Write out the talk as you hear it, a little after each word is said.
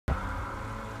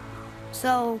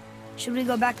So, should we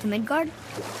go back to Midgard?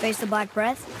 Face the Black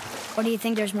Breath? Or do you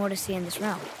think there's more to see in this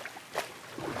realm?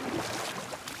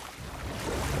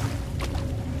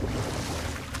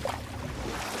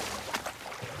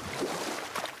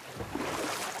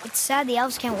 It's sad the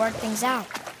elves can't work things out.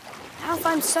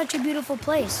 Alfheim's such a beautiful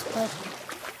place, but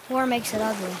war makes it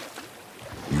ugly.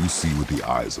 You see with the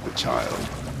eyes of a child.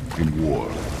 In war,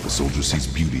 the soldier sees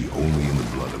beauty only in the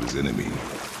blood of his enemy.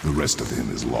 The rest of him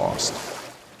is lost,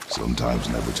 sometimes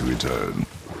never to return.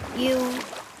 You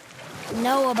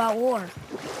know about war,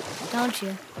 don't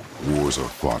you? Wars are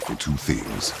fought for two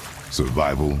things,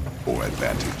 survival or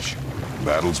advantage.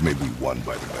 Battles may be won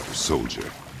by the better soldier.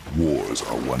 Wars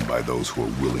are won by those who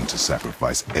are willing to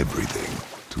sacrifice everything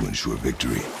to ensure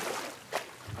victory.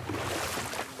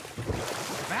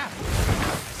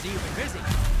 See, you've been busy.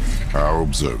 How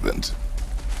observant.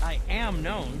 I am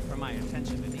known for my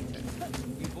attention to detail.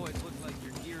 You boys look like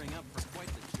you're gearing up for quite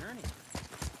the journey.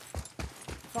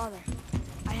 Father,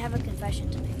 I have a confession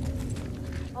to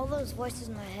make. All those voices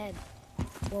in my head,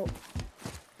 well,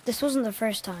 this wasn't the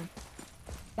first time.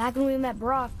 Back when we met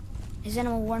Brock, his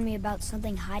animal warned me about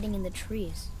something hiding in the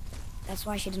trees. That's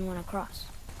why she didn't want to cross.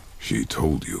 She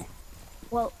told you.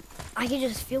 Well, I could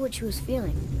just feel what she was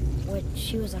feeling, what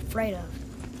she was afraid of.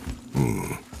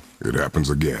 It happens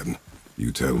again.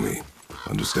 You tell me.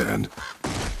 Understand?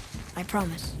 I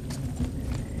promise.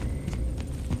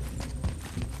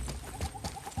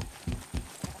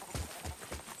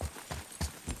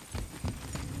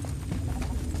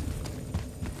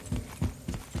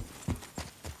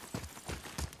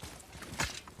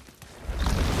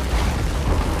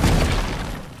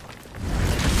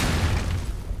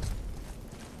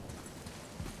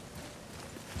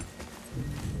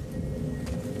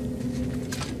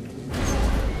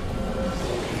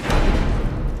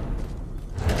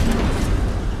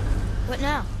 What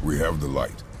now? We have the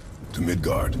light. To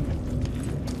Midgard.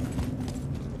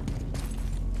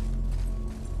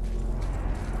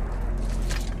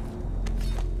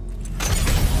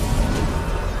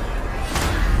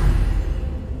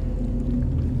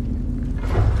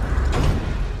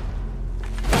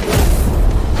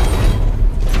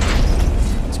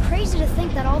 It's crazy to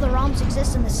think that all the realms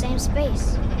exist in the same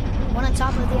space, one on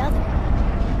top of the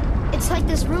other. It's like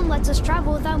this room lets us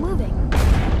travel without moving.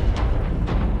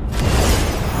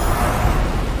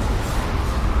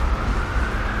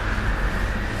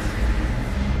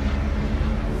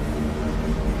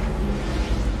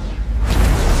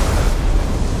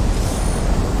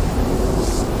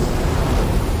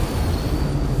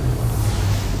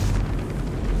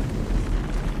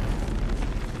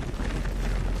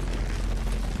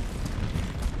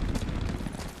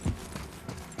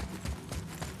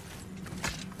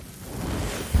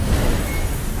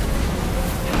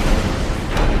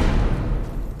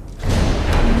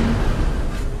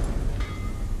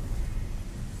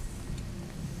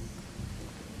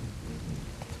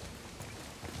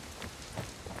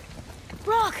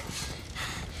 Brock!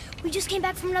 We just came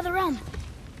back from another realm.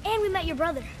 And we met your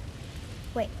brother.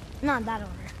 Wait, not in that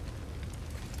order.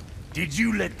 Did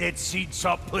you let that seed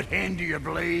sop put hand to your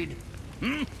blade?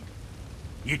 Hmm?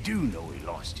 You do know he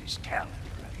lost his talent,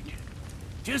 right?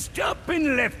 Just up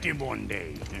and left him one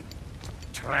day.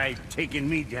 Tried taking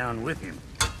me down with him.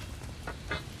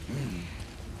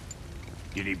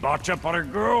 Did he botch up on a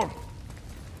girl?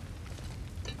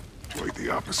 Quite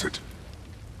the opposite.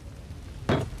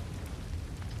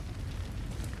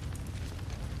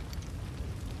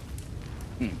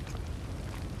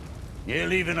 Yeah,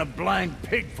 even a blind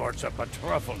pig farts up a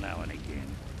truffle now and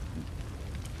again.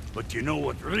 But you know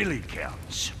what really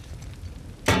counts?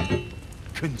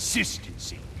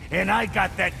 Consistency. And I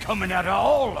got that coming out of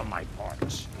all of my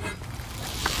parts.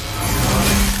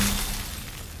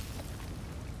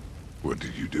 What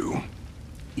did you do?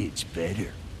 It's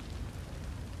better.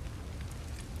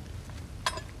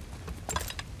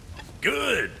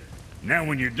 Good! Now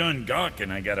when you're done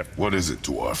gawking, I gotta... What is it,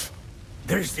 dwarf?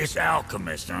 There's this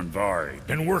alchemist on Vari.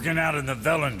 Been working out in the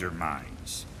Velander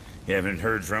mines. You haven't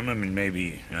heard from him in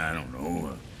maybe, I don't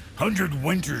know, 100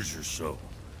 winters or so.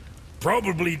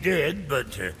 Probably dead,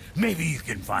 but maybe you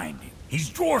can find him. He's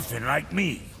dwarfing like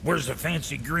me. Wears a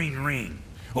fancy green ring.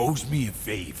 Owes me a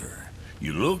favor.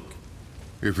 You look?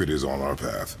 If it is on our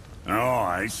path. Oh,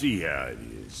 I see how it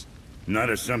is.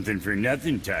 Not a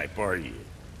something-for-nothing type, are you?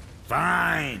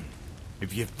 Fine.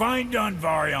 If you find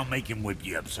Donvari, I'll make him whip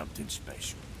you up something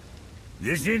special.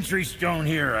 This entry stone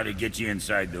here ought to get you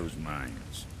inside those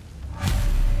mines.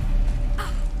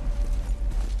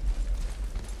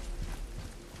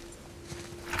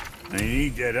 I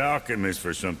need that alchemist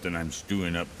for something I'm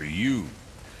stewing up for you.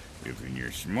 If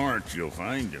you're smart, you'll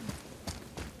find him.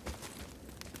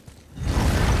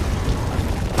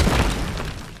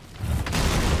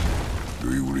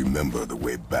 Do you remember the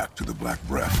way back to the Black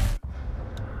Breath?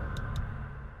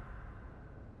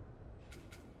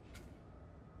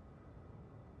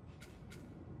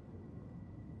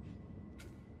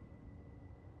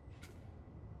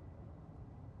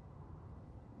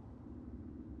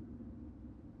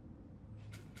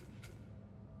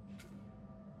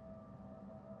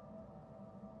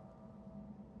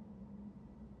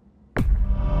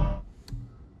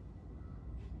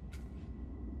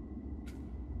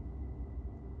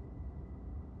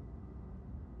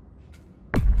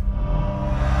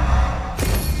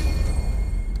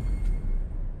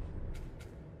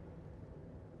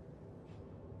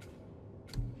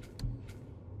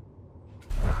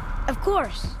 Of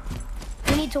course.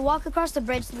 We need to walk across the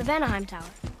bridge to the Vanaheim Tower.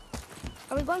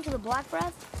 Are we going to the Black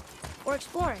Breath or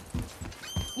exploring?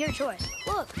 Your choice.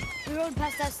 Look, we rode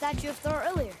past that statue of Thor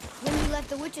earlier when we left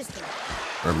the witch's cave.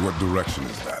 And what direction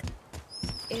is that?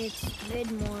 It's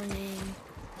mid-morning.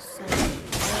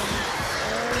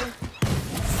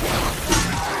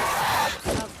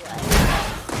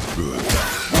 Good.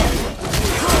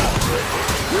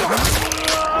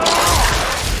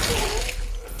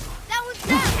 That was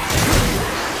that!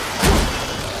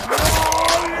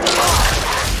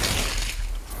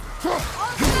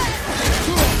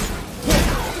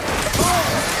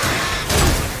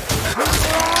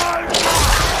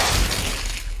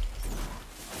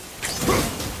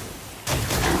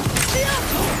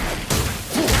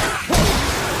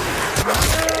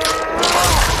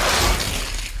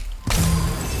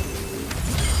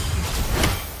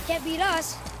 Can't beat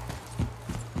us.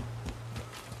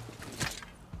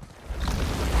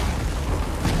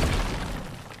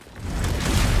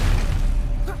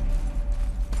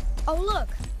 Oh, look.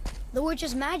 The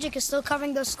witch's magic is still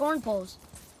covering those scorn poles.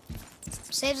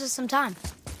 Saves us some time.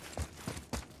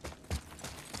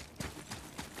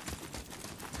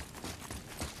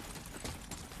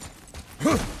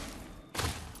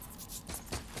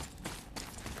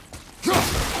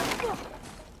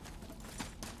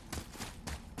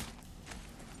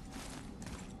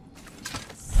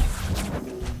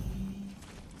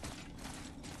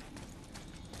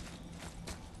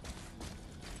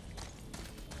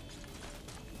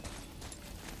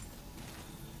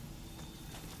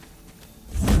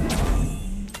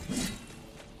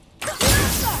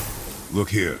 Look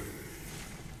here.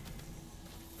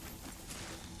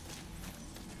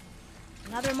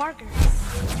 Another marker.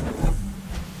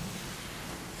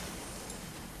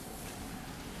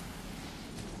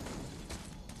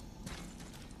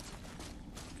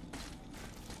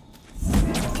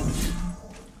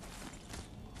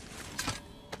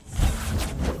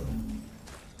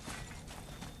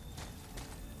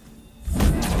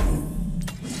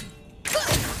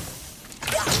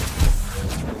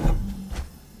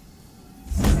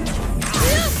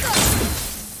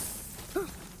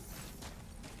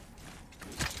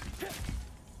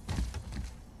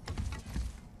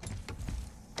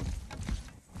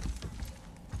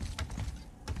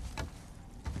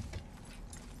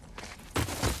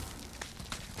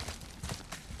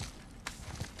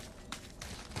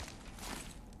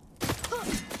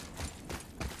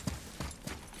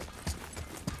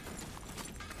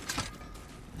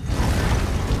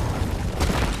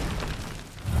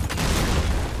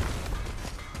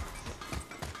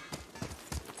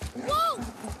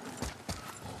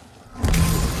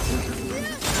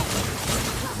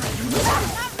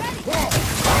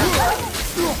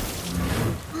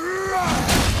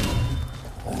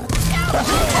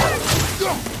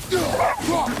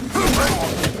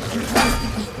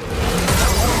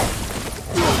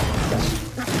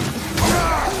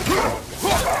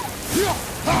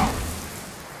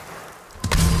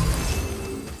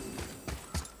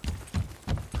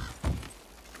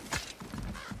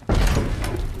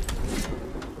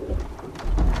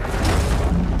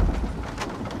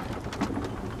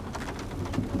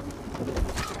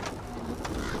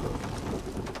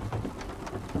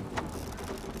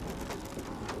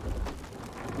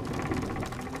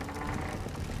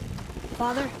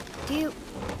 Father, do you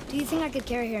think I could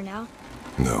carry her now?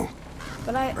 No.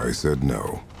 But I said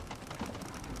no.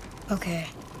 Okay.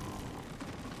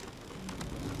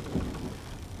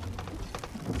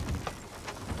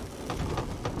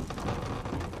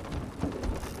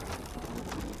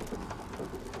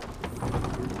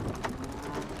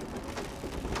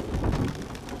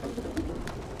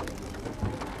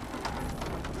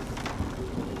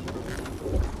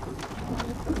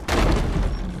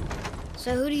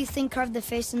 So who do you think carved the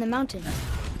face in the mountain?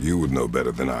 You would know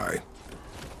better than I.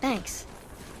 Thanks.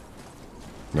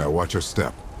 Now watch your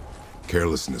step.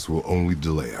 Carelessness will only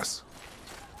delay us.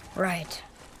 Right.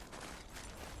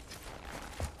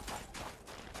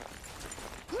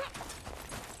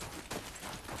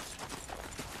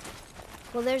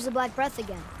 Well, there's the Black Breath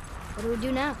again. What do we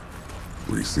do now?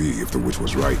 We see if the witch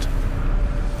was right.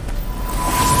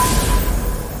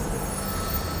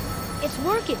 It's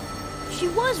working. She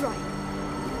was right.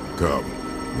 Come,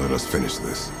 let us finish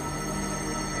this.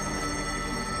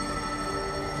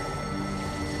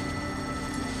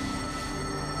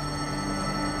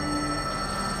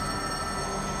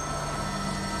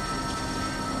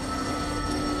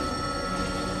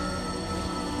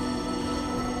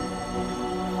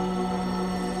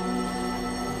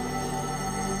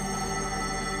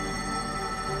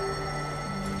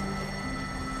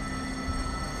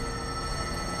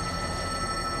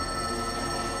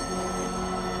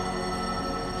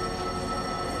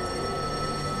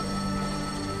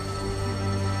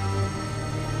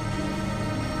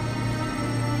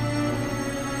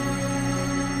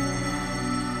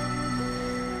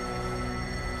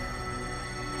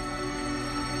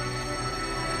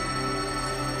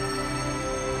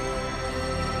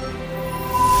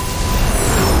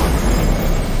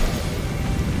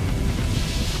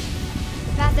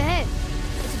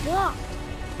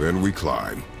 Then we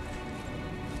climb.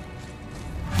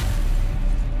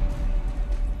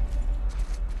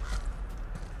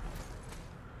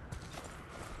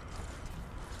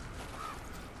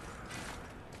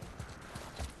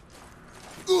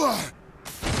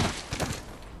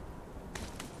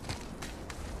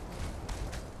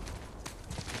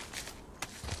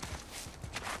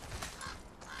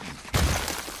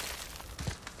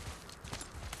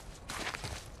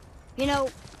 You know,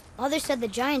 Mother said the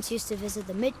giants used to visit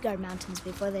the Midgard Mountains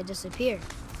before they disappeared.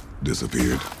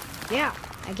 Disappeared? Yeah,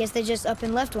 I guess they just up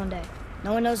and left one day.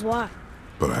 No one knows why.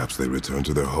 Perhaps they returned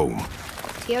to their home.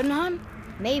 Jotunheim?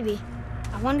 Maybe.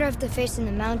 I wonder if the face in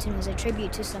the mountain was a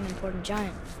tribute to some important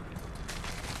giant.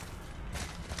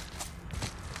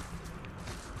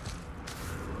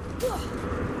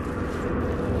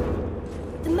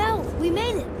 The mouth! We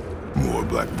made it! More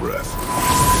black breath.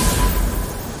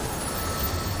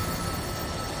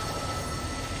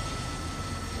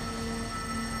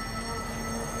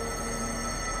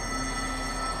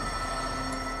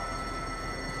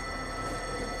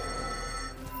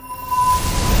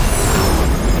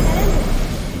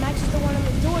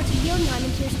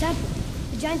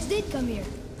 The giants did come here.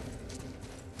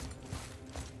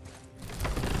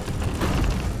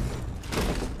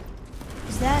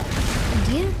 Is that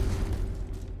a deer?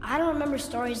 I don't remember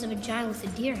stories of a giant with a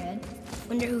deer head.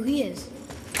 Wonder who he is.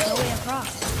 No way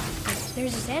across.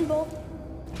 There's a sand bowl.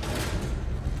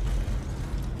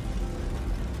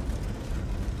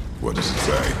 What does it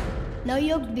say? No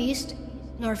yoked beast,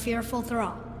 nor fearful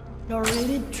thrall, nor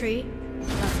rooted tree,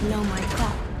 doth know my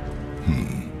call.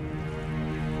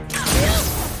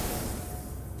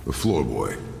 The floor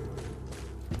boy.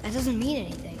 That doesn't mean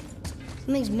anything.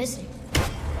 Something's missing.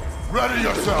 Ready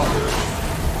yourself!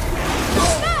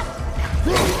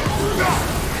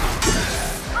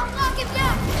 I'll knock him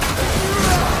down!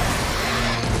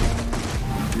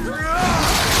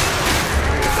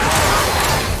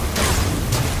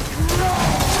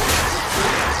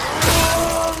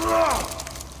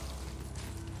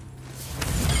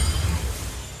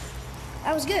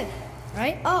 That was good,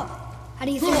 right? Oh, how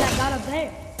do you think that got up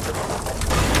there?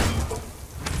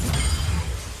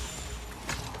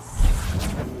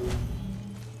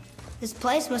 This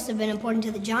place must have been important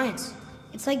to the giants.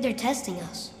 It's like they're testing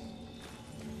us.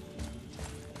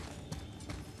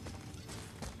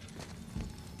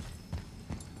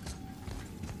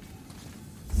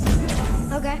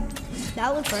 Okay,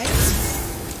 that looks right.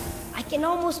 I can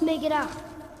almost make it out.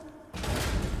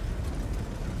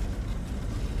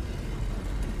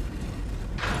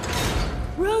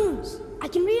 Runes! I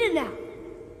can read it now.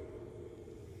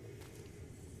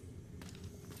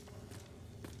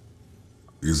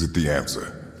 Is it the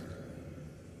answer?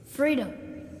 Freedom.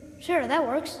 Sure, that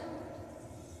works.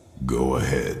 Go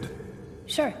ahead.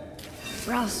 Sure.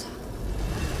 Rouse.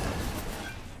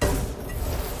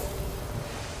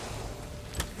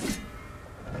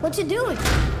 What's it doing?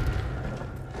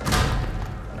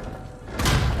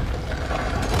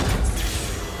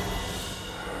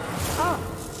 Oh,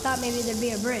 thought maybe there'd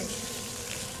be a bridge.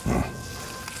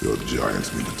 Your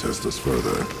giants mean to test us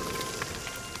further.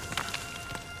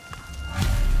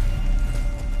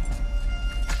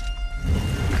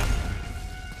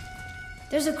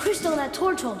 There's a crystal in that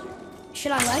torch holder.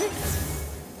 Should I light it?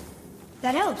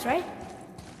 That helps, right?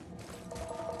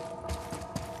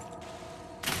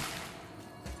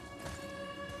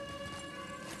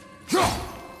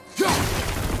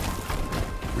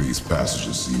 These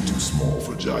passages seem too small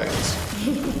for giants.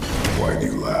 Why do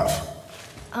you laugh?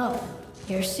 Oh,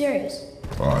 you're serious.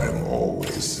 I am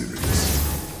always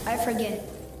serious. I forget.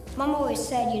 Mom always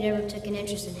said you never took an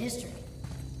interest in history.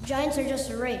 Giants are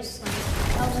just a race,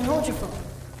 like elves and Holgerfolk.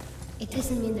 It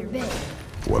doesn't mean they're big.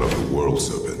 What of the world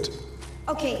serpent?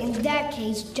 Okay, in that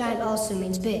case, giant also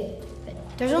means big. But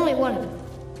there's only one of them.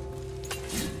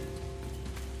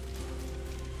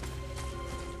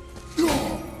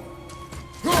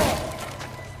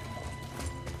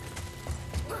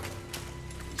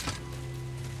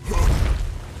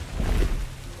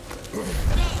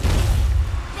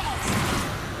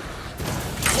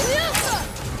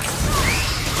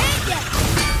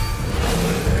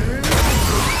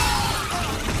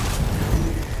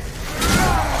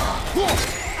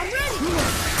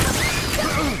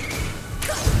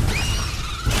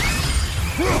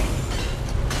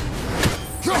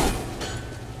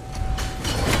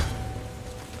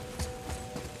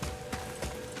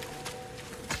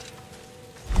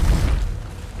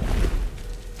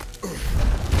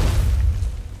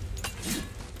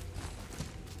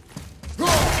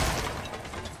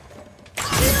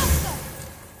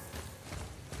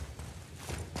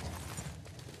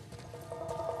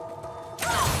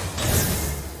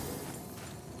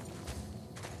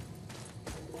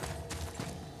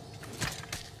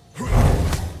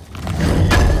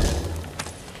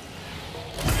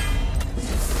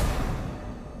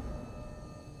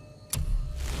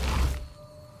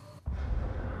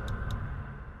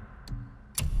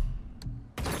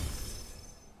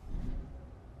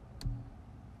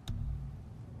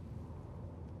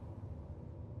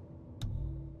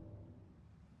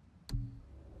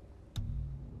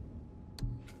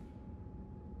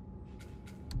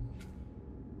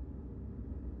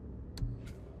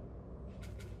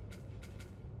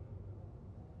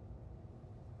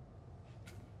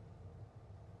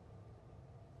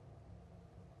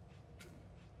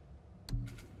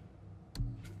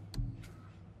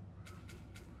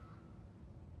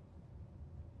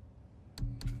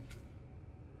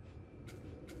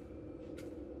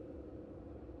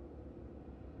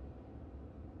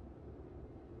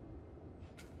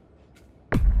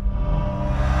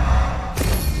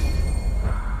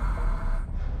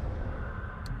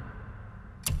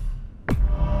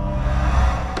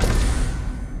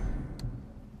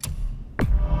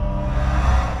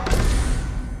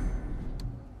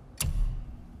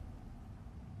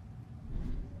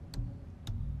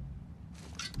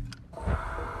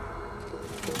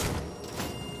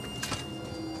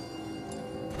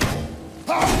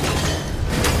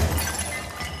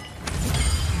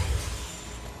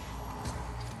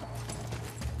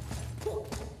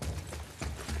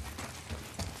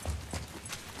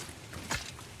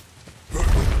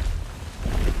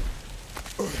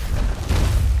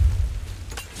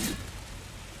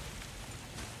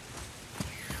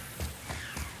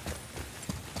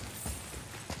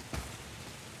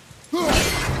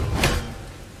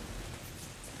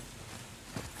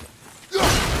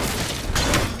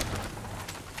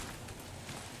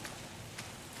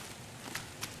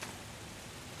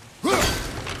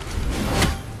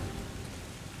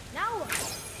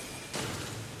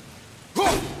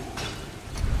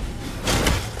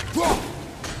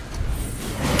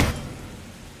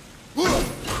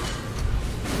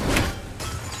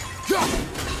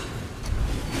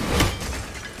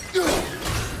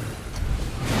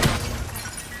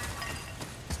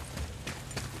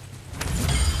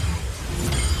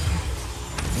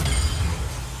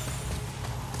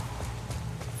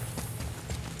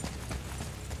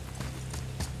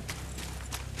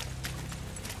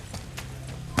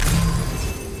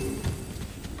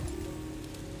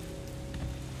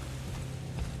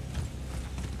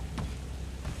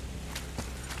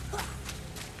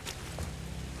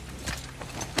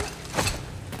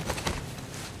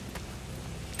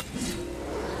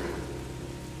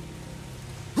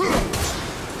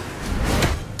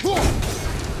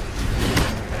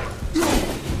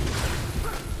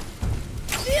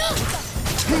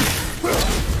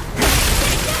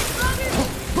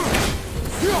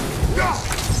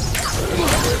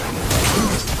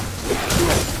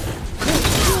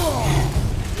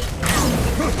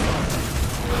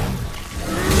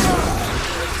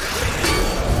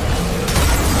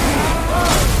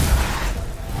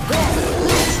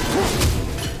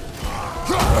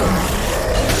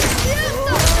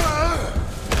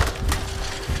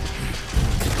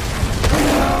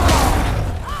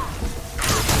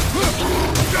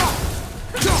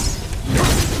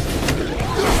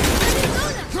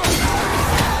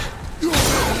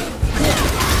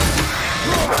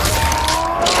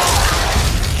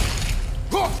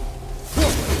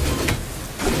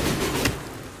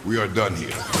 We are done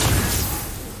here.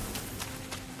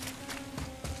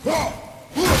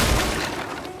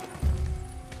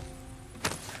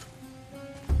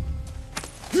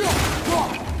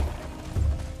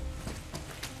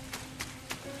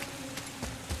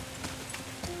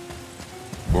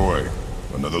 Boy,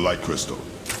 another light crystal.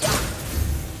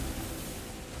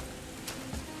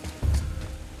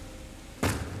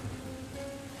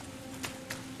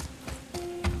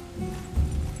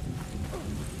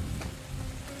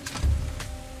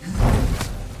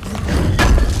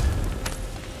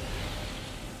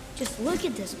 Just look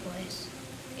at this place.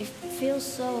 It feels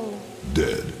so...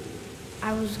 Dead.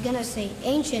 I was gonna say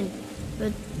ancient,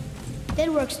 but dead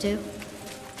works too.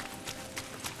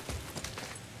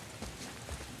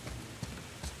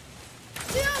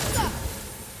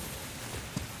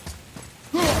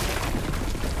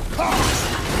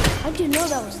 How'd you know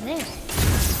that was there?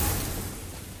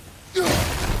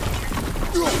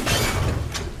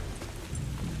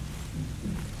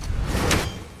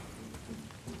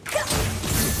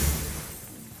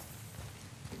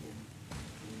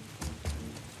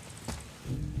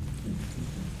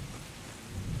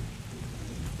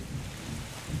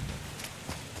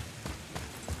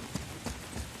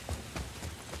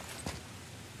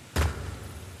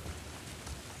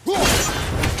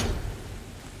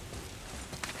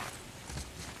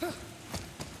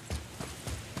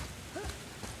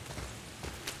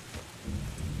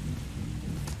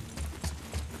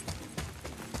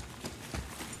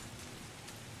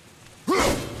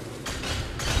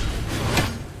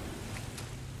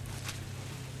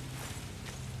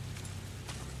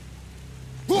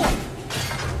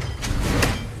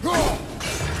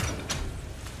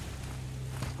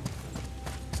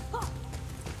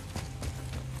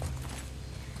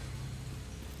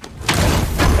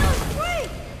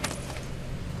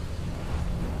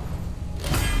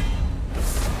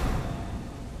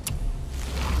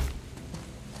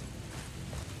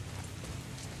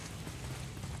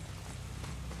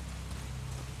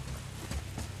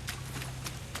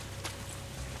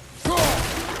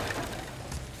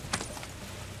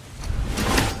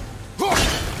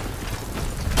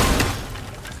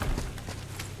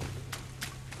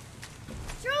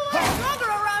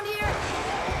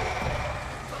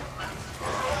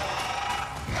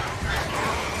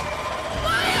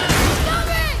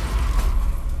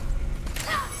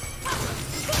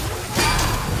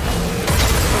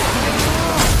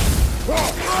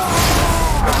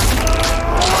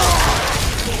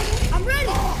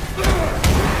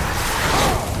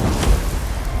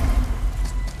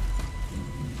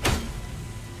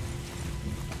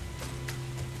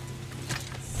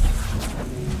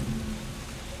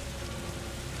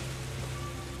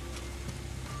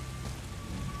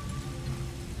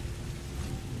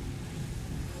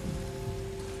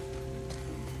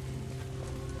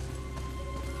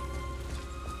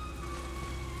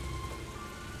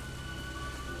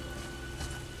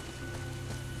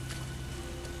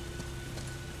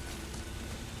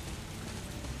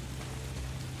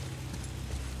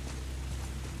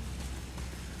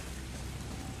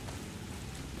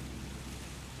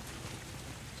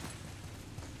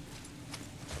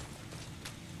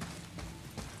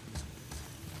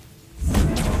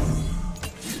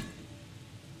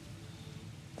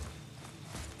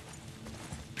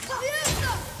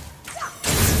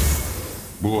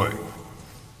 Boy.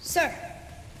 Sir.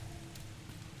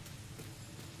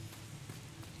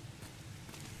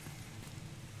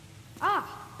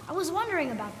 I was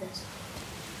wondering about this.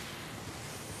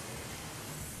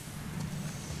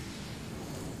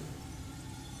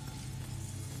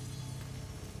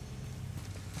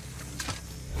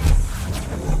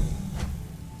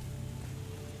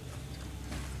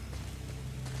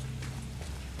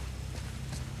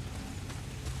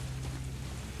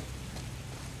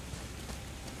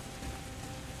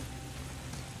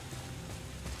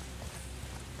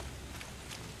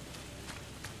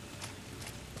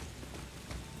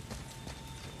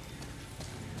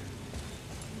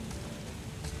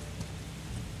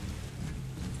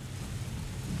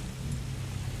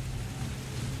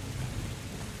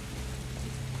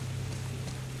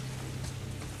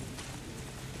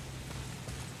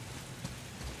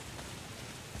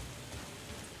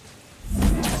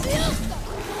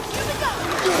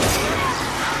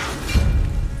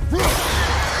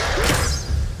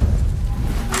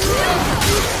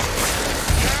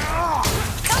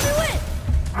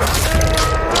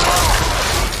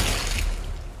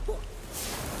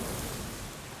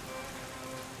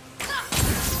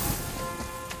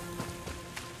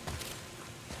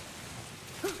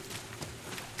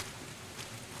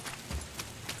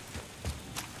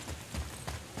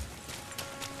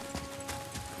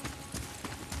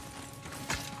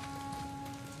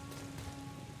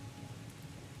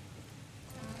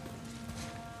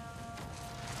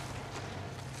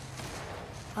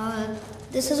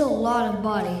 This is a lot of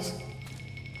bodies.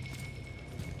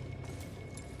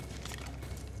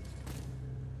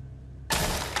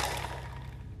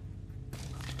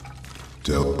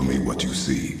 Tell me what you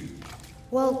see.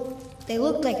 Well, they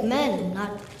look like men,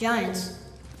 not giants.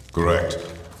 Correct.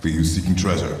 Thieves seeking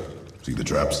treasure. See the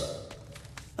traps?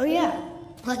 Oh yeah.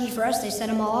 Lucky for us, they set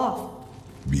them all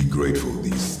off. Be grateful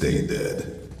these stay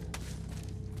dead.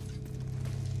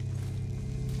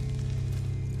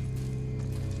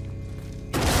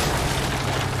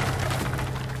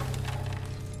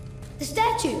 The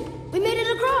statue! We made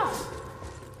it across!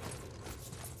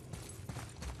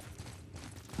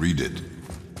 Read it.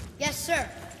 Yes, sir.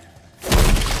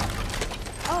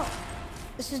 Oh,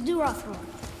 this is Durothor,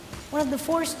 one of the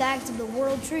 4 stags of the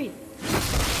World Tree.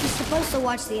 He's supposed to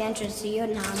watch the entrance to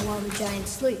Jotunheim while the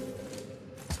giants sleep.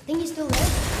 Think he's still there?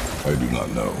 I do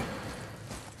not know.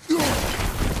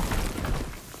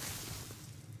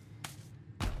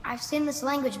 I've seen this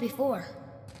language before.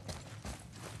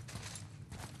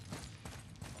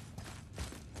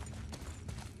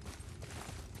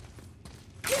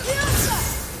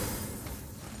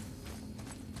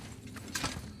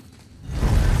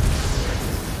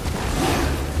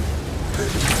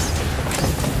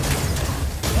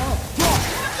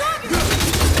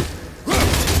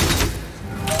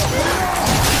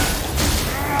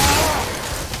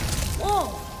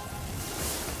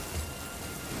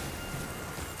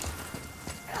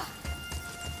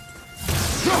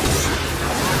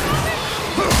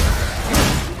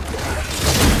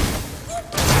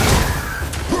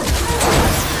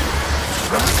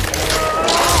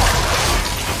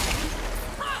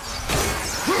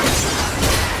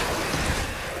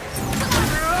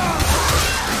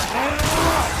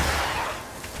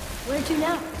 Where to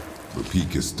now? The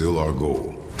peak is still our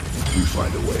goal. We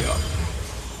find a way up.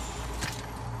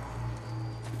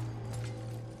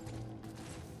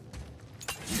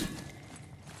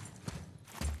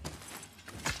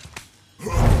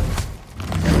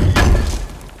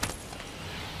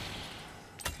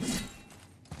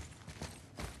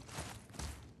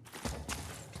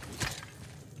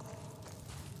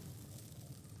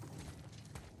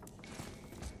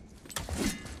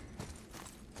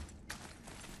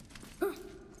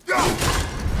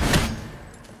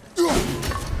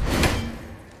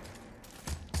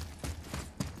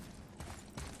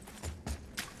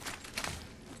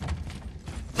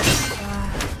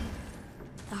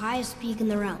 Highest peak in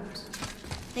the realms.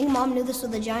 Think Mom knew this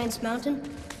was the Giant's Mountain?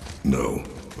 No,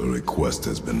 the request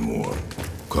has been more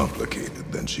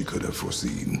complicated than she could have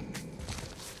foreseen.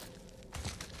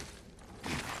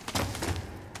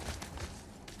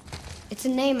 It's a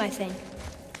name, I think.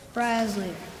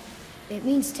 Razzler. It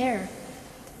means terror.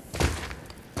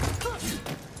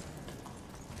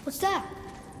 What's that?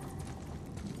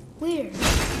 Weird.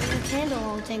 There's a candle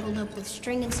all tangled up with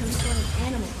string and some sort of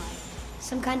animal hide.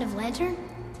 Some kind of lantern?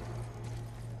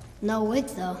 No wick,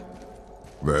 though.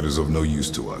 That is of no use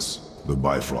to us. The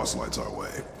Bifrost lights our way.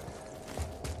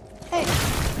 Hey,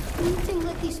 who do you think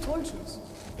lit these torches?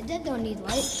 The dead don't need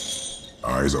light.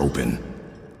 Eyes open.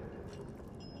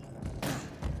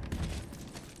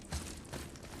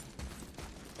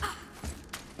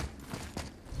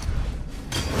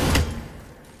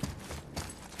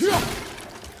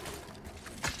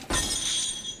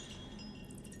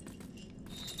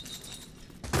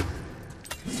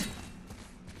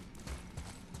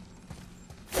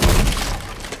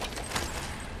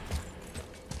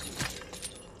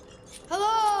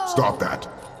 Stop that.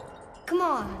 Come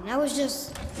on, I was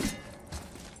just...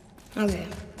 Okay.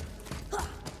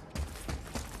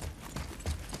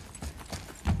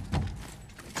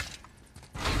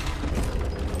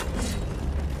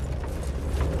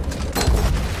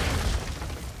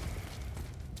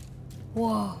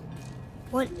 Whoa.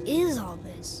 What is all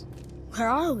this? Where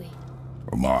are we?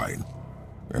 A mine.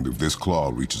 And if this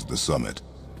claw reaches the summit,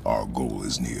 our goal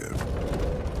is near.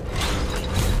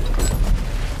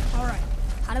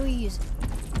 How do we use it?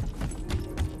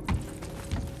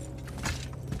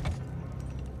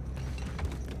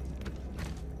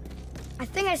 I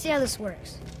think I see how this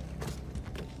works.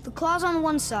 The claw's on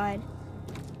one side,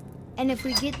 and if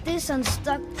we get this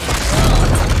unstuck...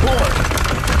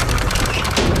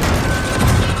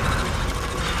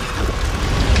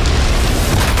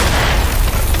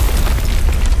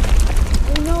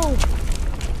 Oh no!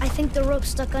 I think the rope's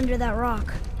stuck under that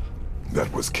rock. That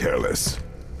was careless.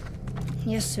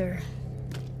 Yes, sir.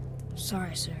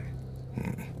 Sorry, sir.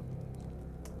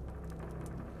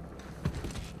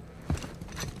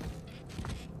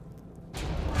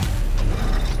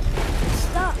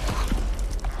 Stop!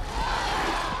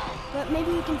 But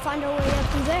maybe we can find our way up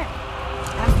through there.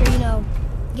 After, you know,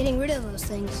 getting rid of those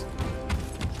things.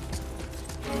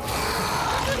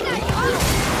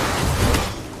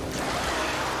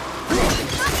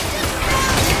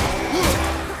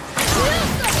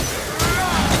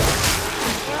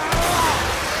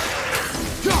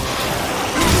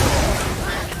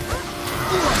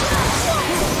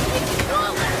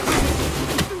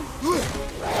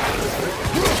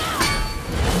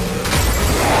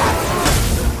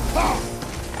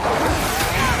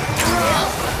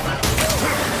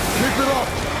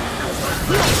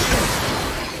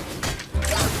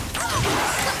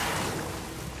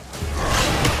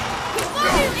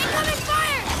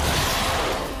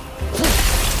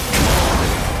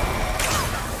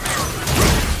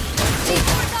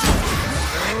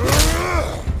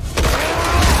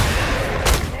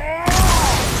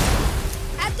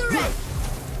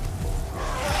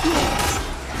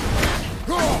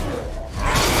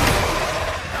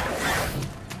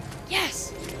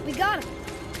 Yes! We got him!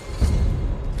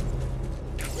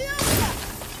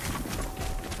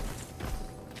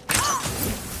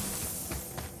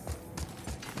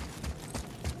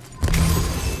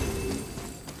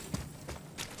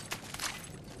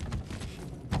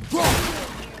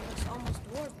 Looks almost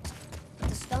warped. But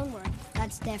the stonework,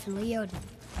 that's definitely Yoda.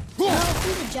 Well, I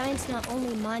think the giants not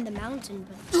only mined the mountain,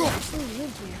 but actually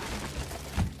lived here.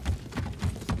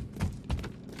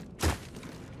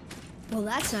 Well,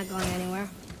 that's not going anywhere.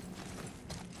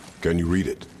 Can you read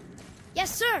it?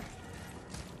 Yes, sir!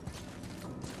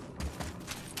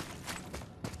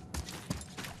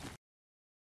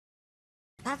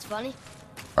 That's funny.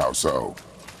 How so?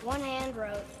 One hand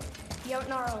wrote,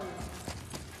 Jotnar only.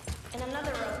 And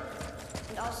another wrote,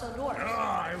 and also dwarves.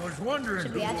 I was wondering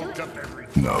Should who we add to woke it? up every...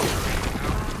 No.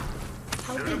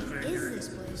 How big is this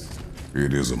place?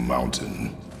 It is a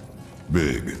mountain.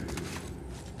 Big.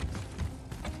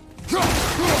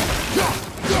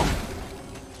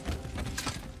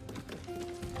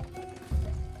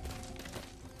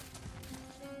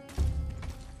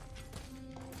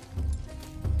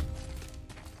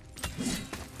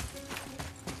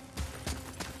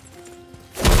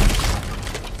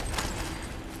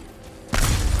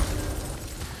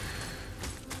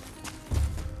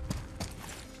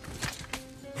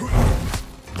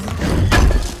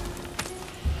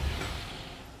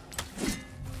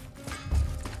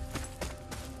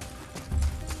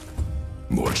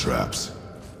 More traps.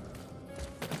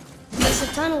 It's a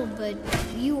tunnel, but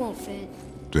you won't fit.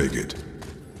 Take it.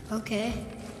 Okay.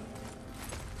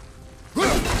 You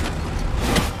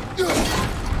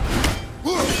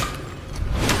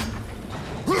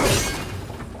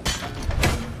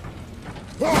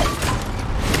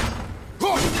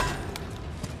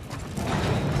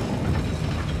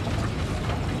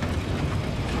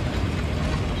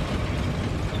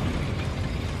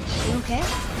okay?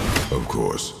 Of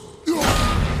course.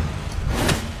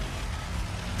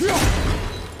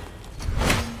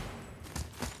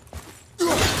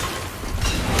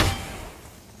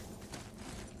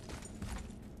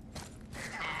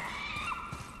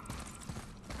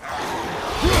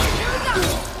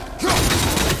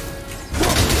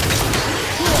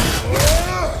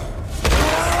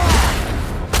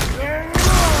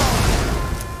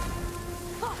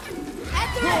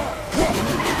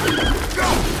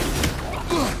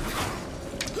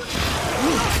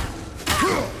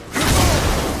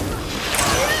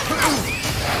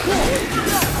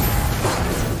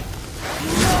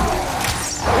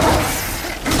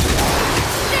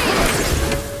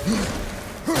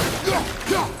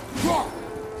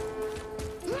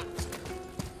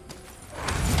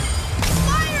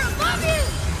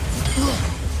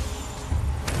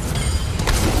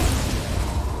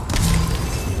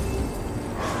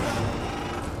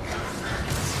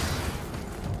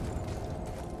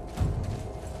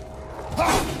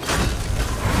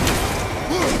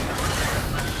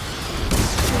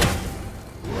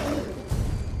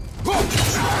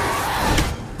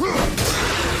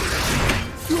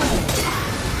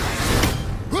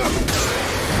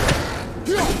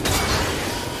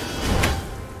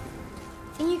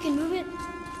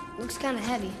 Looks kind of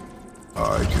heavy.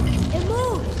 I can... It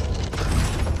moved!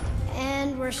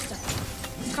 And we're stuck.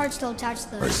 The card's still attached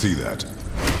to I the... see that.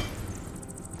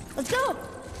 Let's go!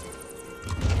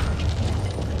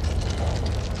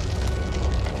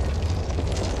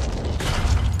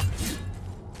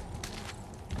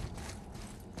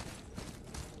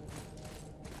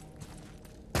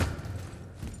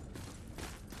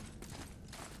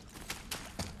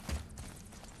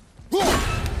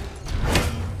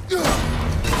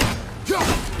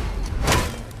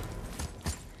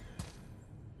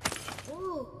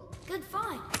 Ooh, good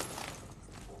find.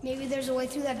 Maybe there's a way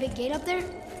through that big gate up there?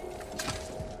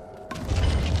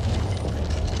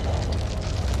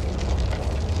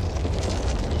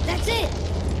 That's it!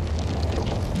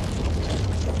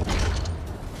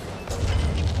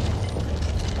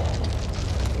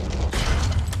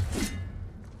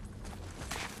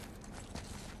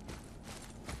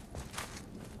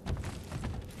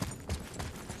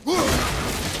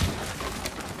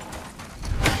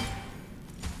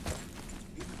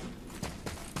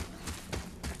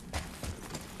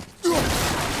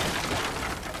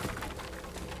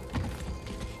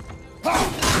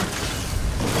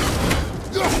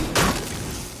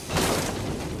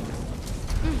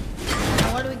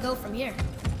 Now where do we go from here?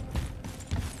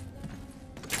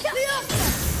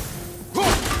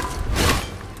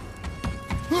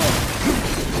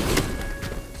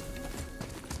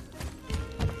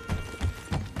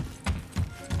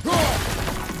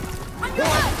 On your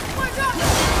left!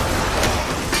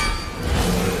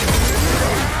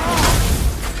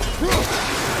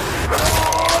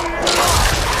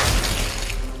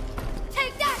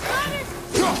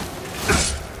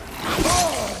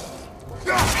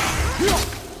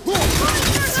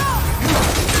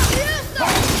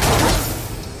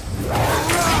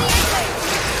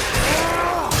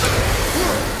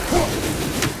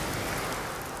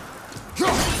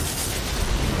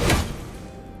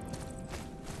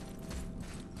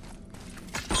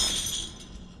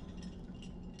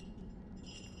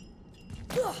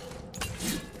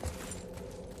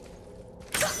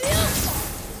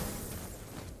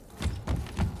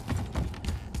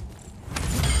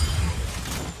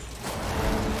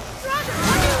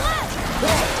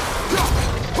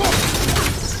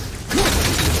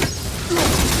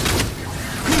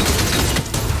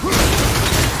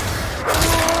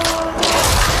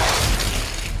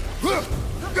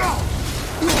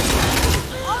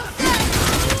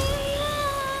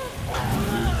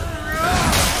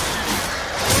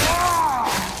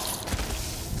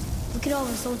 Look at all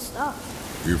this old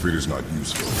stuff. If it is not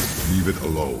useful, leave it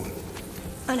alone.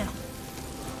 I know.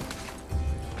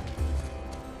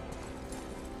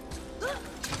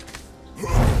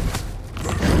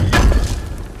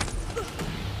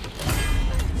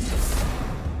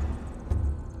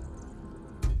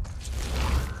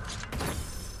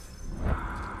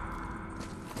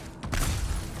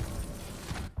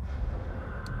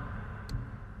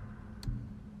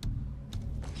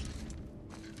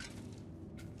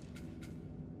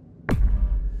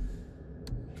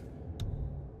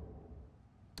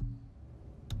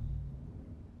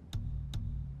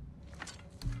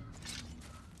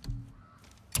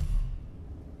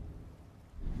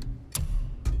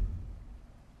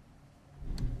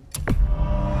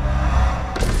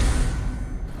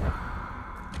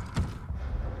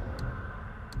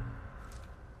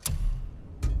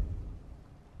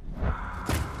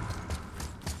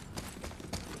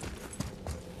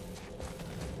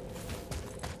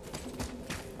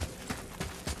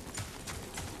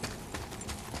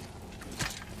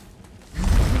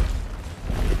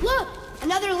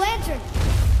 Another lantern!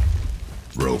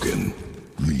 Broken.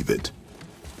 Leave it.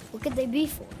 What could they be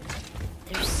for?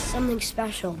 There's something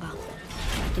special about them.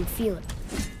 I can feel it.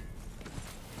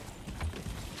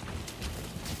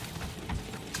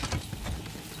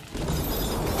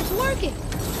 It's working!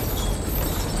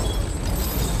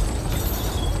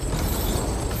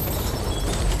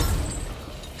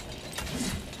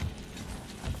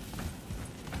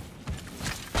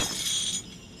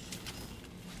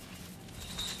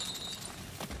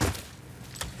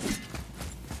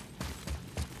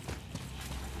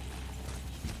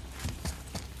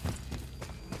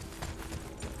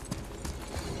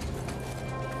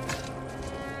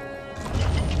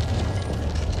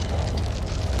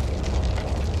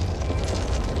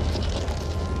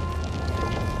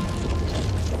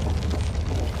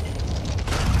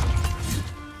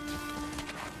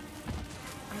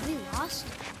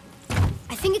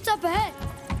 I think it's up ahead.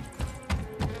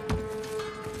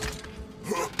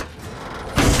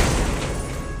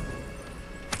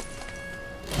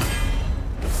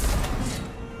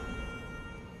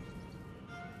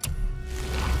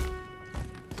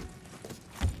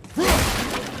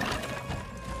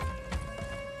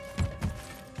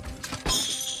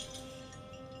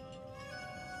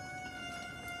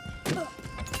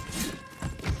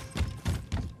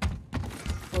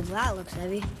 Well, that looks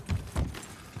heavy.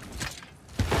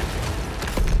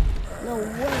 No way.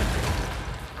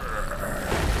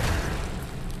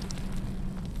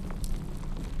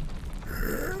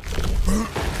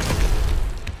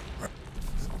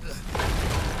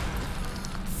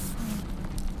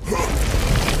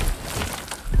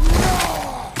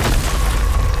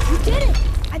 We did it!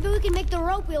 I bet we can make the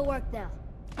rope wheel work now.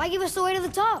 Might give us the way to the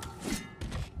top.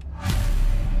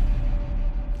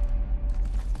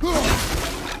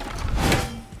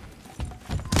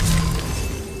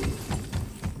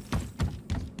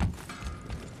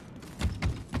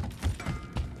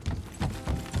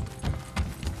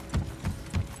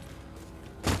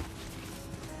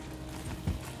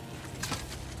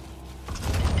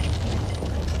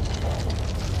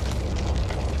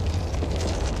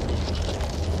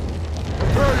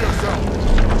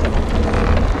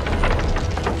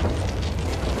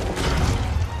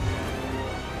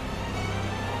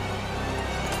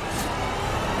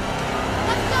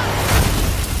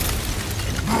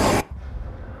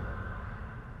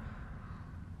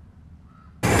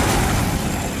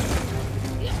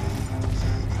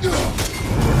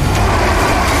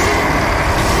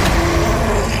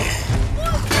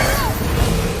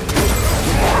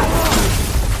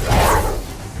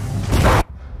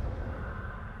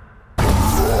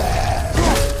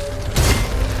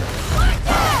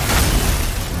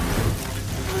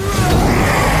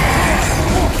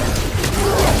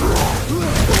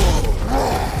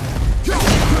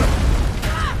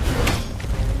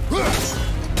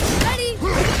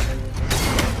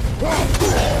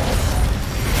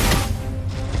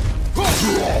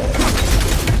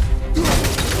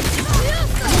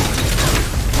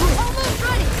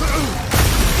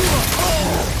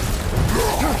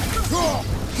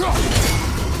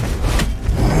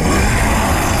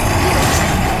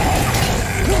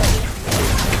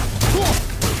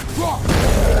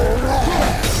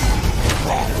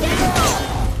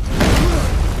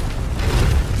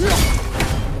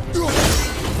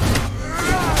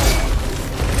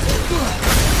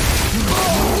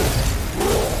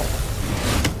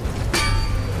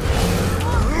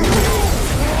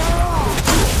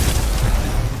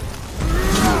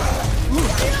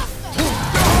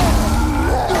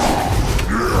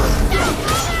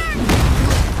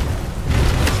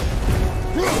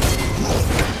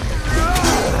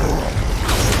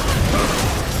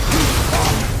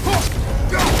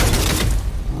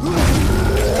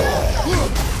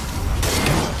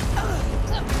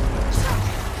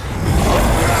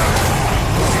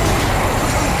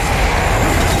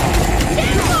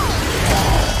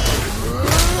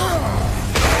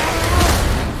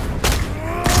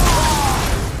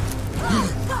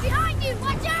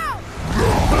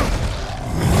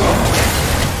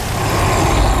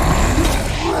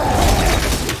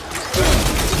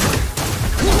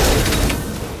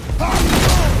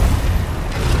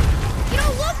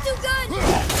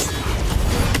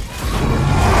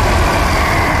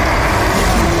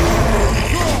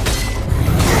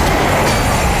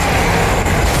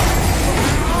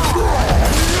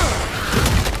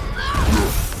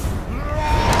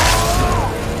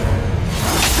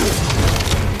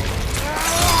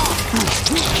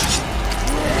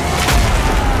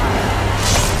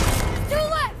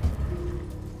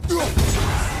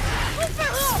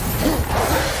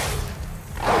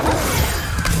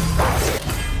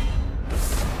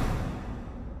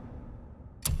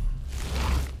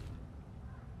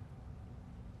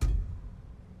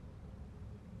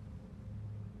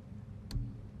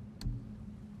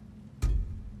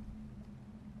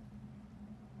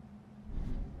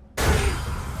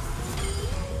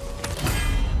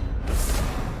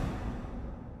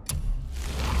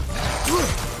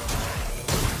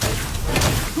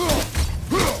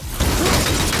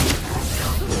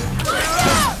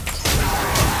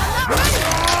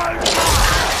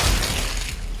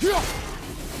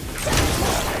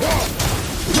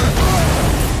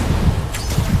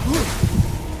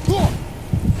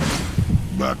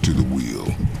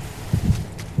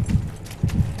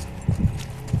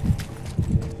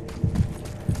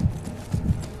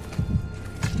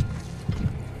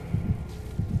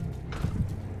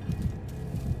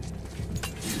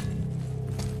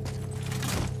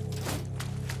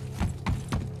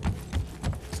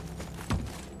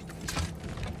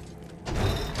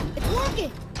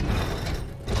 it!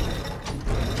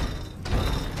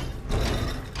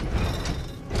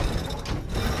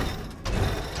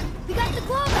 We got the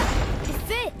glove out! It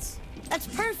fits! That's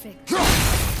perfect!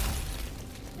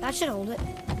 That should hold it.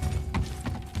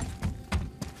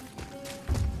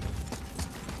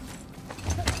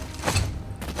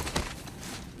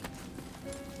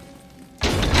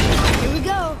 Here we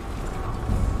go!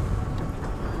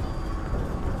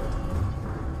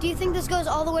 Do you think this goes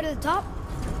all the way to the top?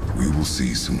 We will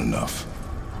see soon enough.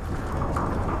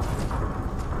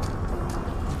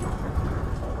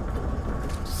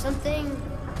 Something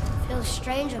feels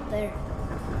strange up there.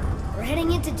 We're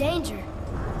heading into danger.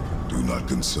 Do not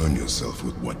concern yourself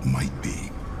with what might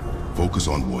be. Focus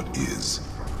on what is,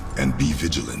 and be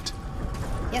vigilant.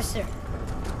 Yes, sir.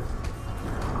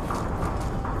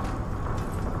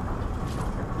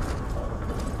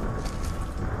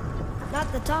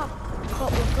 Not the top,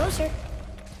 but we're closer.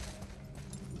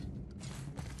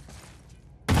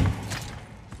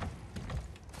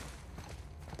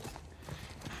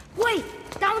 Wait!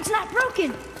 That one's not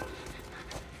broken!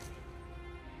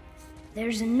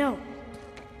 There's a note.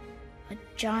 A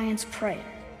giant's prayer.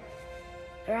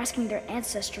 They're asking their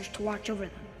ancestors to watch over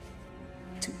them.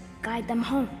 To guide them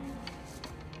home.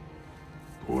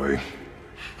 Boy,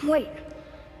 Wait.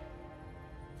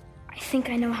 I think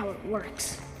I know how it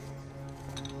works.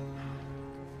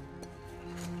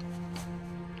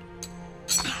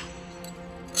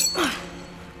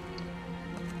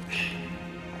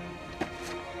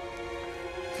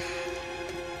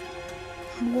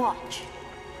 Watch.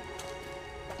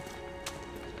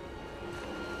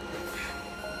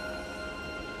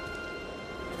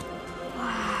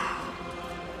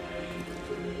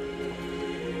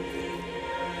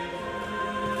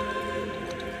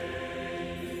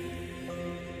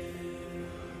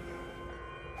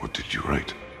 what did you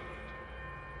write?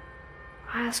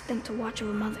 I asked them to watch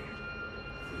over Mother.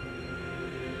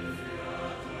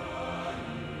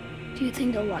 Do you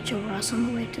think they'll watch over us on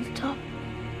the way to the top?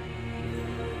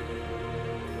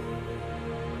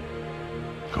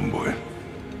 Come, boy.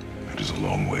 It is a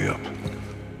long way up.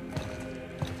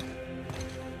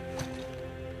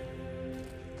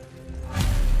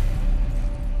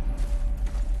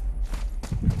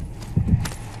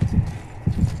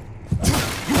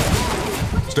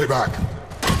 Stay back.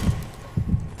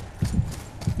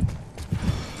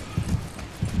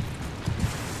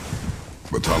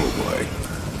 The tunnel, boy.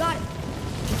 Got it.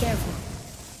 Be careful.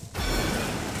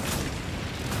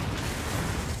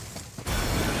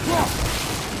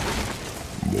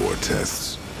 More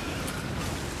tests.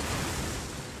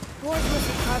 Boys must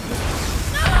have carved this.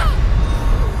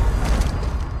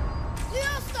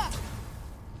 Leosta!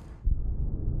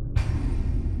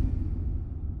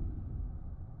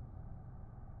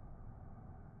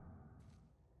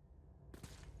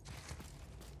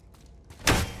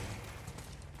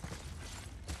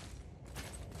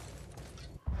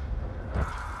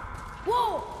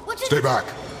 Whoa! What's it? Stay back.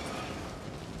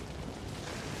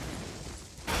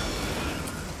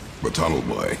 The tunnel,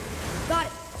 boy. Got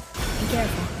it. Be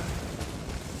careful.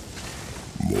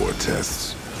 More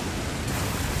tests.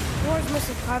 Boys must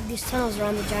have carved these tunnels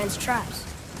around the giant's traps.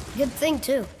 Good thing,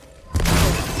 too.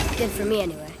 Good for me,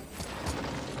 anyway.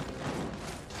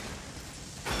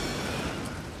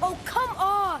 Oh, come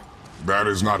on! That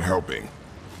is not helping.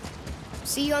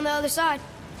 See you on the other side.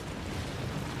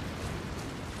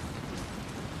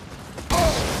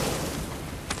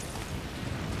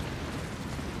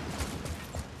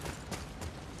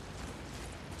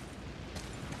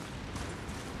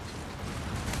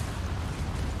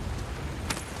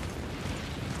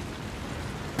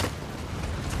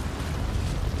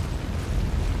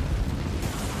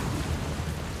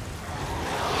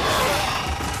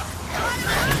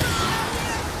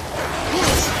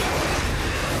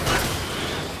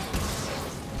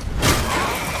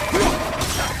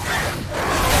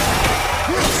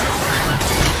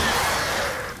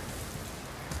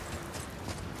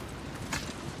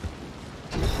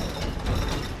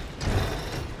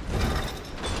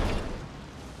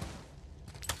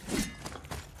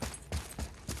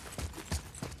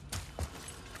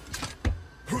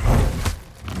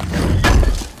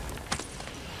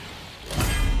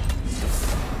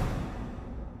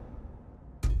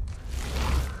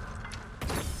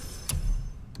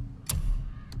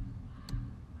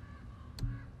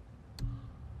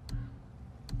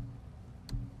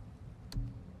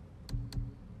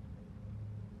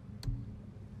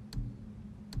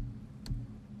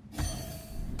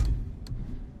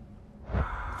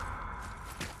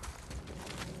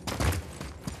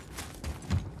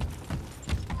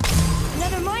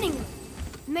 Mining room.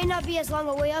 May not be as long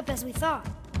a way up as we thought.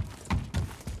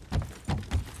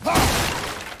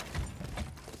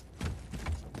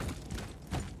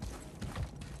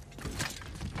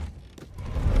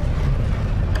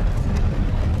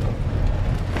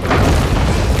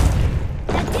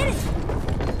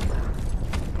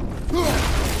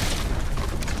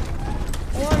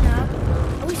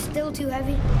 Too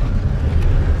heavy?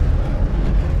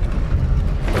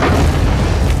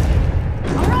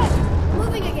 Alright,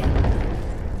 moving again.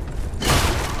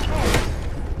 Hey,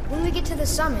 when we get to the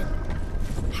summit,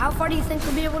 how far do you think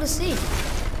we'll be able to see?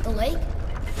 The lake?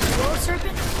 The world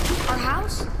serpent? Our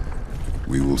house?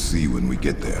 We will see when we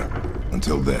get there.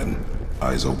 Until then,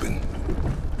 eyes open.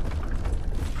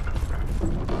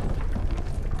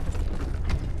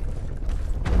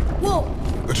 Whoa!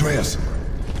 Atreus!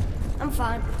 I'm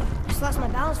fine. Just lost my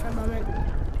balance for a moment.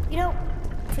 You know,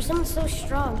 for someone so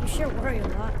strong, you sure worry a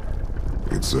lot.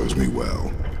 It serves me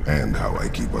well, and how I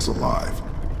keep us alive.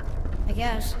 I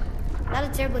guess. Not a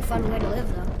terribly fun way to live,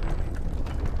 though.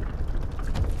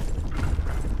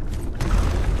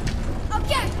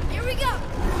 Okay, here we go!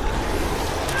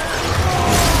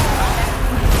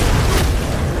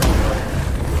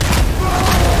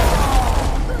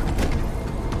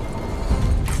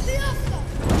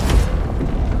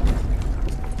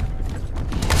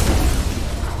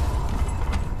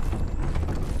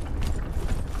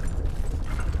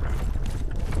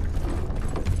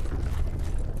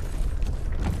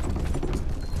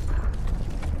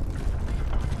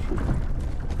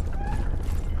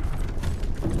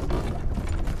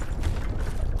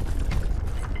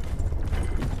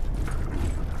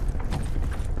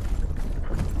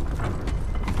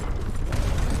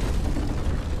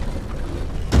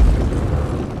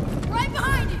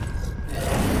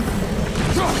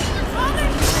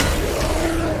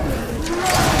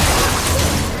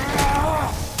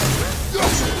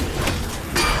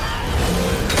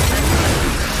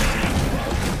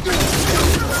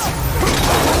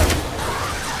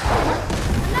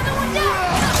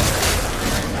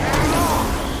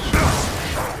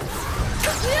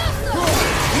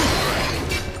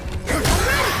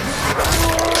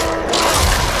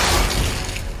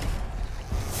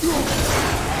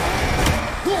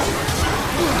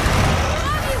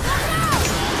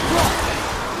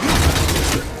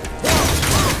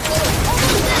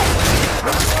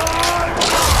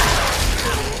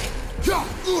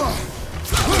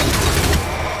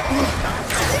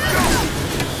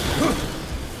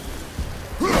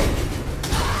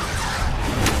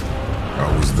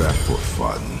 That for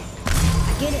fun.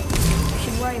 I get it. You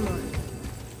should worry more.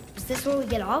 Is this where we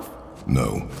get off?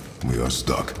 No, we are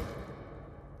stuck.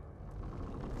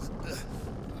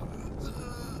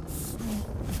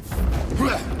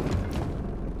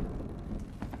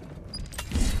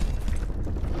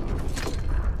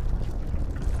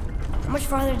 How much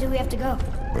farther do we have to go?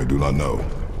 I do not know.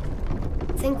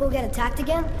 Think we'll get attacked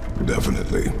again?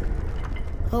 Definitely.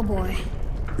 Oh boy.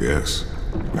 Yes.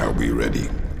 I'll be ready.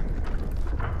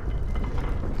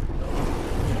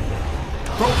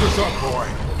 Focus up, boy.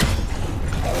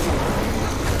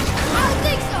 I don't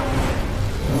think so!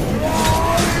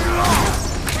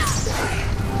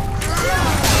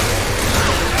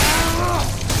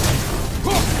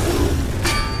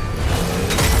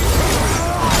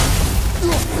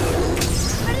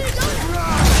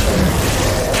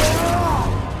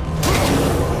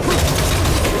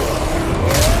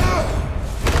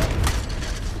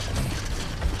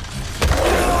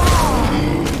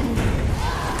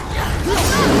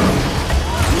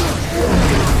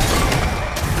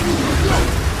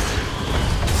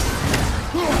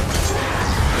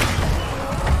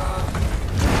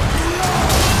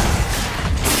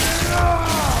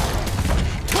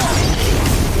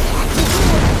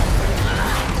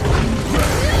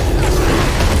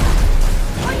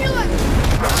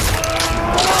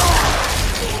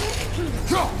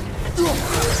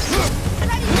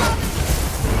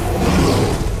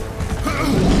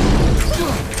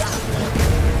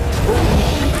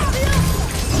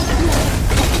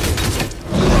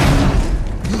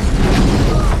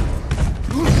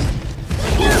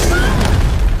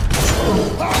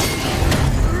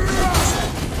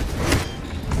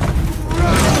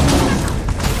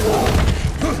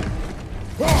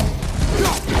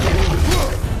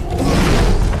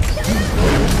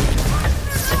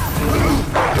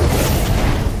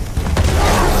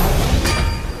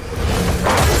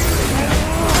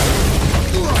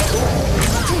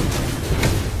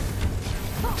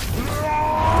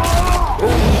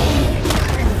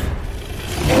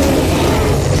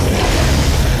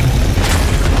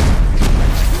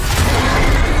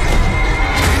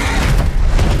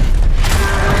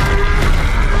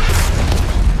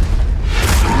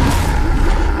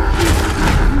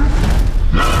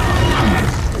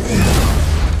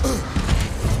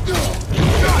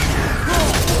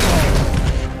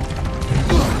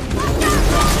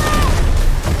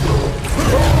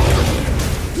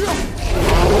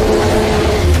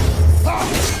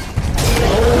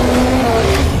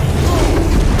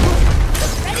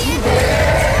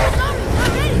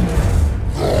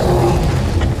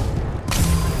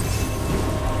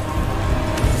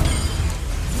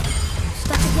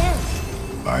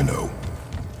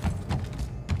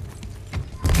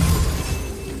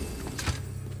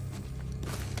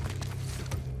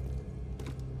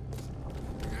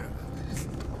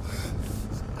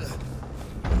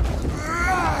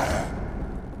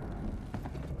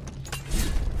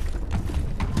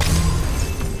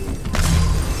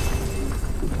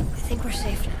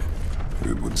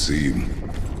 It would seem.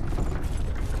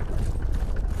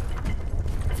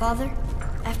 Father,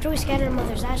 after we scatter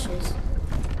Mother's ashes,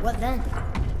 what then?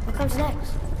 What comes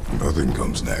next? Nothing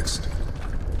comes next.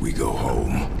 We go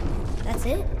home. That's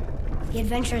it? The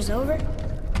adventure is over?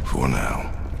 For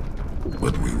now.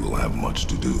 But we will have much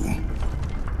to do.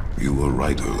 You were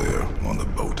right earlier on the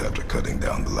boat after cutting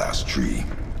down the last tree.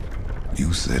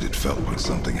 You said it felt like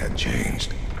something had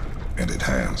changed. And it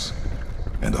has.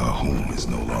 And our home is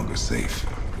no longer safe.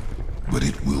 But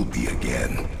it will be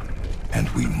again. And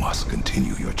we must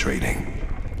continue your training.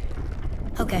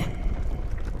 Okay.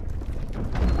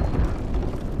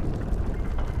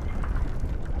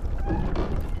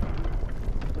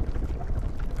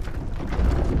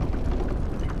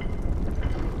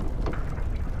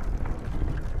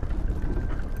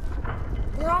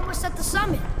 We're almost at the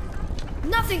summit.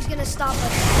 Nothing's gonna stop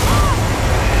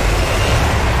us.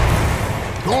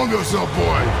 Calm yourself, boy,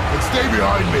 and stay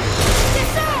behind me.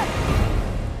 Yes, sir!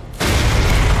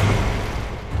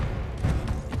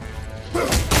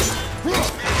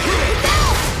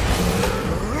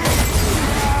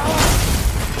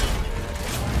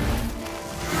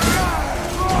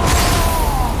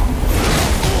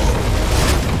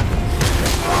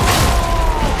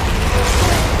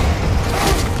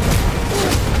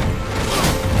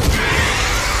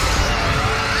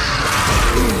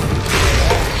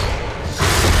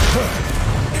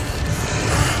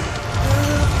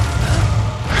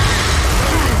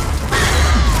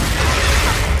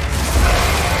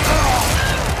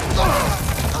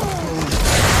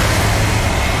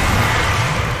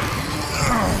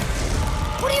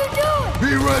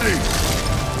 Be ready!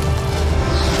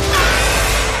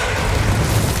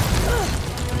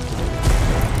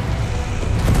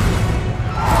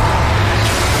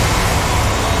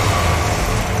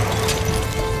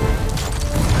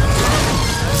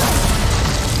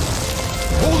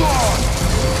 Hold on!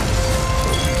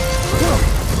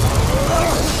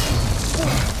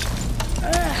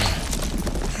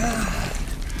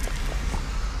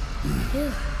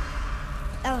 Phew.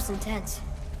 That was intense.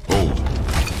 Hold.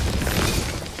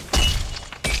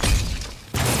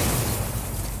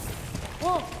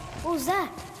 Whoa, what was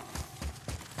that?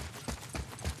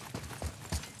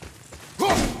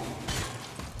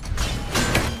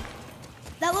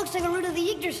 That looks like a root of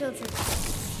the Yggdrasil tree.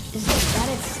 Is that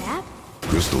its sap?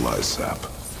 Crystallized sap.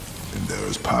 And there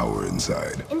is power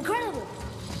inside. Incredible!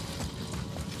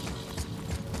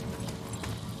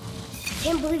 I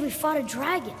can't believe we fought a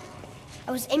dragon.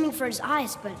 I was aiming for his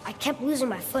eyes, but I kept losing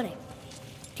my footing.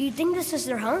 Do you think this is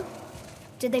their home?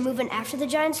 Did they move in after the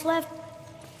giants left?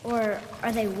 Or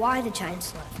are they why the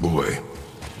giants left? Boy,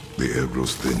 the air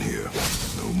grows thin here.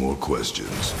 No more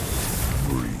questions.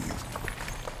 Breathe.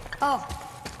 Oh,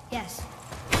 yes.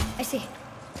 I see.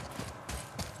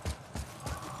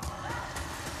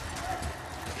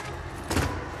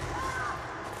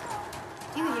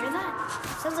 Do you hear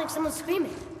that? Sounds like someone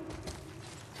screaming.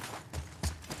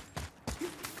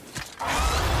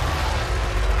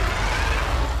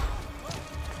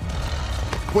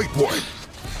 Wait, boy.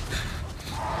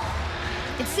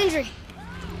 It's Sindri.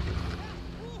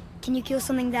 Can you kill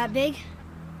something that big?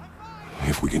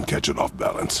 If we can catch it off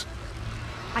balance.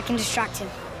 I can distract him.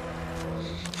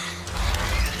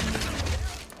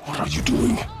 What are you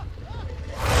doing?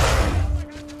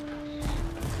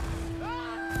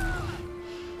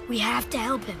 We have to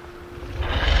help him.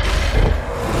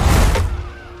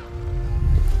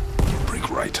 Break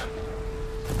right.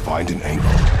 Find an angle.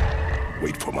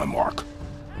 Wait for my mark.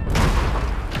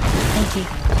 Thank you.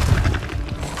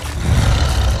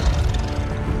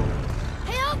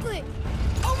 Hey, Ugly!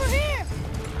 Over here!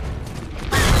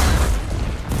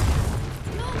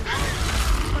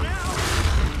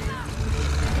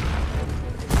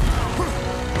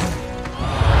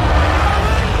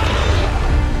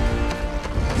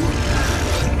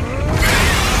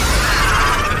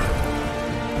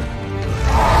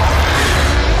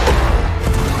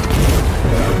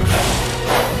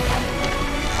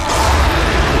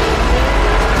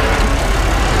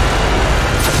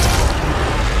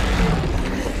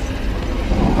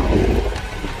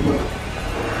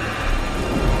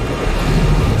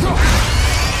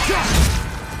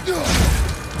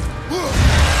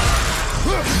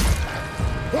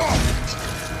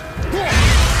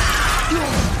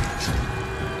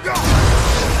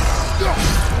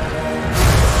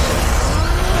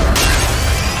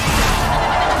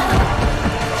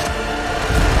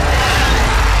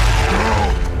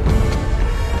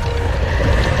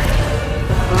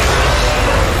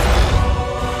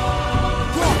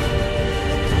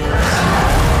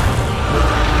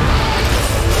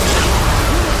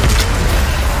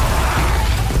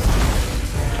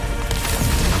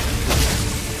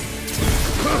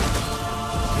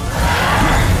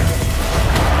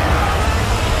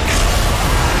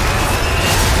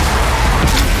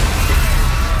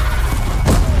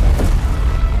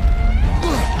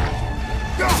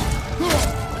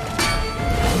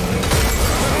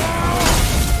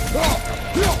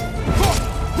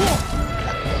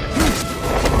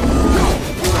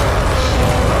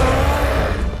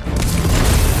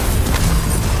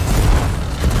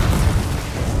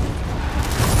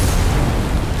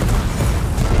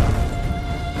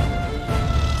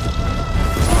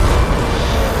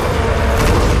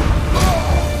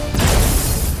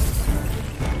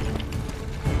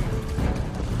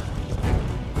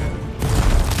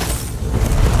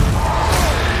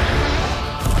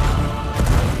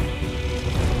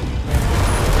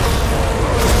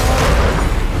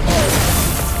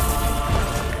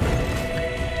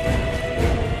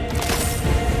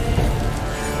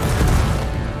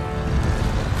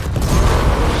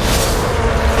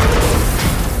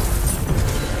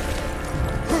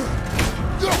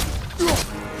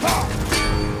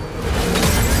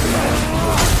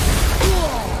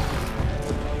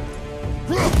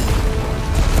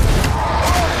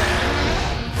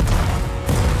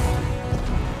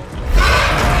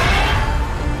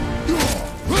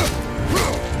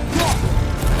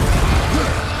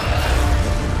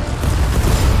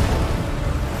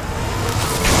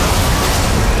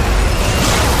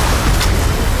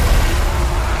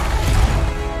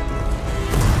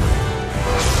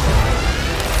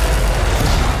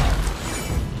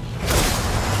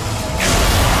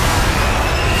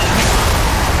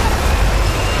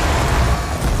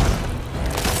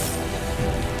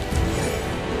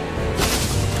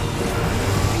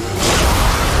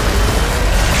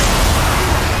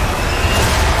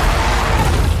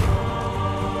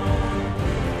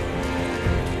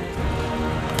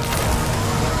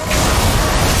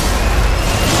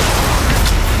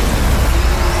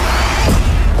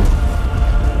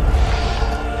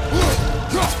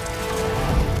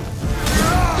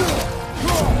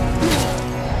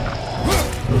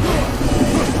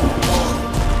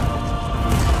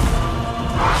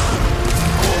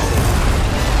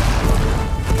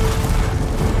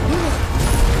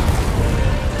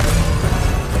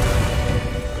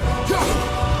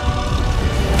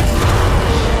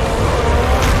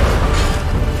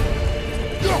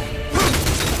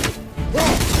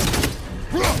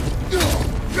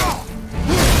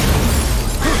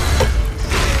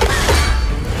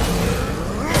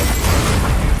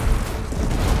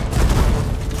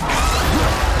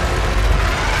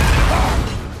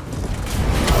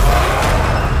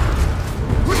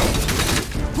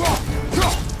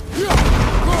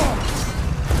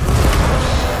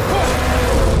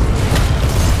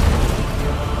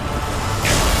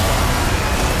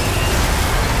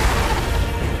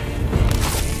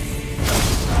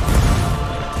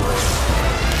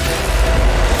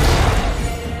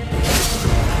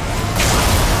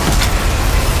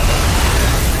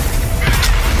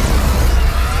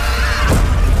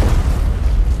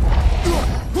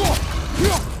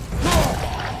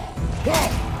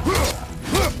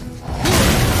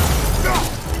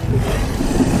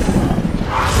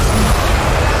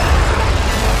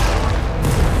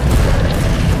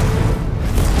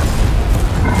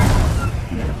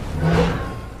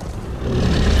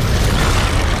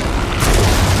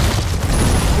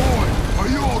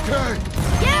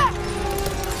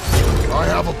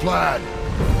 have a plan.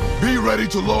 Be ready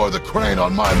to lower the crane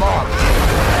on my mark.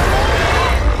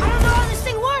 I don't know how this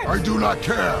thing works! I do not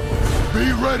care.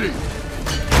 Be ready.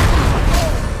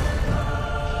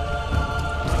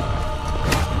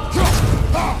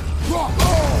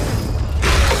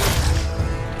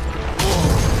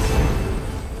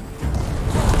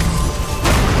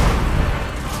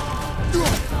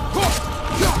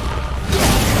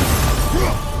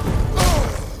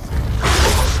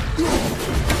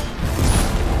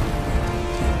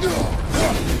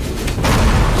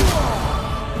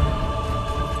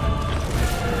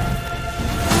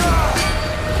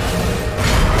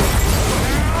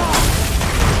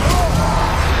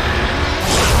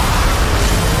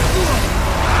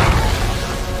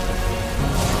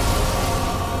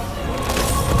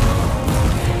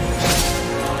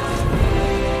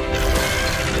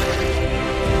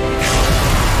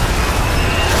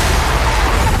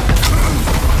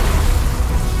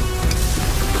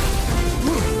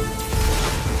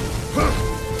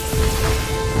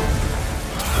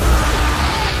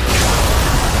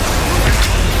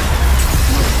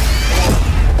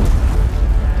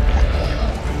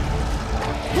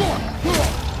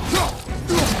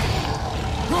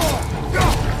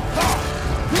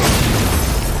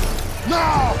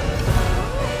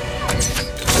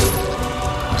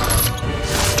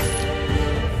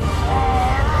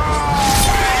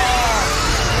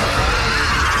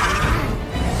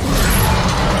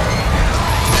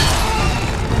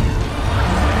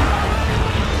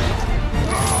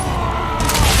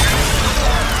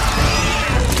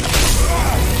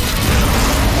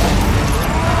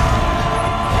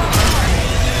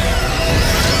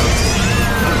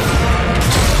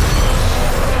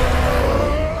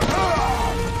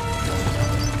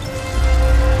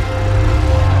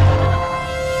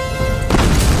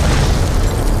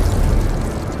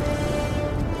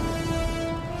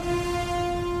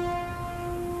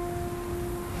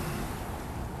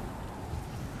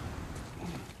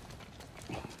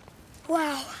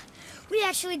 Wow, we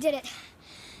actually did it.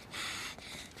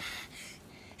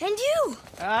 And you!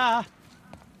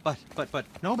 But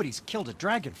nobody's killed a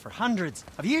dragon for hundreds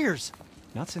of years.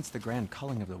 Not since the grand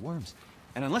culling of the worms.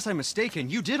 And unless I'm mistaken,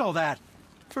 you did all that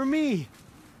for me.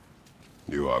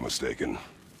 You are mistaken.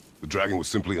 The dragon was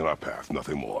simply in our path,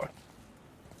 nothing more.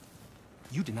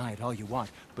 You deny it all you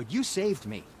want, but you saved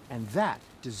me, and that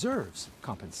deserves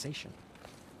compensation.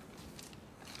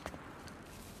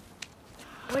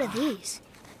 What are these?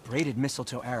 Braided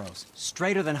mistletoe arrows,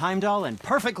 straighter than Heimdall and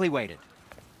perfectly weighted.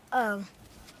 Oh.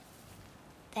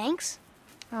 Thanks?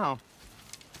 Oh.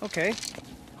 Okay.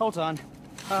 Hold on.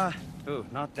 Ooh,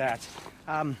 not that.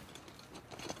 Have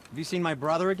you seen my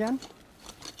brother again?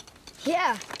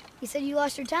 Yeah, he said you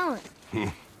lost your talent.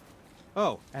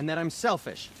 Oh, and that I'm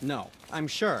selfish? No, I'm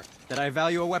sure. That I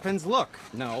value a weapon's look?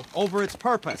 No, over its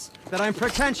purpose. That I'm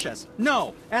pretentious?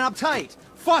 No, and uptight,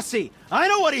 fussy. I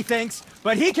know what he thinks,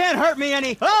 but he can't hurt me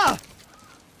any. Ah!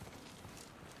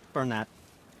 Burn that.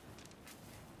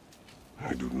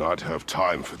 I do not have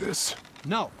time for this.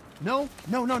 No. Wait.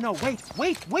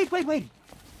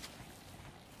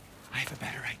 I have a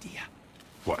better idea.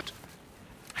 What?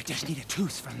 I just need a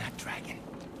tooth from that dragon.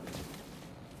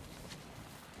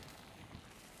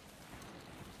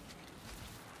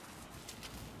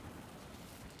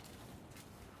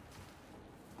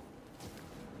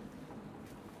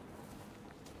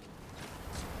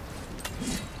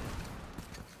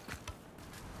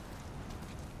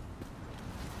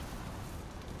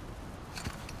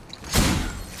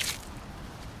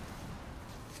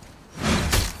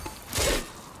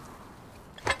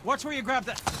 Watch where you grab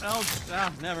that. Oh,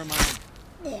 never mind.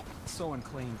 Oh, so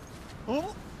unclean.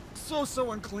 Oh,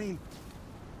 so unclean.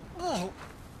 Oh,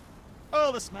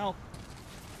 the smell.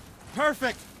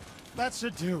 Perfect. That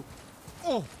should do.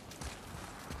 Oh.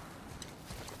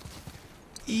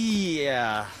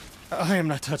 Yeah. I am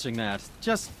not touching that.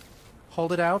 Just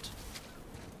hold it out.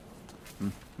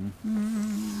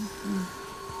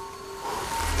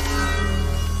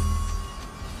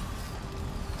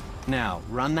 Now,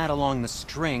 run that along the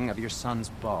string of your son's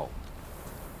bow.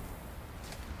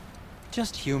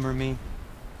 Just humor me.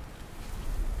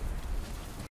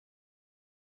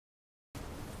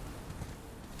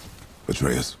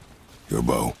 Atreus, your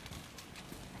bow.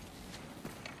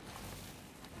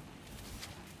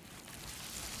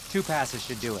 Two passes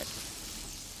should do it.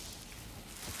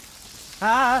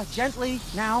 Gently,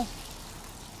 now.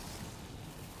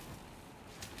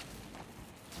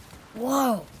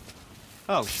 Whoa.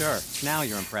 Oh, sure. Now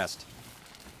you're impressed.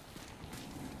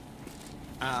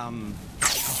 How do I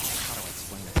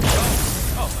explain it?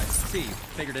 Oh, I see.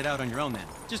 Figured it out on your own then.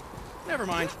 Just, never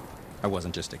mind. I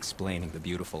wasn't just explaining the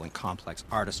beautiful and complex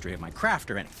artistry of my craft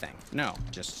or anything. No,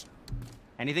 just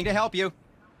anything to help you.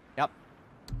 Yep.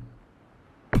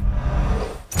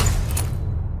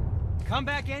 Come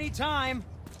back anytime.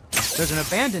 There's an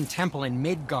abandoned temple in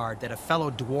Midgard that a fellow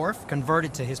dwarf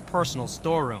converted to his personal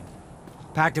storeroom.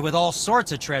 Packed it with all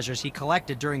sorts of treasures he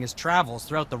collected during his travels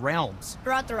throughout the realms.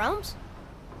 Throughout the realms?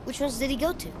 Which ones did he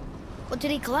go to? What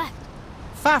did he collect?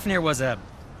 Fafnir was a,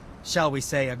 shall we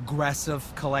say, aggressive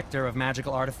collector of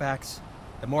magical artifacts.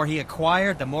 The more he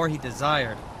acquired, the more he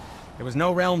desired. There was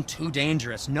no realm too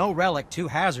dangerous, no relic too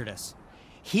hazardous.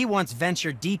 He once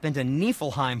ventured deep into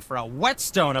Niflheim for a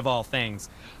whetstone of all things.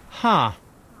 Huh.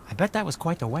 I bet that was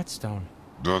quite the whetstone.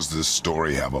 Does this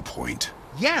story have a point?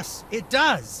 Yes, it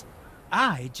does.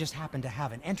 I just happen to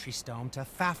have an entry stone to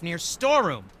Fafnir's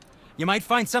storeroom. You might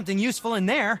find something useful in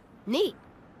there. Neat.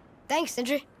 Thanks,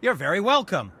 Sindri. You're very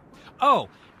welcome. Oh,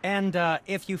 and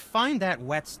if you find that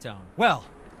whetstone, well,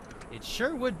 it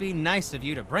sure would be nice of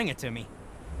you to bring it to me.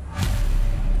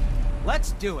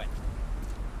 Let's do it.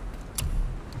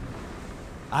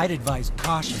 I'd advise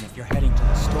caution if you're heading to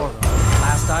the storeroom.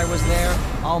 Last I was there,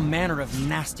 all manner of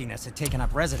nastiness had taken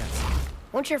up residence.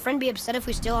 Won't your friend be upset if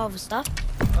we steal all of his stuff?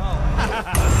 Oh,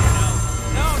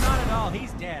 no, not at all.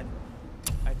 He's dead,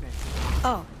 I think.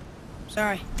 Oh,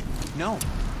 sorry. No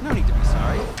need to be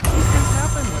sorry. These things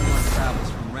happen when one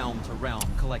travels from realm to realm,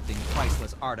 collecting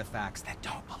priceless artifacts that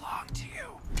don't belong to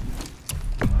you.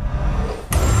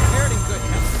 Bear it in good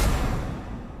health.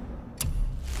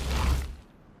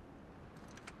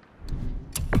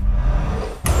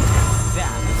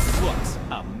 That looks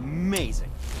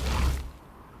amazing.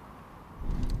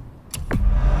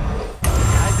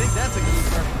 I think that's a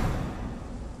keeper.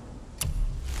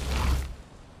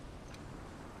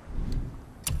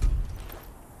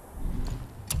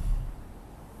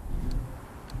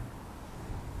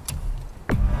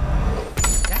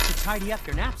 That should tidy up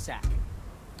your knapsack.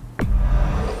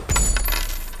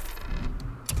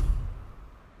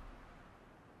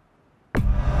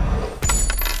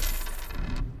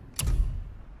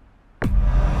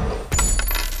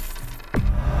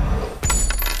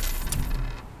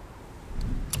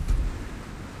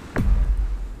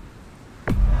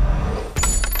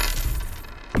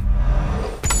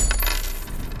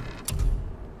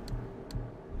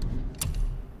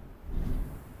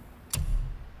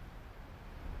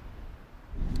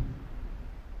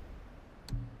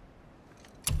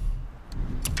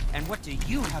 And what do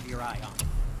you have your eye on?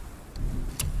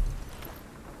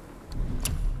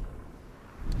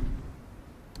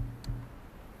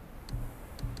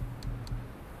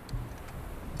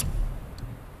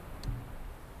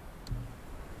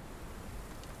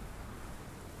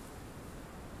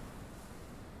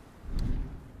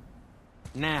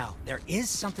 Now, there is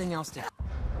something else to...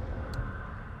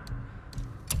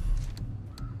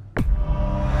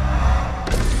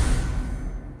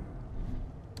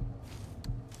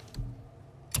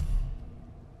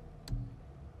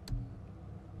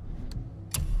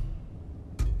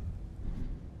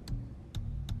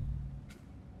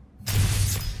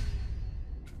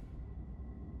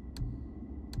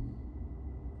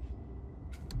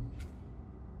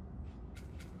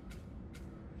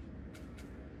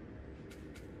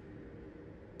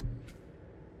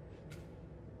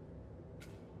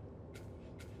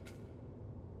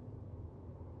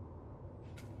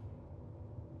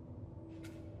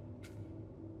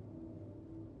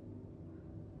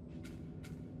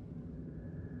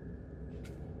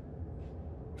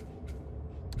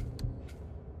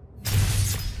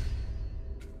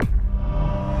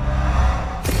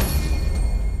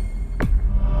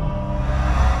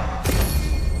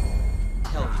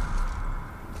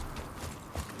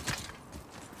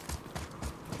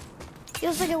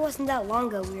 Feels like it wasn't that long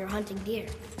ago we were hunting deer.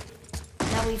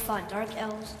 Now we fought dark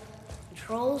elves, and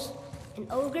trolls,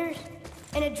 and ogres,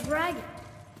 and a dragon.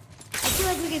 I feel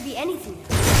like we could be anything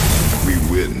now. We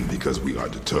win because we are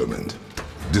determined,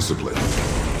 disciplined,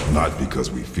 not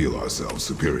because we feel ourselves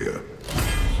superior.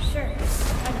 Sure,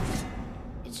 I know.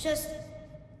 It's just,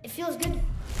 it feels good.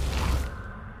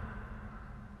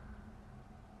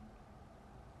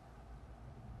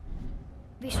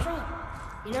 Be strong,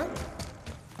 you know?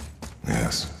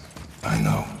 Yes, I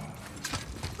know.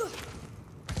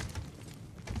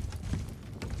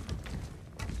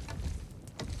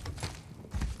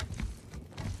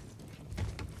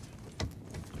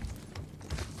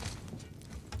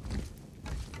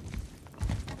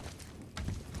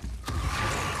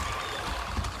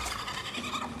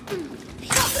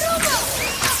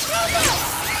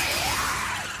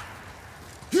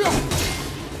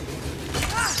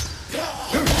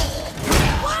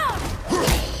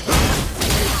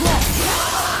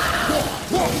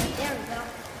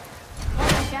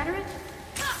 shatter it?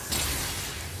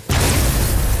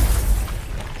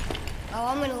 Oh,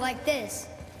 I'm gonna like this.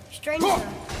 Strange though,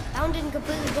 that one didn't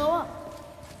completely blow up.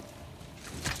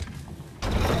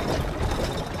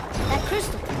 That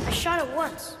crystal, I shot it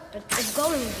once, but it's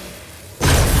glowing again.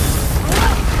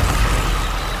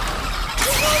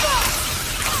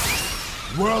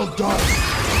 Well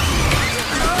done.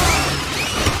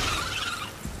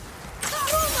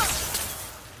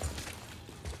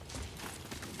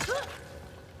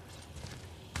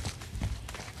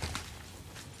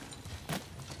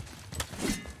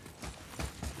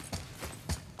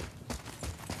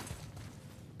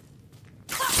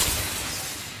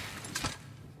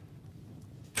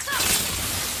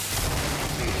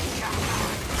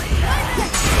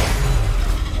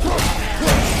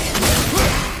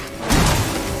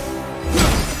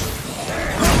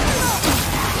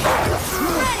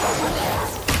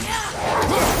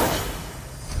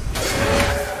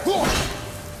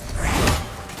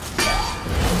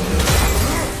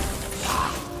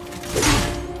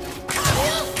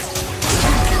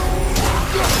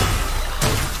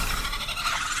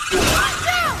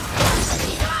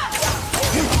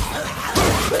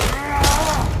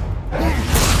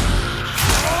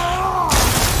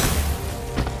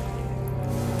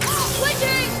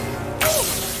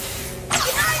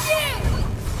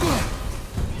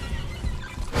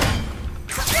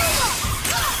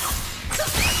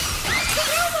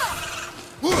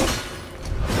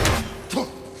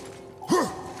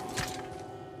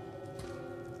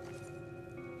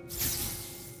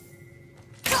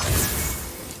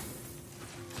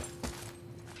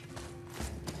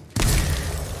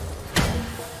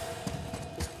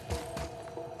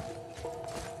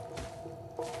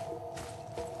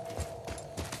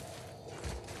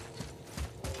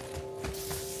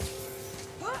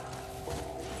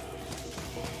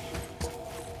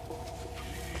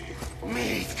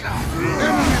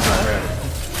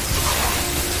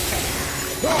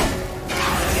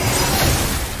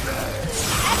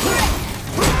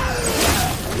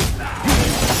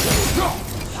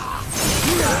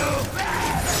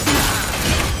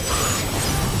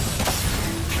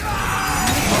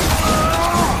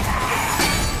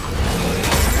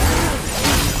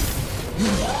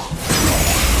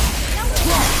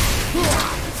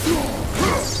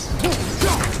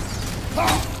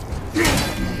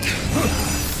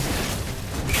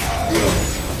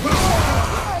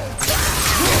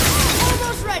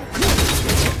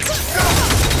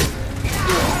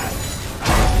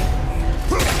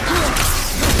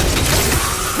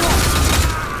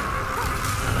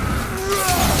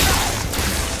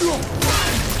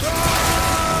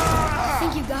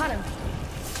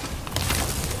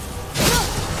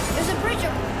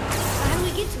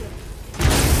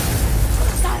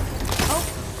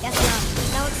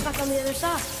 on the other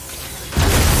side.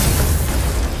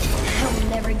 I'll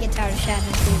never get tired of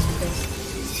shattering things with this.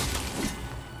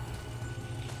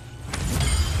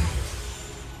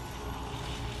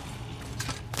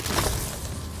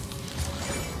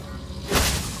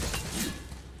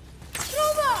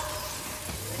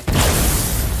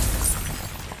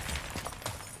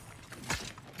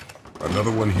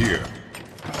 Another one here.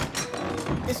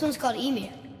 This one's called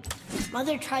Emir.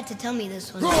 Mother tried to tell me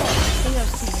this one. I think I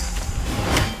was too young.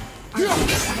 Are there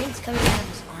giants coming out of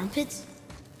his armpits?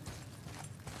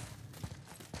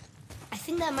 I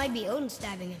think that might be Odin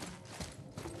stabbing him.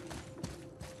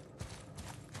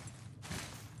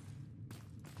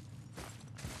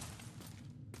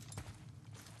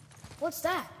 What's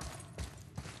that?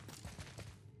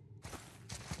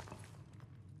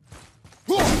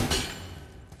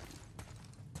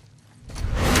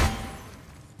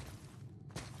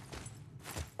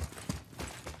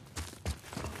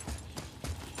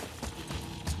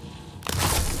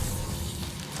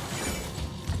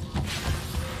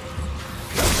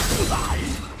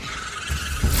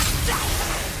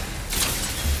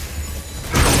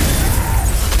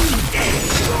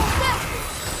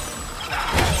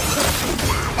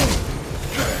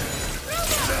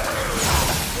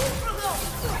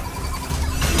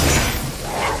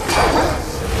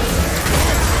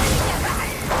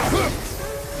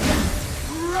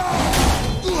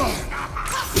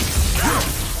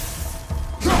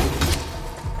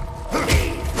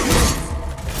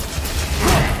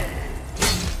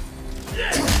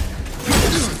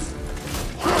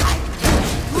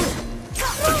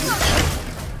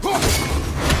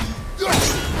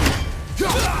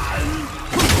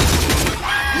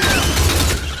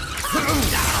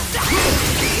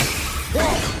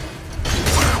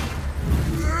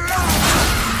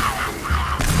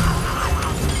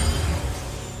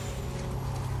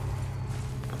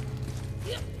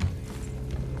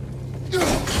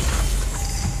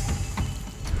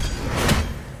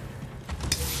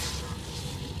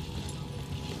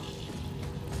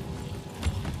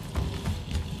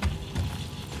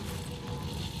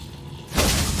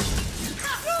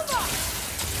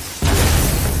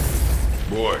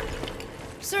 Boy.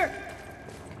 Sir!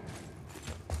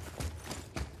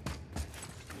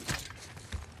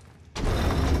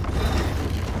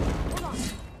 Hold on.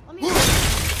 Let me...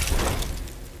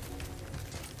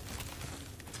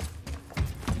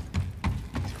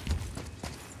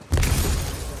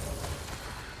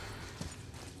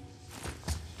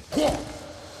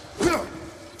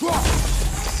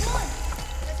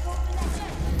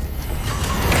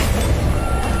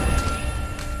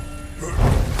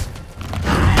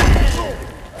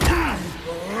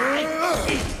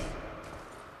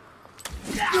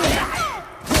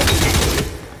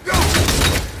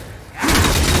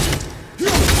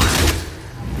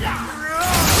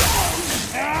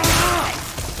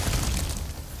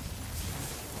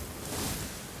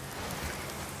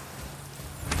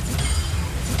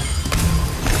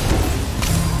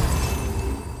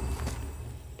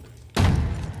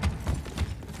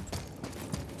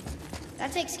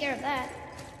 That takes care of that.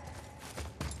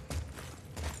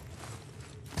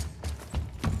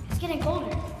 It's getting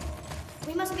colder.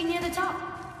 We must be near the top.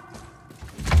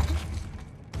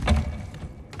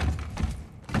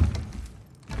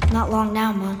 Not long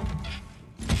now, Mom.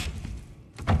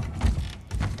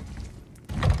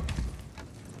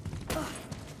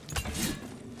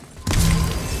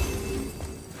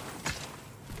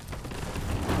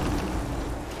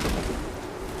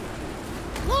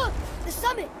 Look! The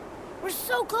summit! We're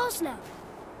so close now.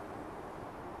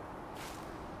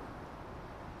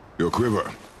 Your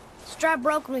quiver. Strap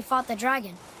broke when we fought the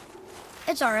dragon.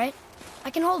 It's all right. I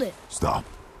can hold it. Stop.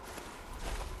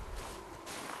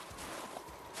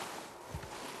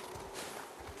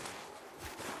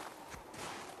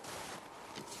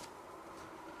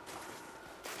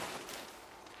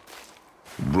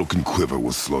 Broken quiver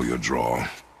will slow your draw.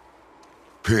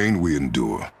 Pain we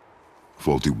endure.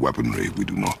 Faulty weaponry we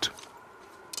do not.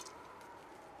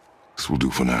 This will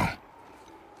do for now.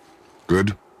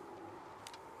 Good?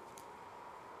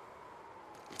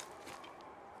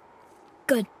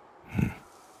 Good.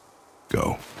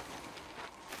 Go.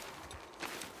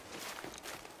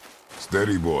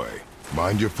 Steady, boy.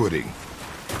 Mind your footing.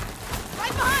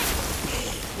 Right behind!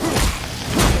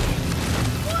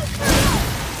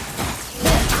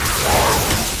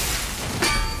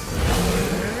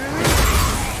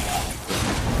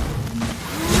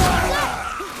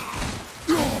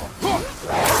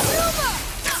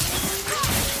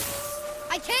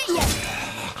 I can't yet!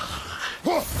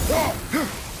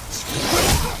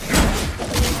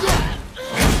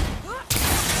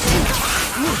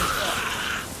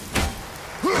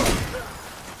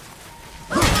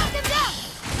 Knock him down!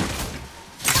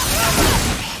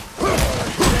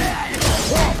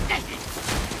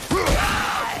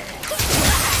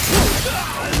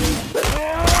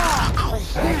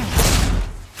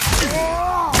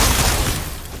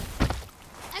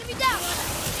 Enemy down!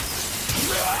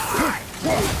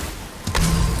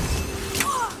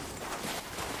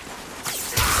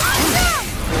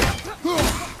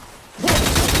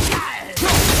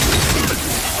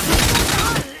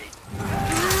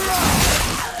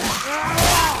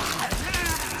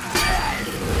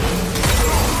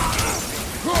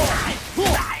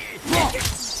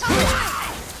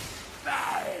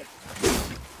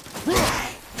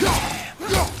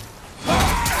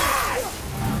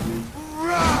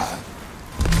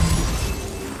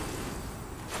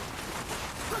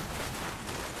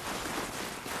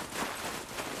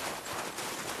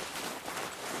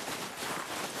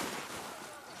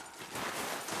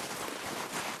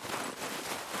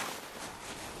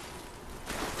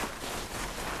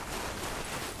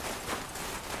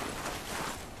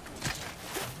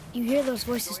 You hear those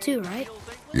voices too, right?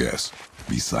 Yes.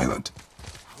 Be silent.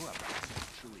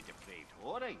 Truly depraved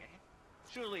whoring, eh?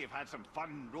 Surely you've had some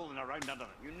fun rolling around under it.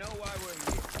 You know why we're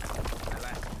here. My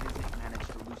last visit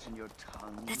managed to loosen your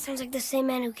tongue. That sounds like the same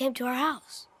man who came to our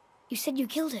house. You said you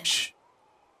killed him. Shh.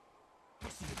 You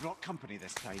brought company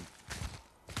this time.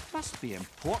 Must be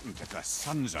important if the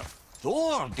sons of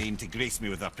Thor deign to grace me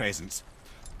with their presence.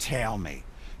 Tell me,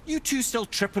 you two still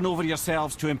tripping over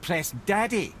yourselves to impress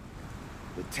Daddy?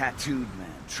 The tattooed man.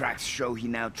 Tracks show he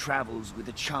now travels with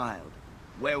a child.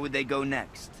 Where would they go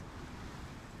next?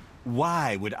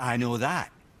 Why would I know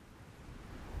that?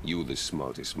 You're the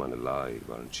smartest man alive,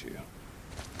 aren't you?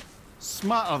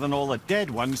 Smarter than all the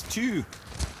dead ones, too.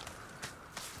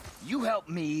 You help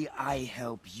me, I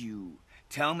help you.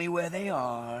 Tell me where they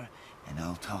are, and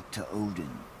I'll talk to Odin.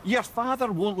 Your father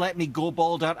won't let me go,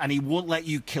 Balder, and he won't let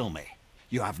you kill me.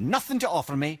 You have nothing to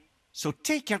offer me, so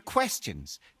take your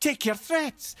questions, take your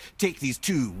threats, take these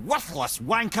two worthless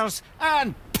wankers,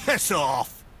 and piss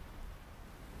off!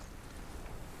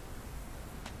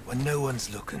 When no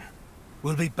one's looking,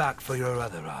 We'll be back for your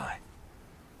other eye.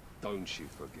 Don't you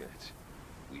forget,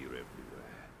 we're everywhere.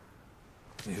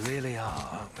 We really are,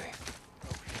 aren't we?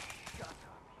 Shut up,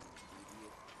 you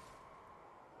idiot.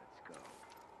 Let's go.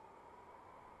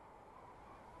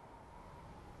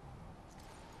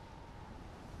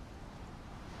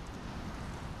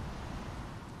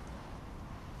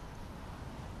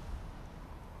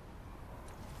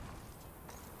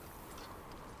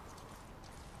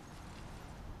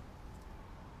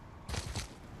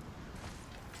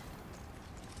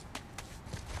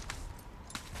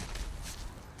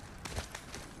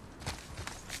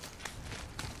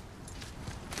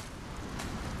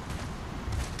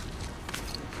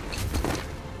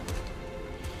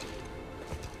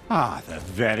 Ah, the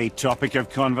very topic of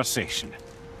conversation.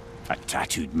 A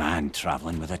tattooed man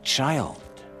traveling with a child.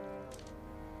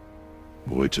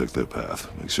 Boy, check their path.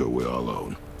 Make sure we're all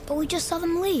alone. But we just saw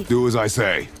them leave. Do as I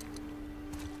say.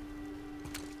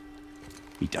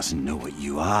 He doesn't know what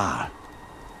you are.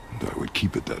 And I would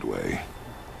keep it that way.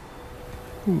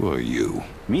 Who are you?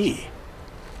 Me?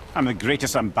 I'm the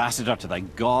greatest ambassador to the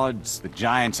gods, the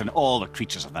giants, and all the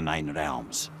creatures of the Nine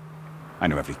Realms. I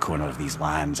know every corner of these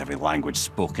lands, every language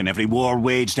spoken, every war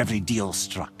waged, every deal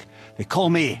struck. They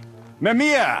call me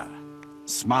Mimir,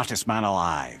 smartest man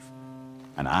alive.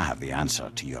 And I have the answer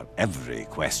to your every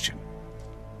question.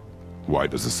 Why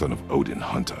does the son of Odin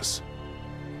hunt us?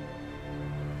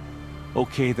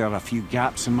 Okay, there are a few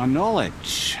gaps in my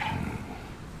knowledge.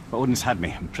 But Odin's had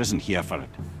me imprisoned here for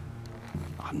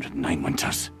 109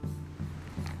 winters.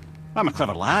 I'm a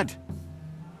clever lad.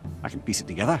 I can piece it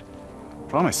together.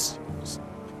 Promise. Just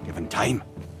given time.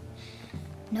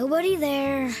 Nobody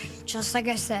there, just like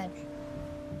I said.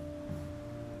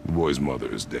 The boy's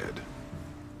mother is dead.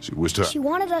 She wished her... She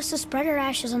wanted us to spread her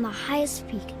ashes on the highest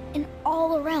peak in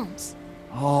all the realms.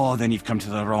 Oh, then you've come to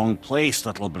the wrong place,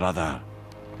 little brother.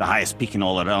 The highest peak in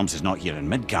all the realms is not here in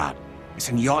Midgard. It's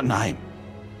in Jotunheim,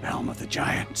 realm of the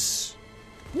giants.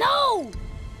 No!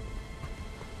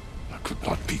 That could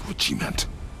not be what she meant.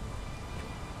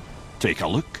 Take a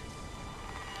look.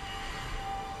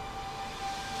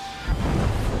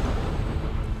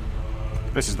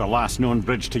 This is the last known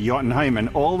bridge to Jotunheim in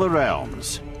all the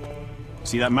realms.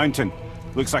 See that mountain?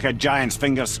 Looks like a giant's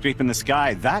finger scraping the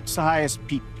sky. That's the highest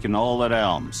peak in all the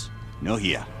realms. No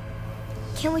here.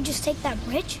 Can't we just take that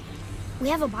bridge? We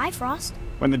have a Bifrost.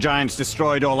 When the giants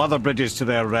destroyed all other bridges to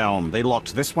their realm, they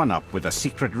locked this one up with a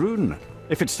secret rune.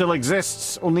 If it still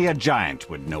exists, only a giant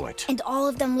would know it. And all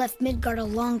of them left Midgard a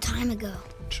long time ago.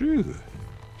 True.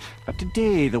 But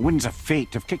today, the winds of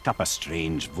fate have kicked up a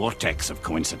strange vortex of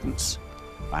coincidence.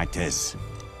 Fact is,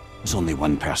 there's only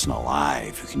one person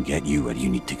alive who can get you where you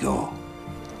need to go.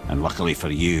 And luckily for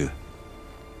you,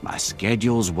 my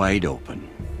schedule's wide open.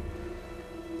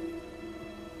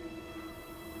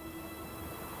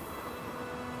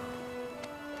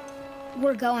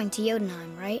 We're going to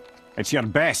Jotunheim, right? It's your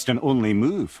best and only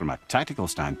move from a tactical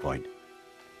standpoint.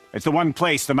 It's the one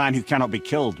place the man who cannot be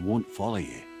killed won't follow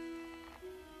you.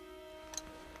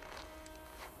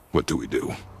 What do we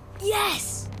do?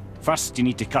 Yes! First, you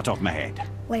need to cut off my head.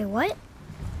 Wait, what?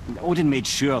 Odin made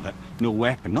sure that no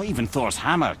weapon, not even Thor's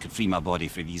hammer, could free my body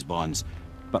from these bonds.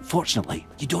 But fortunately,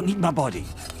 you don't need my body.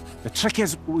 The trick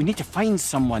is, we need to find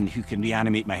someone who can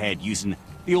reanimate my head using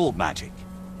the old magic.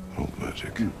 Old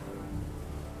magic?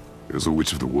 There's a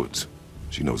witch of the woods.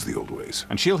 She knows the old ways.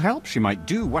 And she'll help, she might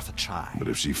do, worth a try. But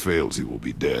if she fails, he will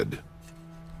be dead.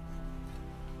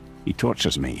 He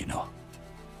tortures me, you know.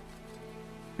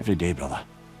 Every day, brother.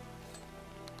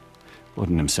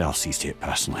 Odin himself sees to it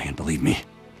personally, and believe me,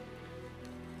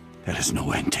 there is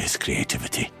no end to his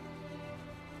creativity.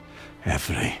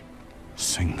 Every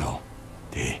single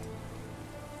day.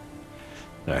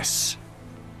 This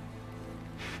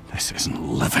isn't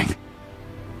living.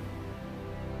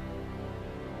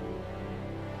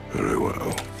 Very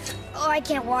well. Oh, I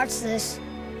can't watch this.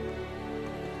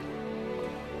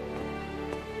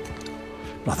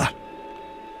 Brother,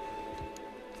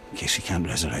 in case he can't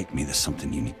resurrect me, there's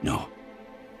something you need to know.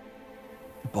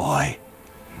 The boy,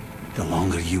 the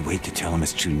longer you wait to tell him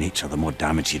his true nature, the more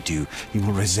damage you do. He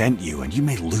will resent you, and you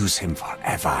may lose him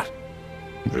forever.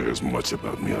 There is much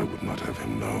about me I would not have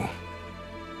him know.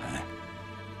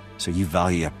 So you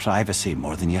value your privacy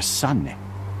more than your son?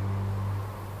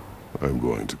 I'm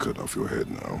going to cut off your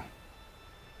head now.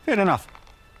 Fair enough.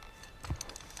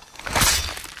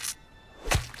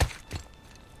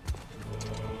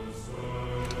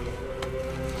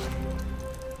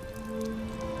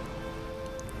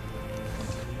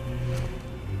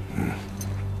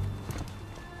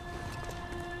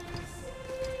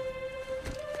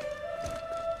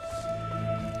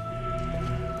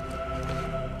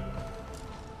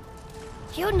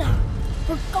 Yuna!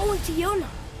 We're going to Yuna!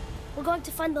 We're going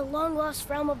to find the long-lost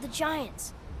realm of the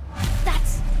giants.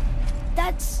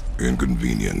 That's...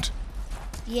 Inconvenient.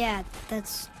 Yeah,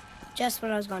 that's just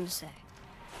what I was going to say.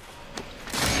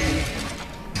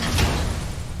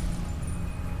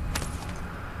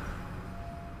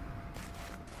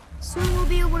 Soon we'll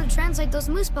be able to translate those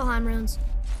Muspelheim runes.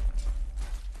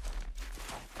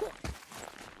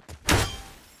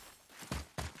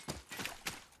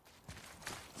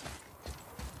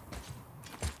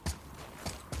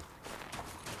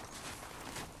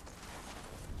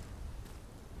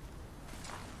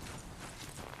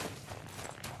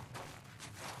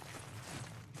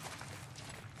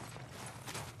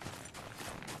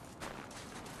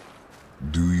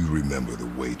 Do you remember the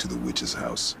way to the witch's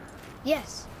house?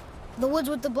 Yes. The woods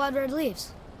with the blood-red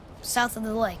leaves. South of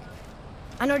the lake.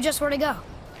 I know just where to go.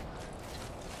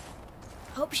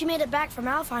 Hope she made it back from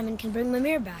Alfheim and can bring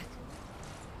Mimir back.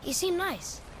 He seemed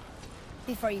nice.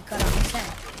 Before you cut off his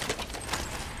head.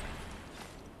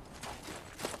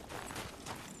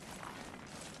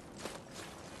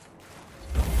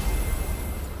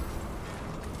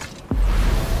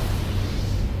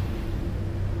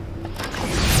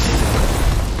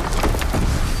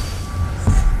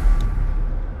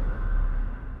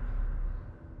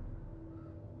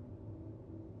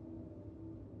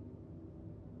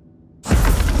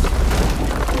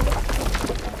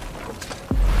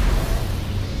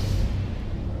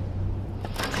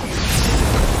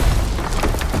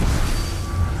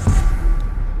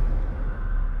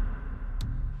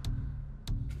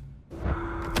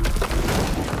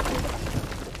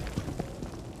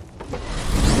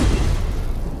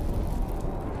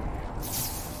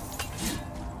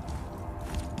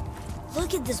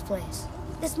 Look at this place.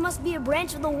 This must be a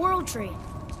branch of the World Tree.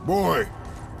 Boy,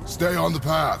 stay on the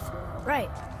path. Right,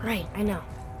 I know.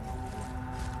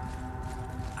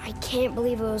 I can't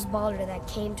believe it was Baldur that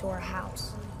came to our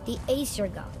house. The Aesir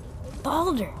god.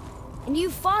 Baldur! And you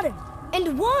fought him,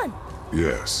 and won!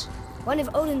 Yes. One of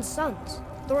Odin's sons,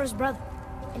 Thor's brother.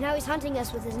 And now he's hunting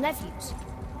us with his nephews.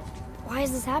 Why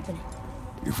is this happening?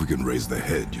 If we can raise the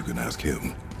head, you can ask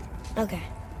him. Okay.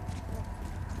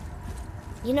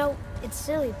 You know, it's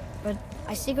silly, but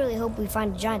I secretly hope we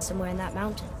find a giant somewhere in that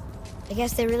mountain. I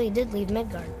guess they really did leave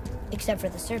Midgard, except for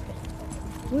the serpent.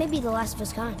 He may be the last of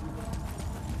his kind.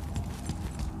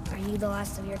 Are you the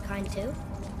last of your kind too?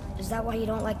 Is that why you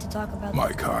don't like to talk about...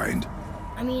 My kind?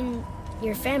 I mean,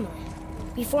 your family.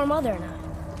 Before Mother and I.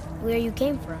 Where you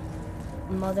came from.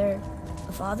 A mother,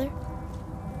 a father?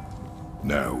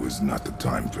 Now is not the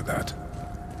time for that.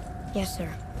 Yes, sir.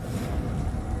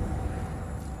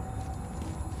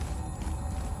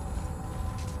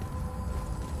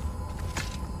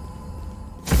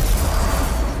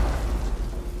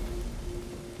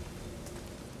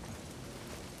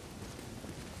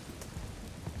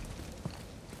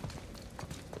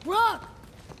 Rock!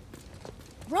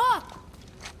 Rock!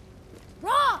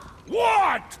 Rock!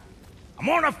 What? I'm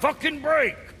on a fucking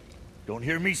break. Don't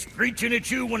hear me screeching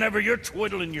at you whenever you're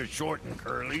twiddling your short and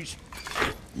curlies.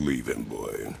 Leave him,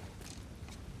 boy.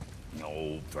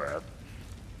 No, Pep.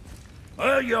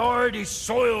 Well, you already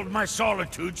soiled my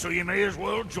solitude, so you may as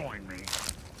well join me.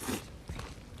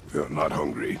 You're not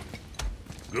hungry.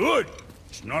 Good.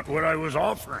 It's not what I was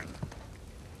offering.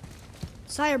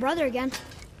 Saw your brother again.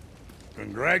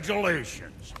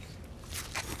 Congratulations.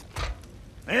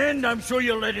 And I'm sure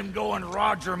you'll let him go and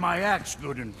Roger my axe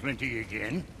good and plenty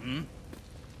again, hmm?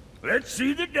 Let's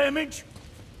see the damage.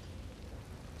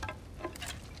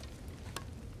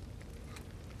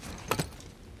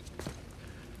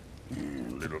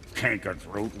 Little canker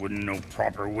throat wouldn't know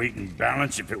proper weight and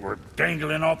balance if it were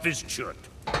dangling off his chut.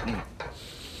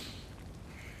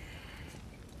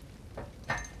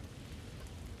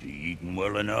 You eating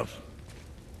well enough?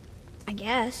 I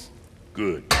guess.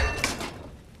 Good.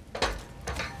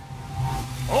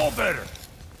 All better.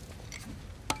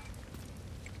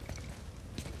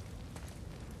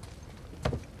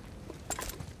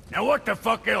 Now what the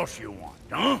fuck else you want,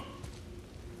 huh?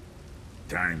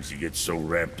 Times he gets so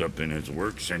wrapped up in his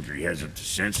work, Sentry hasn't the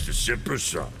sense to sip or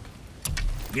sup.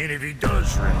 And if he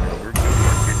does remember, good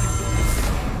luck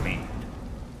getting meat.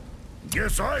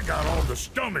 Guess I got all the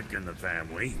stomach in the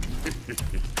family.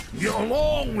 You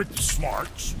along with the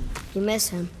smarts. You miss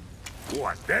him.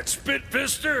 What, that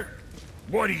spit-fister?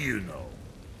 What do you know?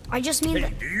 I just mean Hey,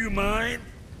 that... do you mind?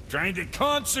 Trying to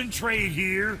concentrate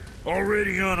here,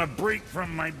 already on a break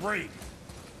from my break.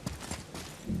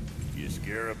 You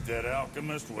scare up that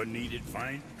alchemist, what needed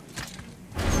find?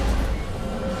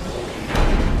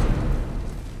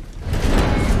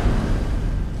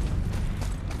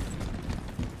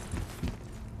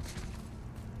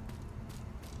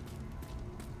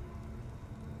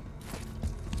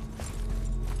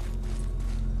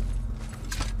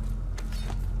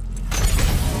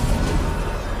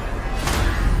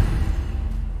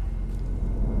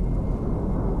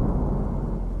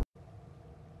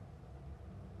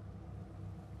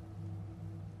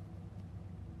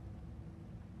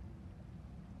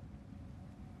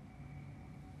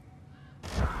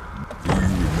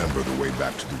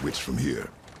 back to the witch from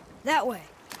here? That way,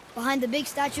 behind the big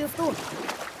statue of Thor.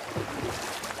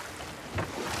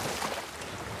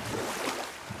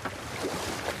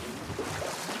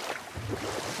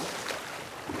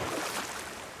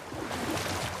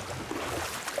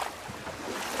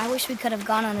 I wish we could have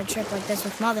gone on a trip like this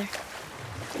with Mother.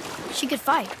 She could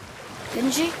fight,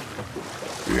 couldn't she?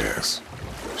 Yes.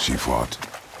 She fought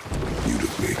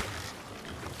beautifully.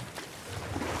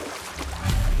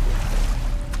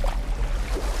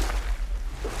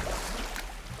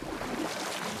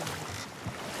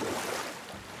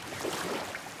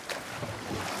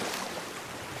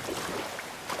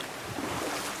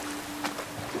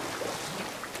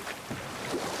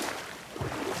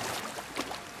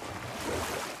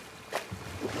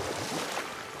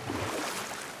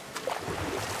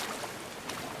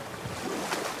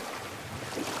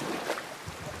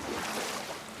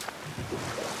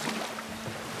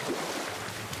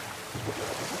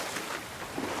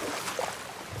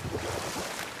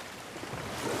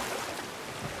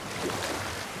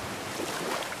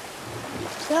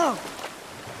 So,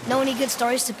 know any good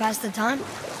stories to pass the time?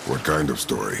 What kind of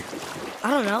story? I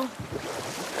don't know.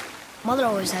 Mother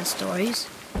always had stories.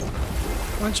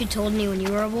 Weren't you told me when you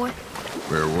were a boy?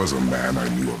 There was a man I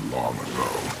knew of long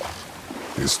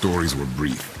ago. His stories were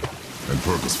brief and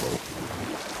purposeful.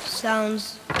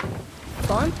 Sounds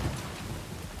fun?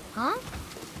 Huh?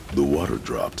 The water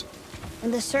dropped.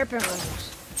 And the serpent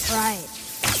rose. Right.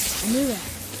 I knew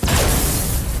that.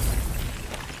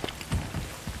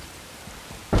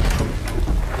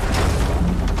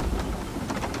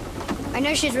 I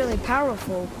know she's really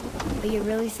powerful, but you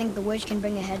really think the witch can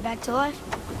bring a head back to life?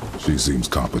 She seems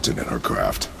competent in her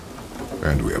craft,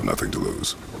 and we have nothing to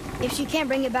lose. If she can't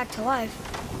bring it back to life,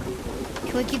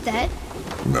 can we keep the head?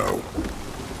 No.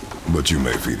 But you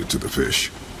may feed it to the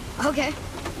fish. Okay.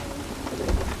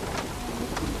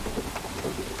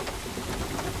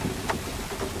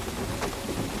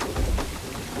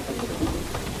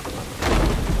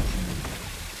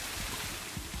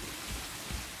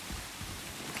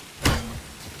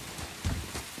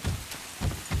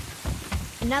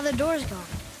 And now the door's gone.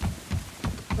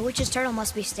 The witch's turtle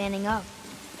must be standing up.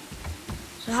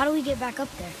 So how do we get back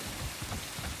up there?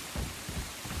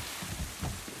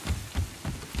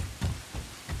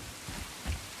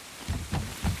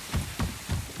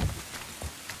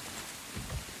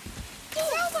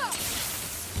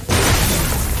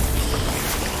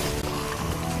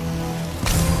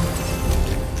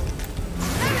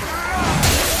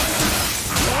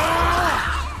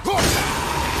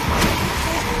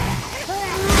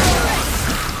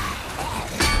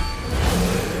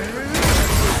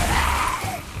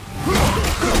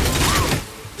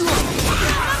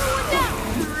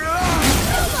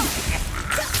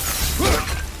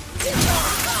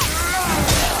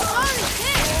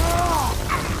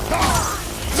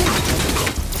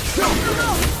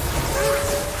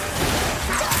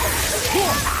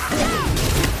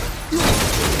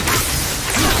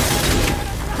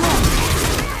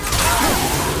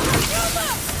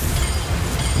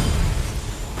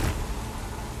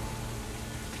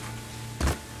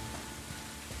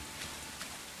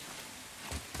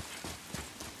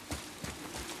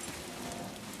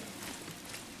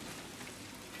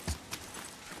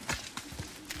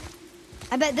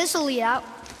 I bet this'll lead out.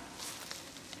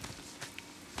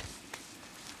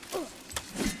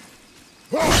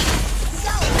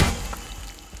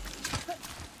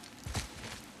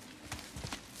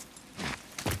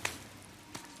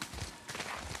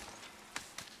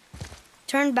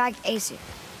 Turn back AC.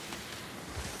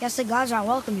 Guess the gods aren't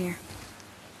welcome here.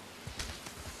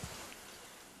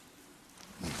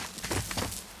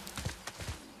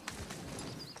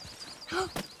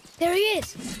 There he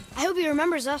is! I hope he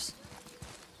remembers us.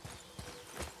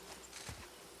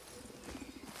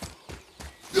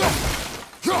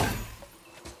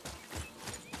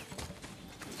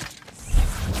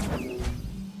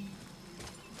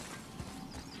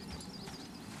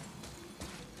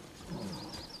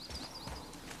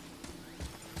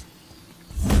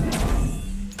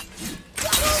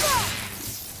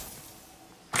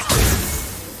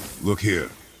 Look here.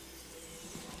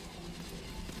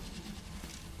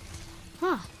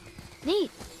 Huh.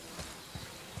 Neat.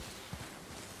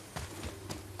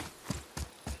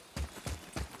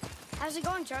 How's it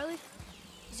going, Charlie?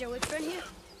 Is your witch friend here?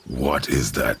 What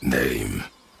is that name?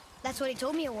 That's what he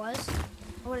told me it was.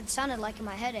 Or what it sounded like in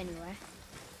my head, anyway.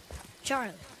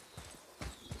 Charlie.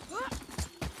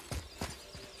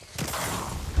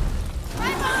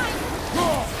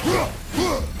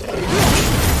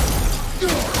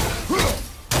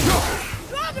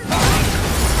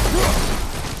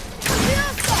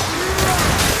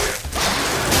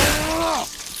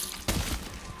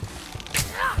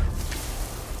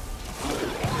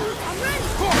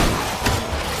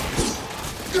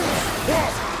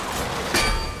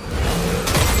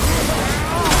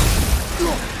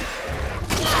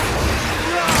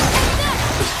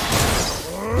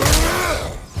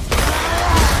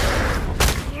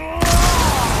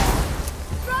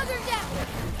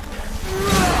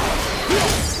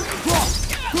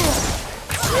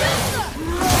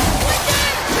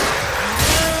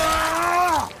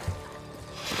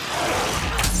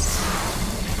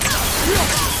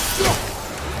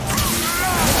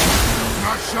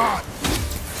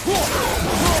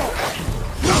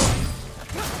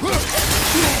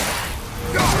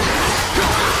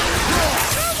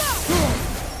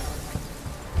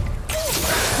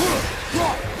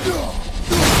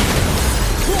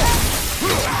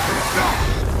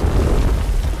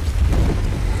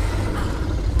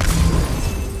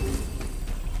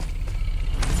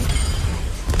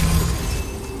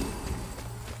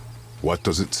 What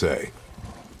does it say?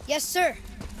 Yes, sir.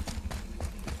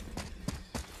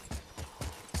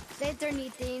 Save their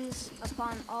neat things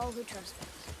upon all who trespass.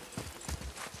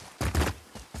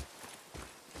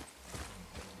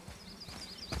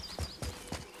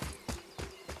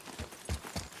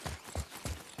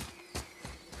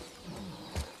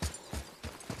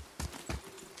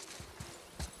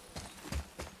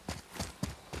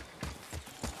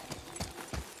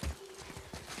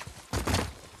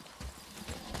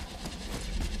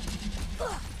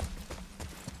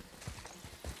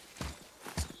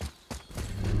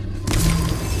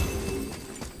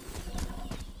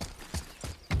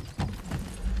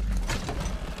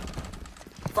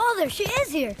 Father, she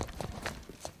is here.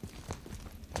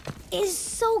 It's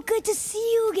so good to see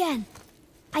you again.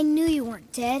 I knew you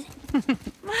weren't dead.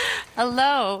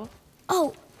 Hello.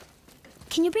 Oh,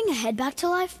 can you bring a head back to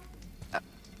life?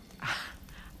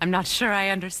 I'm not sure I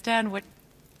understand what...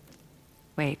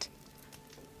 Wait.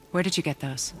 Where did you get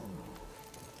those?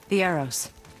 The arrows.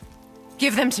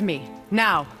 Give them to me,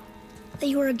 now.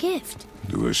 They were a gift.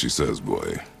 Do as she says,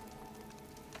 boy.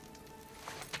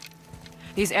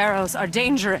 These arrows are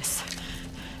dangerous.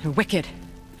 They're wicked.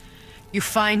 You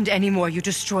find any more, you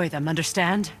destroy them,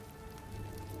 understand?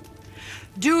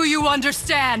 Do you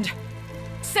understand?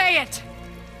 Say it!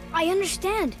 I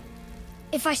understand.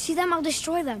 If I see them, I'll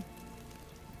destroy them.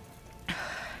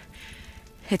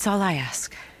 It's all I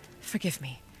ask. Forgive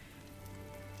me.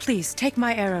 Please, take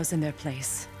my arrows in their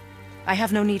place. I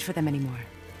have no need for them anymore.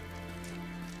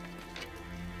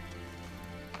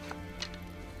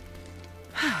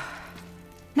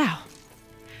 Now,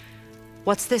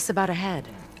 what's this about a head?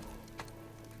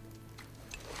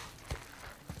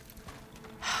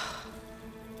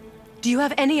 Do you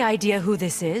have any idea who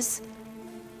this is?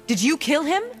 Did you kill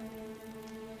him?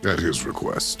 At his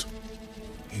request.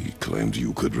 He claimed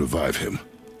you could revive him.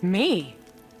 Me?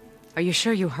 Are you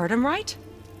sure you heard him right?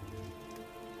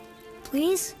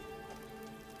 Please?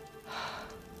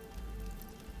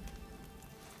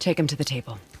 Take him to the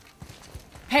table.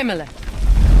 Pamela.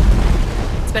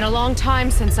 It's been a long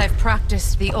time since I've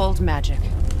practiced the old magic.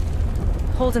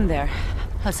 Hold him there.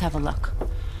 Let's have a look.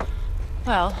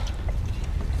 Well,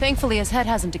 thankfully his head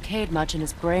hasn't decayed much and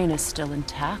his brain is still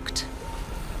intact.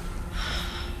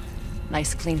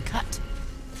 Nice clean cut.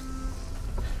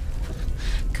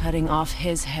 Cutting off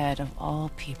his head of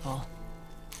all people.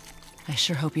 I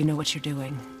sure hope you know what you're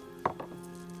doing.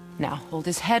 Now, hold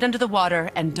his head under the water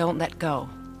and don't let go.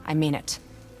 I mean it.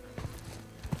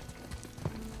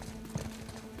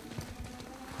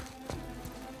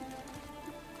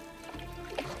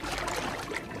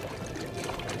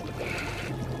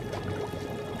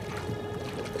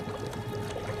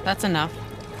 That's enough.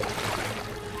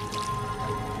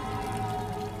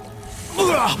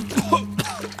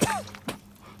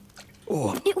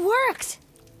 It worked!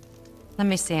 Let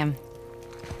me see him.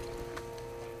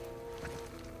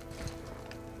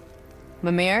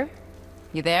 Mimir?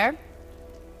 You there?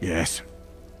 Yes.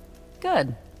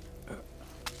 Good.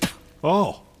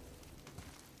 Oh.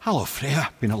 Hello, Freya.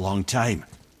 Been a long time.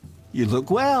 You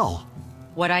look well.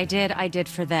 What I did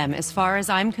for them. As far as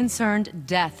I'm concerned,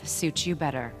 death suits you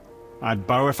better. I'd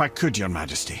bow if I could, Your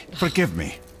Majesty. Forgive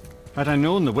me. Had I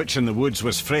known the witch in the woods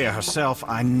was Freya herself,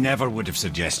 I never would have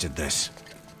suggested this.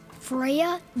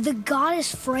 Freya? The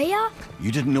goddess Freya?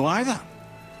 You didn't know either?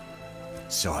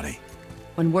 Sorry.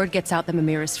 When word gets out that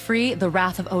Mimir is free, the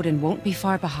wrath of Odin won't be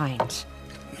far behind.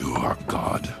 You are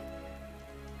God.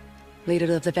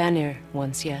 Leader of the Vanir,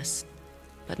 once yes,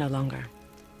 but no longer.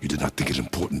 You did not think it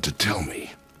important to tell me.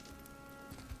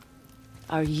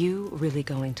 Are you really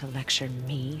going to lecture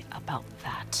me about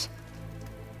that?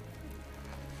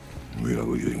 We are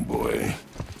leaving, boy.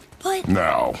 But...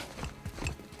 Now.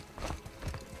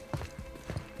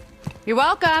 You're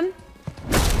welcome.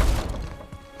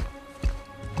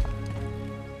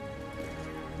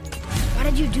 Why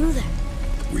did you do that?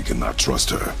 We cannot trust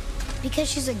her. Because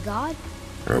she's a god?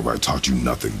 Have I taught you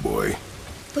nothing, boy?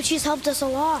 But she's helped us a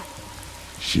lot.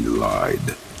 She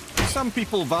lied. Some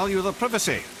people value their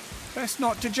privacy. Best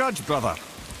not to judge, brother.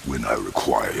 When I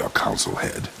require your council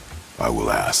head, I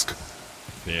will ask.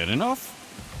 Fair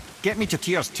enough. Get me to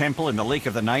Tyr's temple in the Lake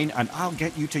of the Nine, and I'll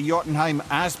get you to Jotunheim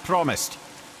as promised.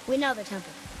 We know the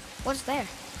temple. What's there?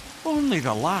 Only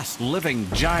the last living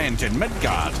giant in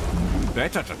Midgard.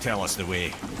 Better to tell us the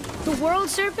way. The world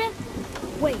serpent?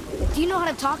 Wait, do you know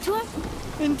how to talk to him?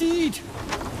 Indeed.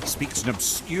 He speaks an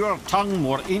obscure tongue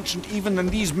more ancient even than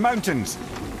these mountains.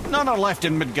 None are left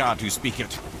in Midgard who speak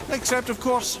it. Except, of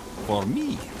course, for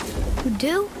me. You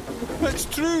do? It's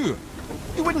true.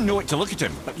 You wouldn't know it to look at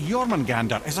him, but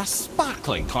Jormungandr is a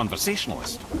sparkling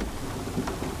conversationalist.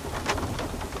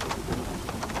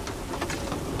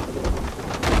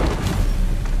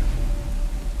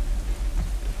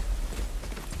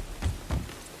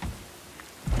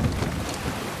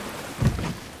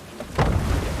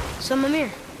 So, Mimir,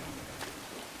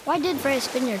 why did Freya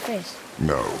spit in your face?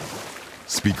 No.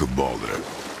 Speak of Baldur.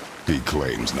 He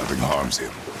claims nothing harms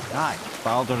him. Aye,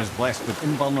 Baldur is blessed with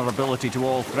invulnerability to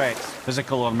all threats,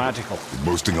 physical or magical.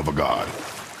 Boasting of a god.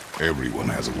 Everyone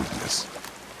has a weakness.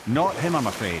 Not him, I'm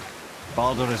afraid.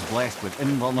 Baldur is blessed with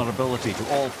invulnerability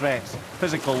to all threats,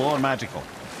 physical or magical.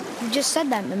 You just said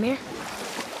that, Mimir.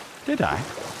 Did I?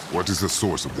 What is the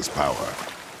source of this power?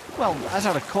 Well, as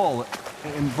I recall, it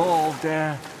involved,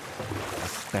 a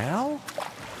spell?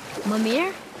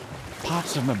 Mimir?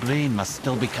 Parts of my brain must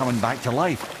still be coming back to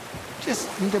life. Just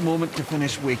need a moment to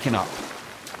finish waking up.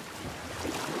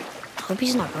 Hope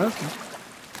he's not broken.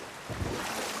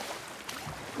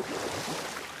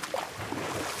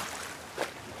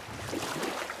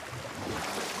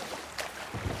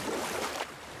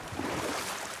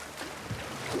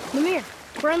 Mimir,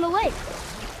 we're on the lake.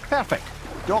 Perfect.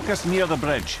 Dock us near the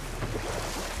bridge.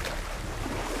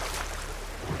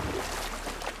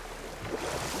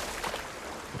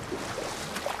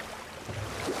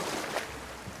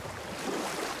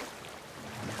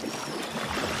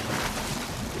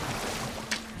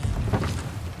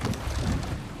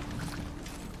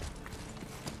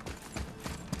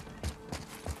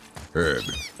 Ed,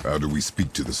 how do we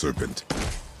speak to the serpent?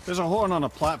 There's a horn on a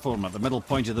platform at the middle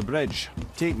point of the bridge.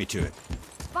 Take me to it.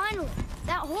 Finally,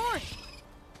 that horn.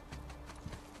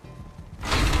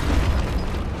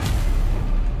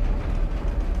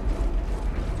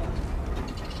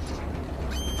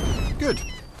 Good.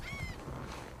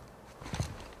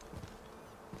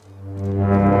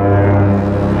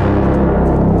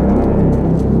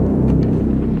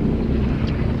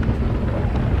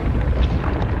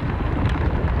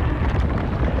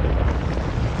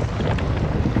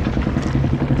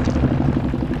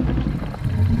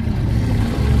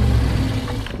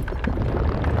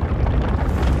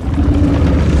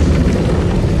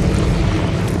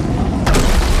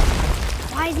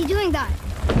 Why is he doing that?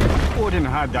 Odin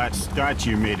had that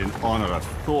statue made in honor of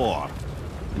Thor.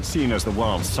 And seeing as the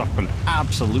world serpent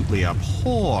absolutely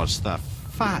abhors the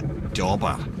fat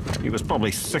dauber, he was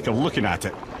probably sick of looking at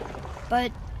it.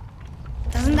 But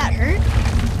doesn't that hurt?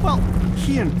 Well,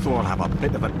 he and Thor have a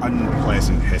bit of an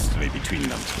unpleasant history between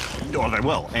them. Or they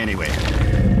will, anyway.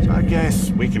 So I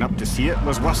guess waking up to see it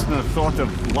was worse than the thought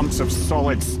of lumps of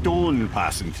solid stone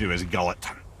passing through his gullet.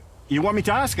 You want me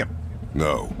to ask him?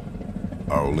 No.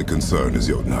 Our only concern is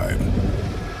Jotunheim.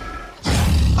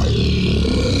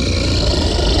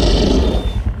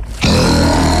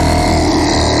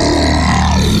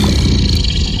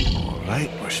 All right,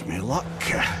 wish me luck.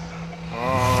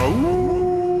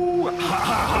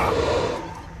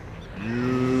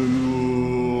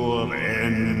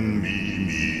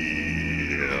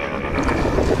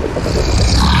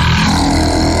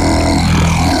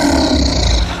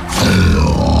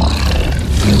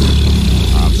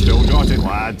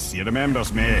 He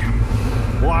remembers me.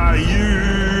 Why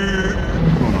you...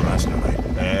 Oh no, that's not right.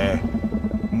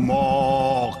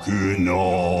 Mokuno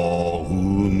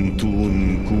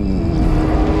huntun kun.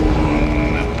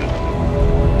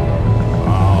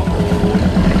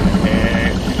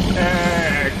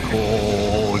 Eko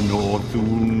no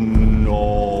thun no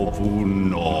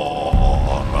vunora.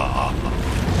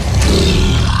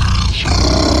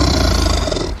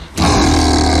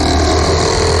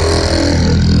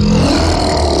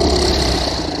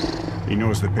 He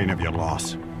knows the pain of your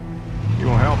loss. He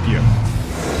will help you.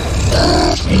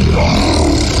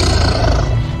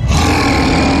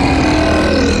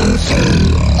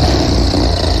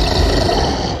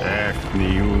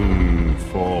 Efniun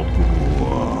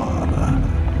Fobuar.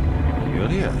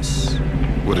 Curious.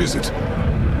 What is it?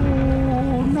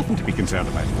 Oh, nothing to be concerned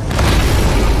about.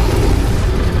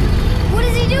 What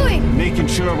is he doing? Making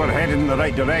sure we're headed in the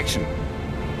right direction.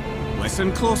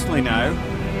 Listen closely now.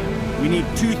 We need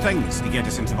two things to get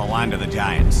us into the land of the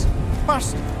giants.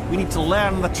 First, we need to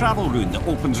learn the travel rune that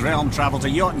opens realm travel to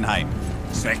Jotunheim.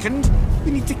 Second,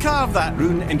 we need to carve that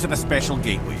rune into the special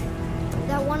gateway.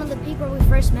 That one on the peak where we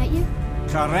first met you?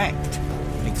 Correct.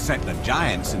 Except the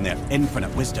giants, in their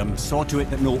infinite wisdom, saw to it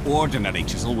that no ordinary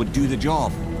chisel would do the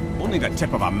job. Only the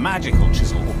tip of a magical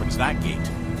chisel opens that gate.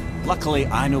 Luckily,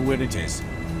 I know where it is,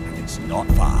 and it's not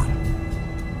far.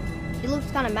 You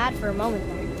looked kind of mad for a moment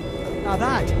there. Now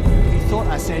that, you thought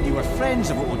I said you were friends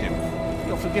of Odin.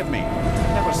 You'll forgive me. I've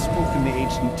never spoken the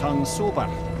ancient tongue sober.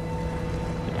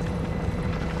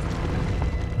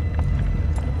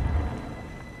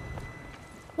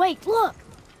 Wait, look!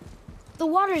 The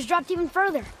water's dropped even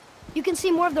further. You can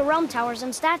see more of the realm towers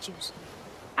and statues.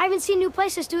 I haven't seen new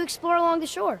places to explore along the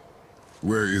shore.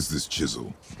 Where is this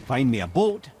chisel? Find me a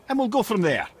boat, and we'll go from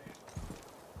there.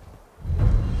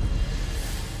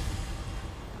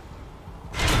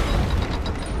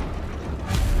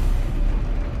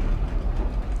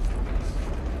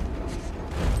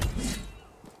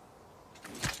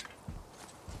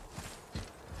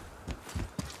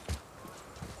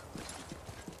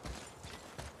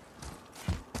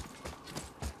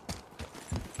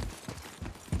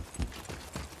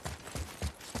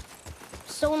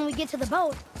 So when we get to the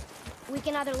boat, we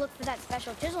can either look for that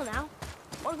special chisel now,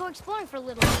 or go exploring for a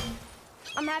little bit.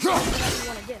 I'm happy to do whatever you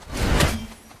want to do.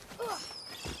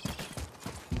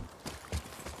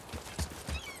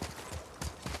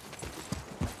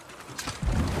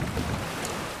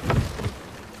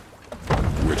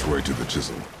 Which way to the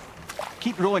chisel?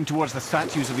 Keep rowing towards the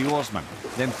statues of the oarsmen,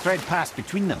 then thread past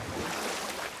between them.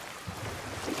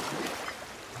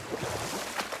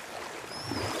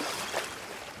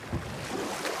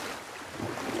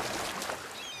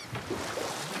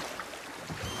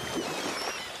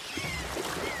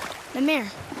 Mimir,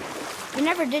 you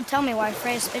never did tell me why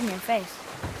Freya spit in your face.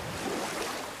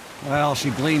 Well, she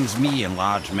blames me in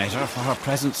large measure for her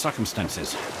present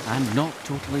circumstances, and not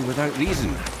totally without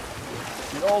reason.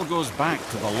 It all goes back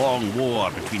to the long war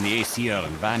between the Aesir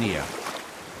and Vanir.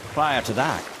 Prior to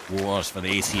that, wars for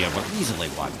the Aesir were easily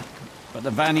won, but the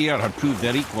Vanir had proved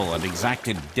their equal and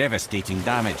exacted devastating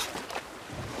damage.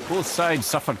 Both sides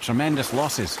suffered tremendous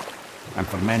losses, and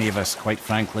for many of us, quite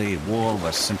frankly, war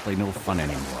was simply no fun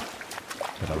anymore.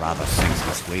 But a rather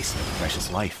senseless waste of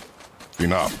precious life.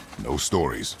 Enough. No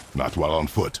stories. Not while on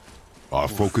foot. Our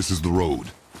focus is the road.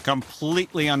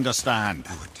 Completely understand.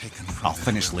 I'll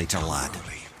finish later, lad.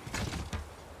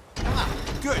 Ah,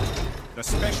 good. The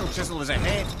special chisel is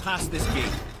ahead past this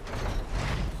gate.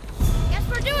 Guess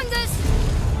we're doing this!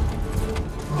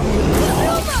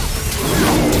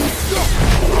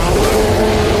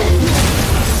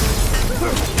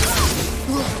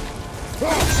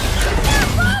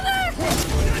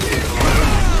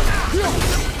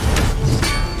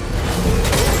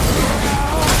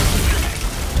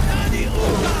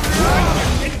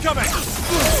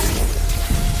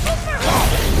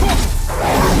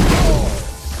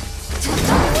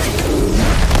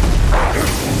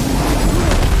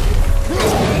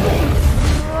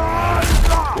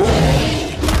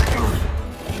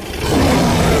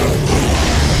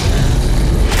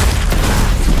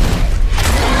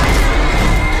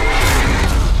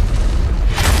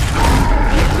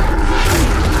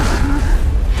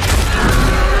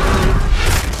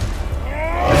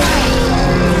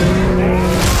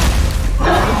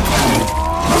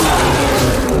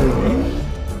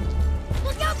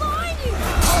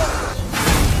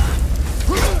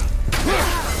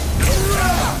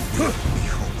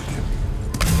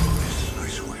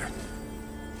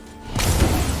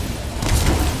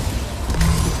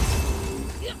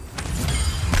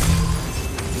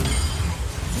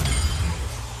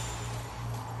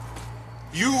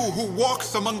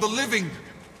 Among the living,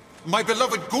 my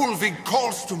beloved Gulvig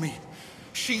calls to me.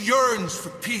 She yearns for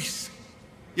peace,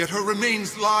 yet her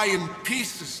remains lie in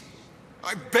pieces.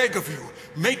 I beg of you,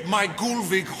 make my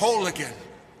Gulvig whole again.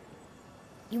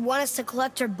 You want us to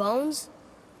collect her bones?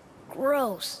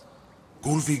 Gross.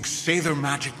 Gulvig's Seidr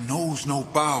magic knows no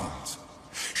bounds.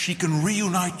 She can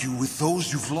reunite you with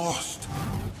those you've lost.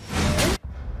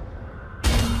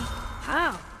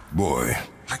 How? Boy.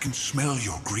 I can smell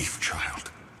your grief, child.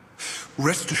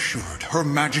 Rest assured, her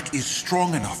magic is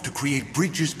strong enough to create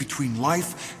bridges between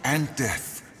life and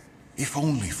death, if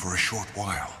only for a short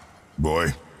while.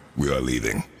 Boy, we are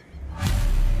leaving.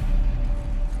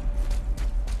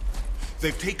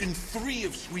 They've taken 3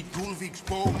 of sweet Gulvig's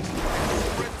bones and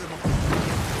spread them apart.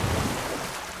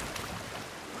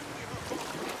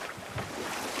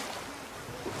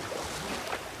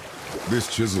 This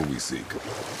chisel we seek,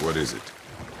 what is it?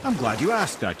 I'm glad you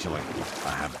asked, actually.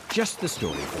 I have just the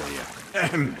story for you.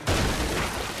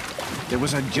 There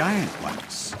was a giant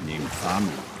once, named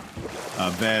Thamur.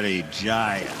 A very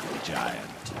giant,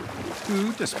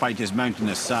 who, despite his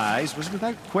mountainous size, was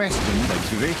without question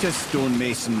the greatest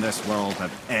stonemason this world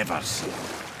had ever seen.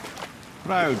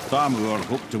 Proud Thamur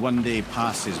hoped to one day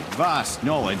pass his vast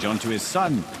knowledge on to his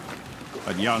son.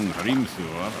 But young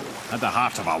Hrimthur had the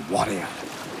heart of a warrior.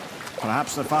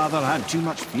 Perhaps the father had too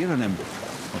much fear in him,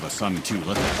 or the son too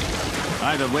little.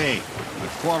 Either way, the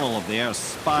quarrel of theirs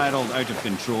spiraled out of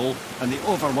control, and the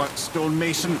overworked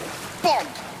stonemason, bonk,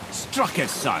 struck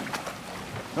his son.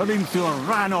 Hrimthur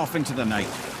ran off into the night.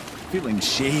 Feeling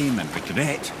shame and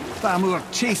regret, Thamur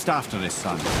chased after his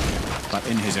son, but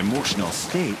in his emotional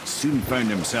state soon found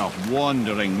himself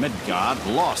wandering Midgard,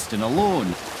 lost and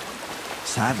alone.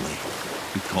 Sadly,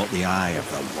 he caught the eye of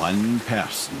the one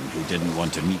person who didn't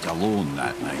want to meet alone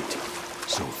that night,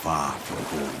 so far from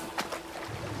home.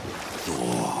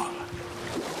 Thor.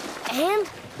 And?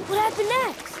 What happened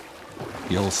next?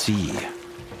 You'll see.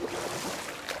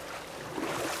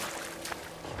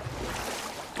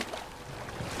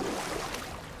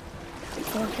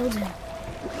 Thor killed him.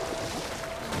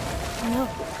 Oh no.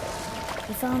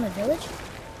 He fell in the village?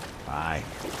 Aye.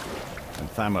 When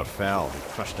Thamur fell, he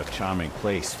crushed a charming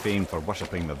place famed for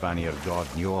worshipping the Vanir god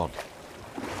Njord.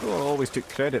 Thor always took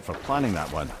credit for planning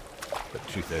that one. But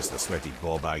truth is, the sweaty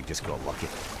ballbag just got lucky.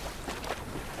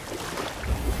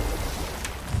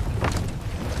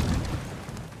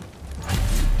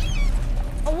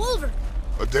 A wolver!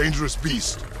 A dangerous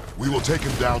beast. We will take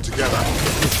him down together.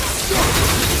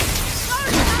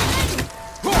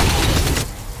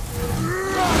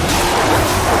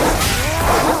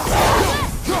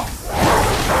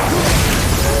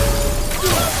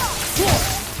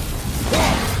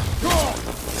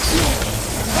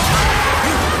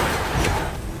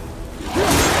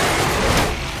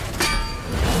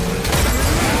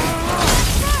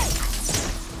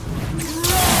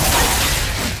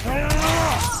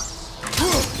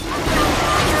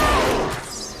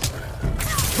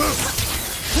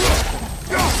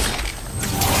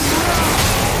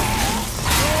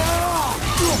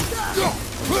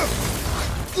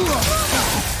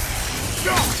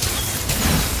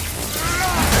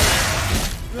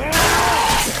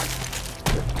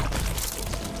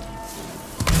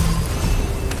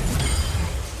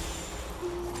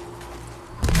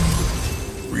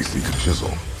 We seek a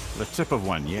chisel. The tip of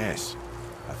one, yes.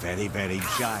 A very, very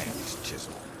giant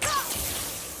chisel.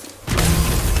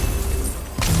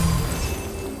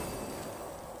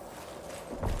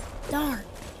 Darn,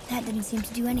 that didn't seem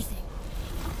to do anything.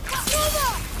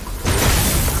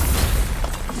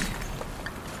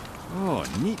 Oh,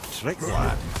 neat trick,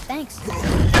 lad. Thanks.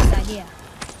 Nice idea.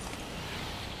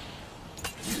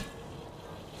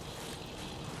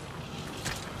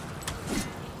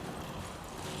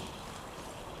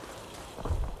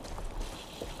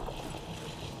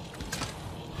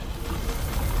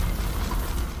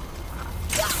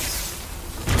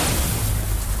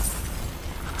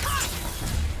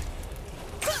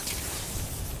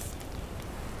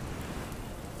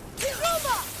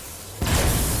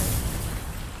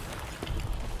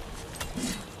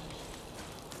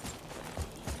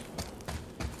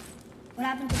 What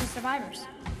happened to the survivors?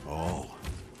 Oh,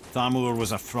 Thamur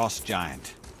was a frost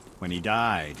giant. When he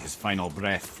died, his final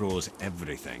breath froze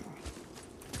everything.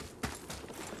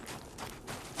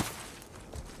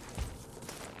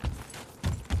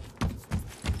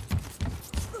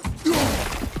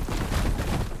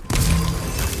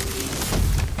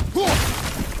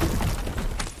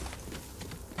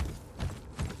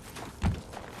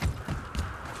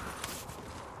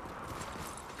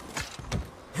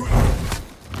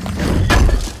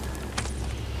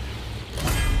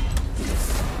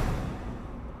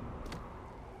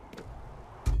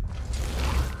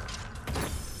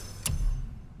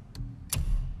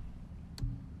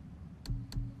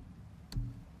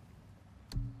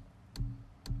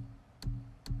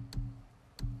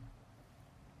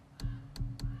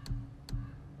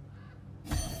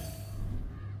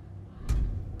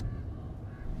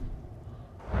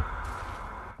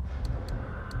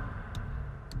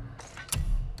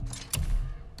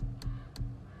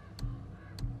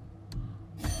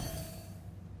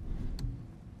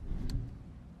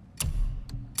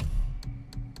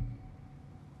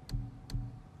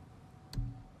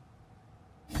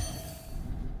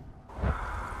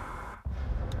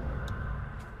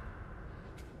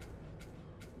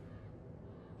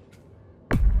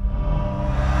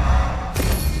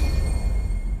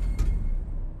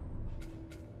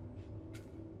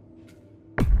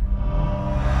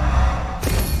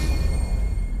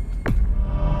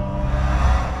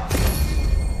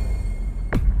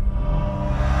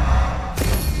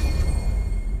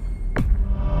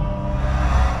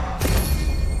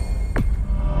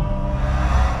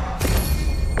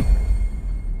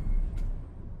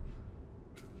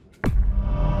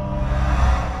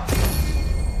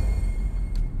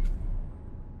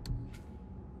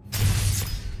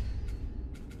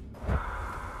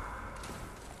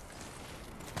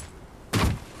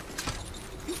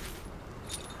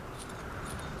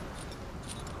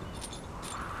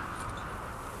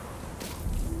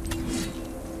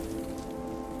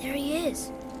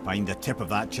 is. Find the tip of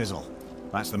that chisel.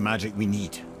 That's the magic we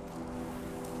need.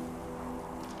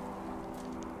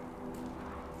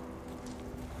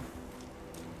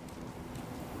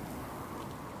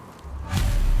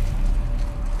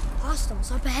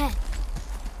 Hostiles up ahead.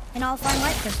 And I'll find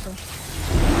light crystal.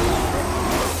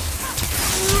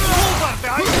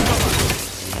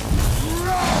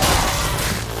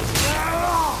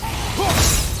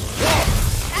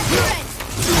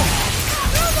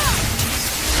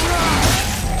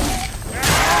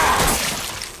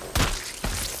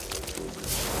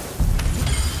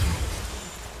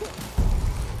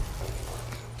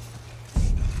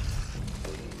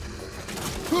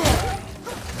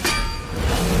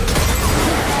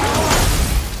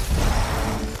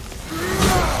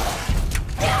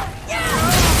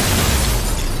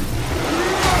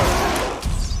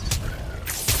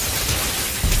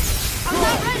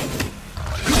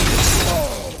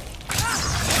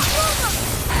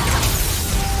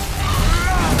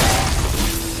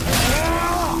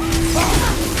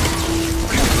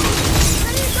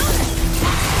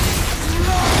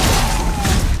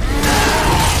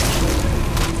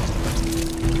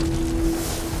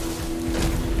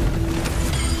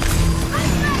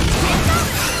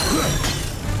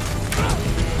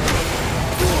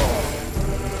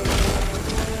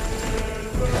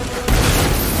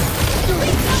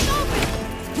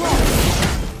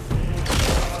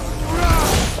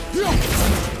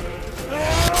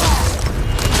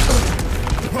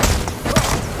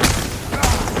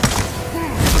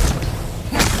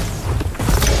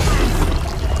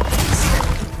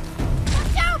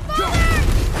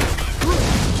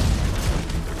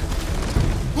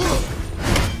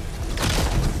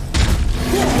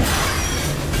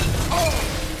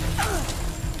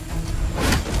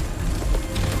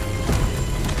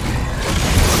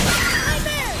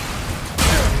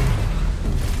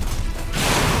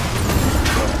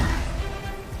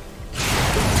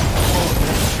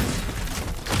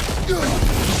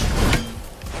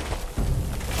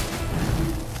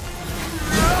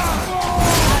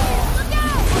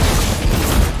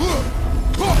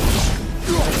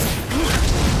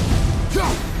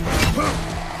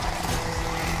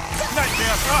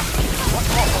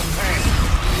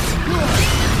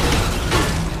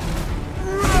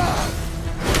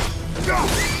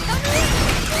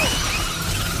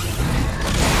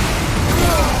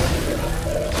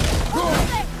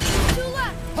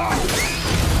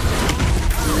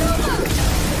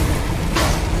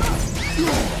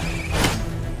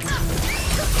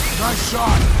 Nice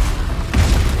shot!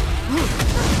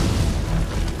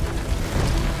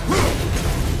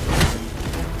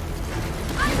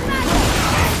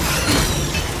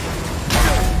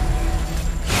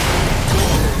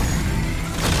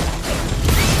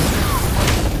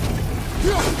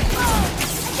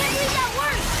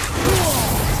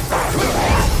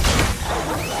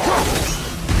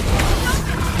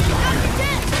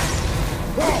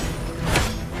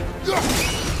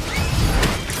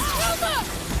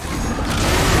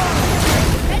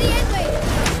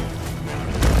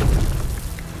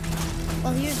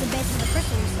 Well, here's the base of the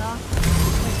crystal we saw.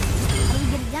 How do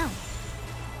we get it down?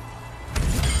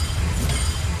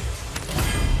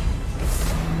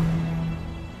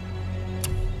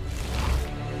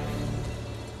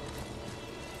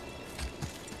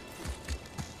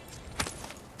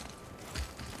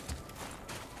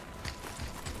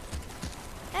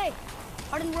 Hey,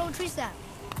 hardened road tree sap.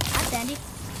 That's handy.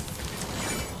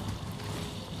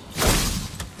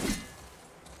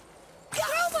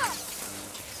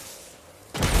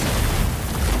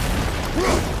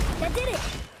 That did it!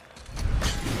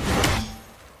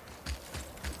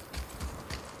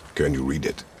 Can you read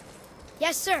it?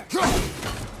 Yes, sir. Nor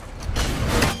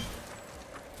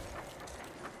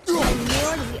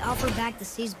did we offer back the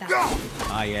sea's back.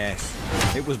 Ah, yes.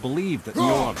 It was believed that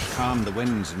Njord calmed the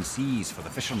winds and seas for the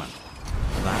fishermen.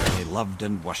 That they loved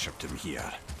and worshipped him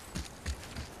here.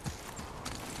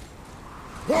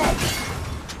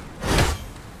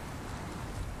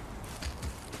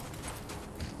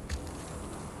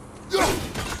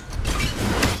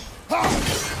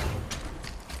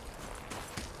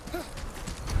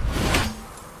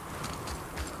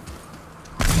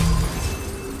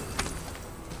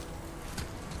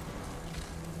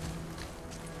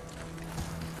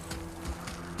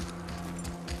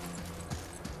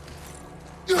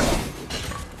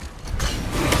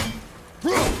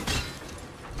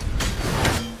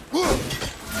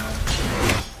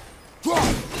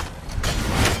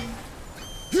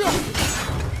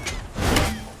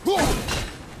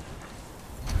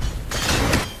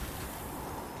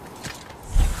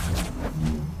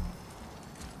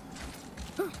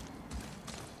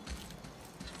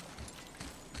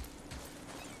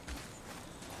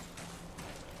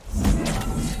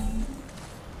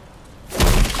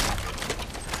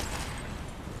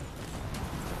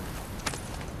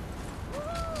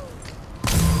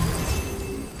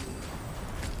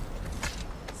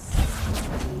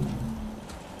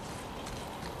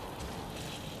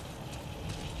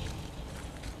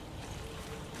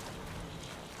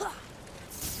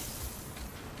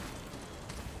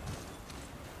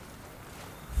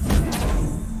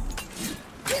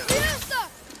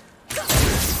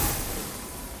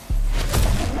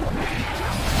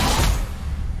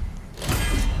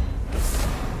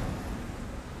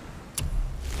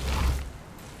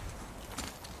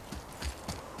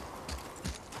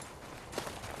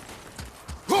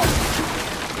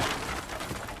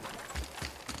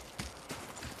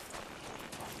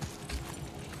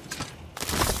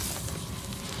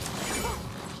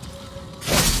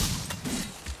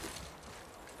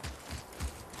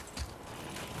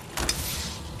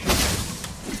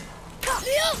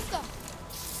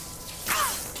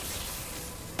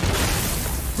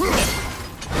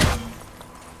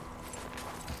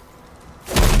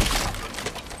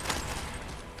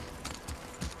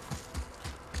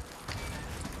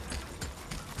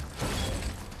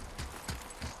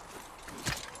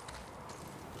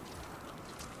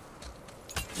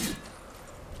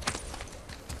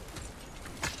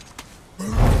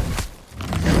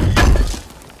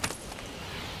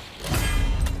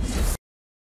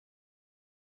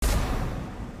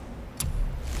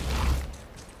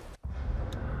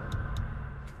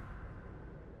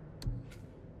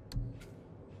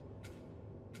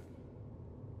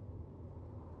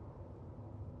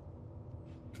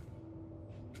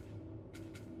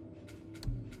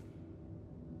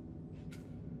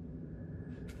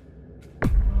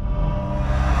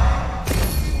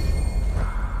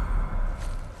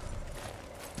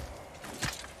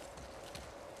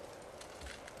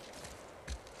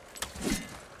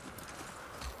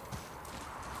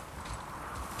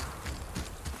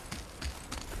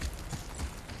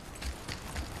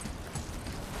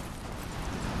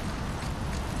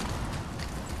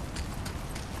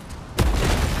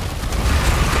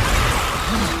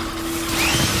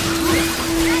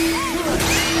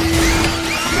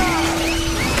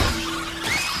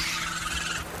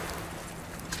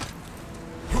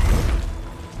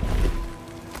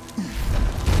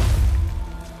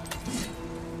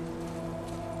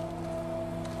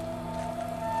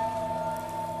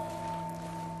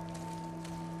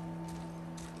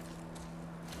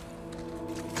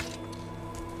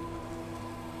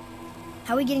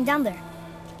 How are we getting down there?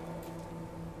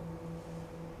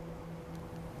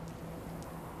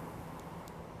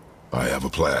 I have a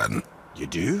plan. You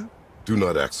do? Do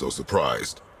not act so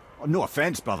surprised. Oh, no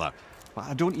offense, brother, but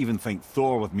I don't even think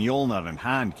Thor with Mjolnir in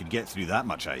hand could get through that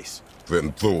much ice.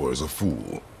 Then Thor is a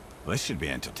fool. This should be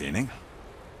entertaining.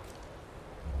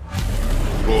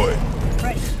 Boy.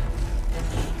 Ready.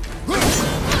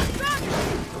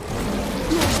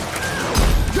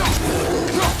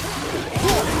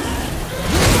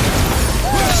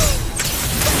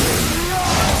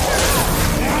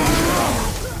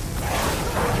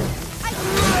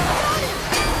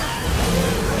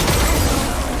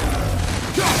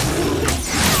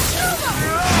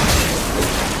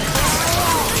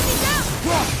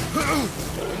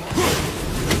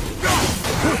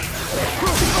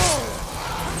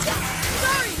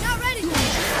 Sorry,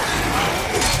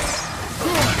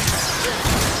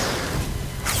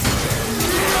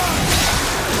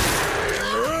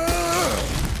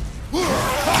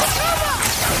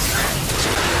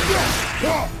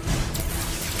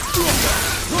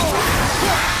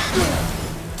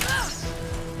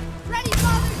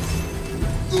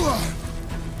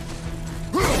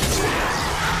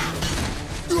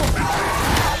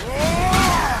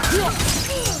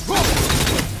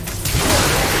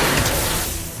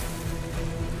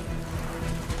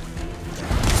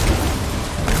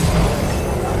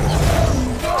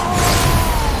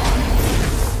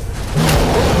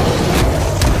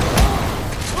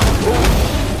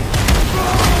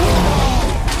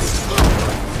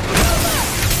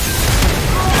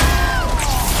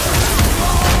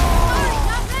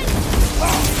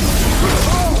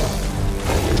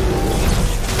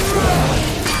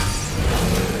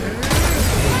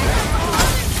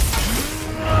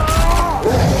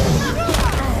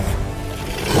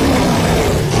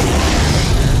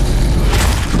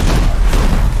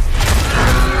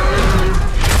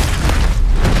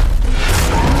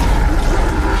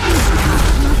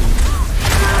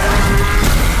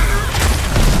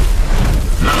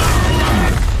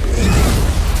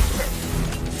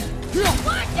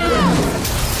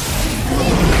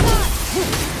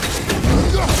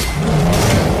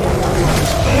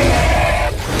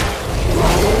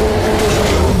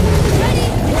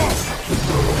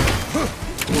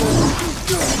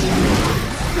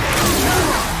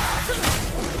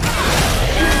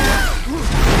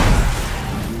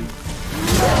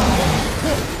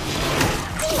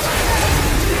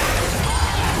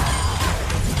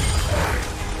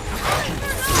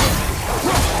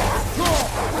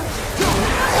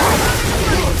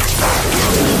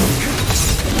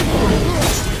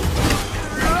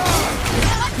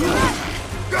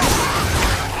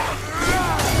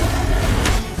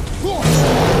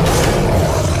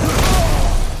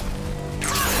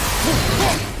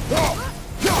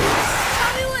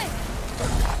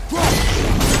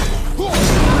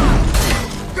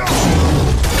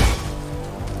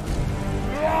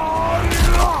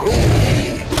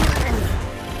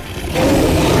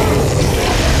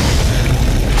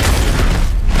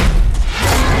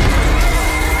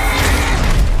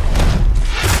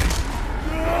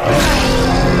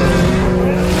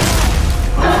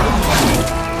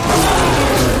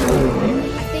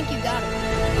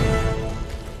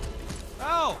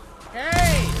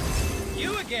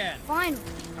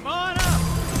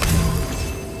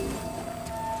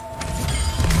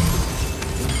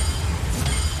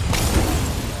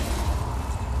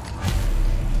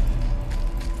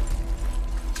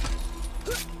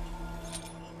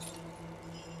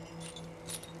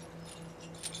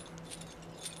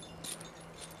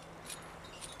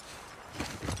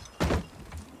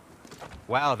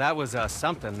 Wow, that was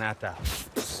something, that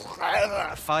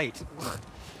fight.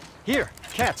 Here,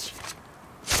 catch.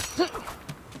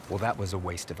 Well, that was a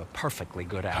waste of a perfectly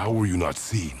good apple. How were you not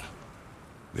seen?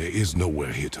 There is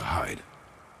nowhere here to hide.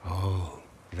 Oh,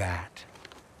 that.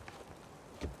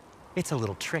 It's a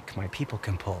little trick my people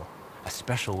can pull. A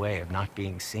special way of not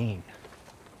being seen.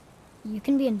 You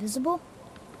can be invisible?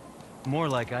 More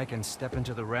like I can step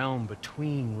into the realm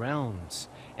between realms.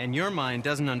 And your mind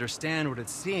doesn't understand what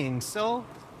it's seeing, so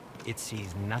it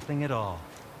sees nothing at all.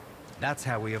 That's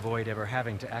how we avoid ever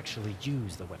having to actually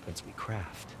use the weapons we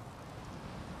craft.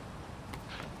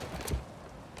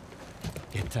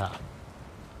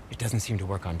 It doesn't seem to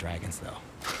work on dragons,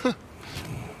 though.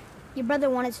 Your brother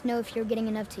wanted to know if you're getting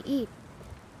enough to eat.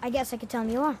 I guess I could tell him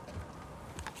you are.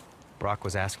 Brock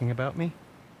was asking about me?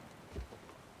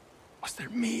 Was there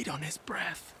meat on his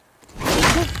breath?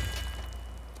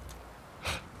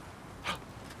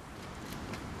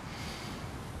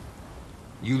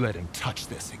 You let him touch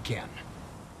this again.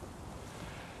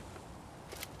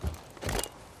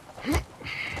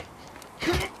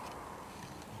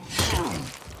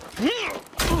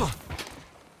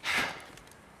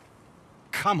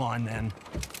 Come on, then.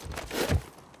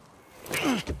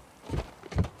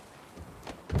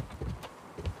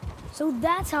 So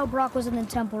that's how Brock was in the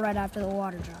temple right after the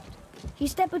water dropped. He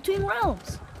stepped between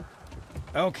realms.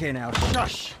 Okay, now,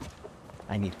 shush!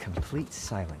 I need complete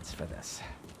silence for this.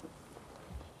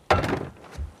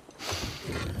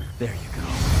 There you go.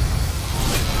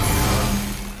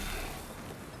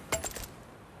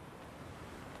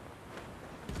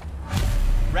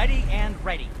 Ready and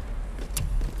ready.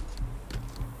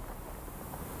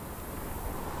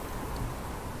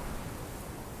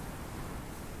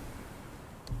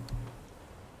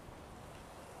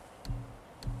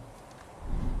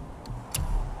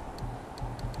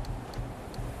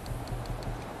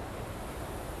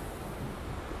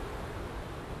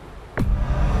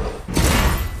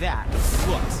 That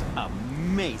looks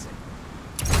amazing.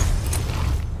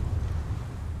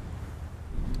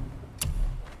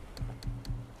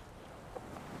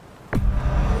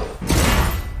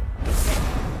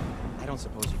 I don't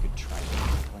suppose you could try to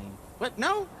plane. What?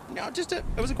 No, just it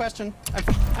was a question.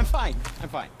 I'm fine. I'm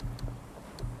fine.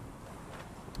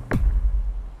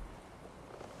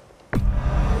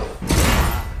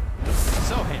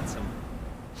 So handsome.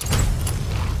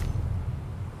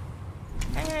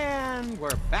 And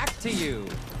we're back to you.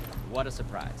 What a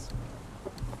surprise.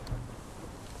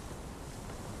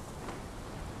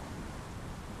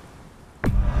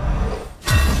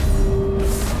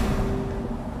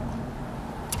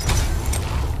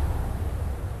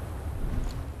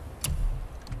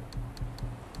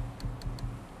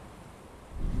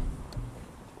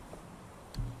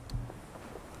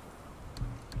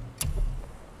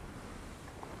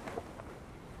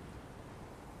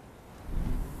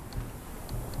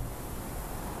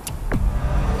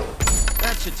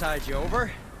 Should tide you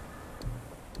over.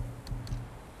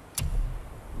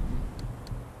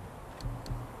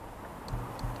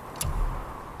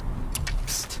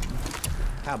 Psst.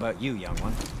 How about you, young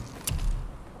one?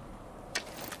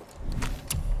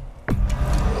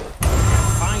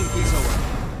 Fine piece of work,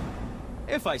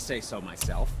 if I say so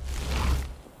myself.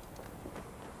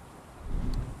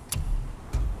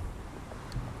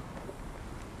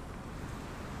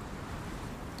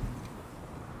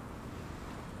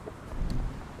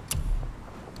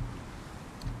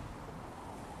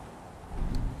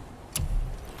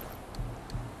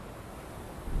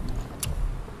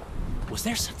 Was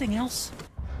there something else?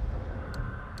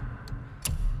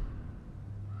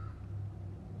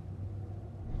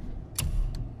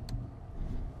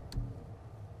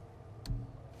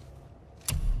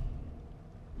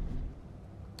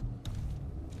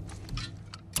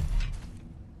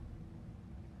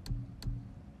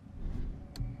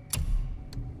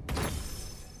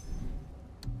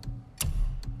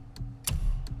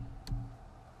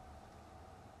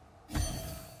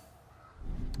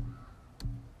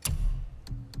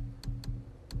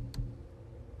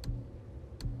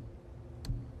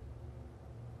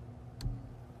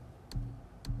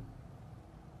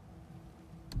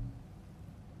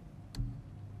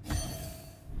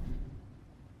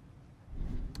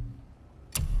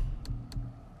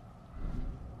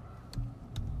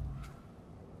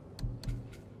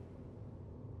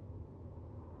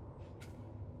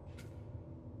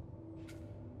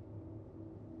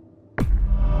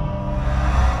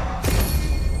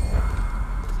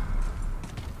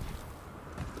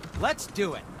 Let's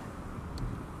do it.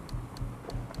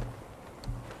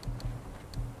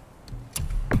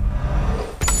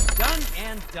 Done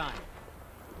and done.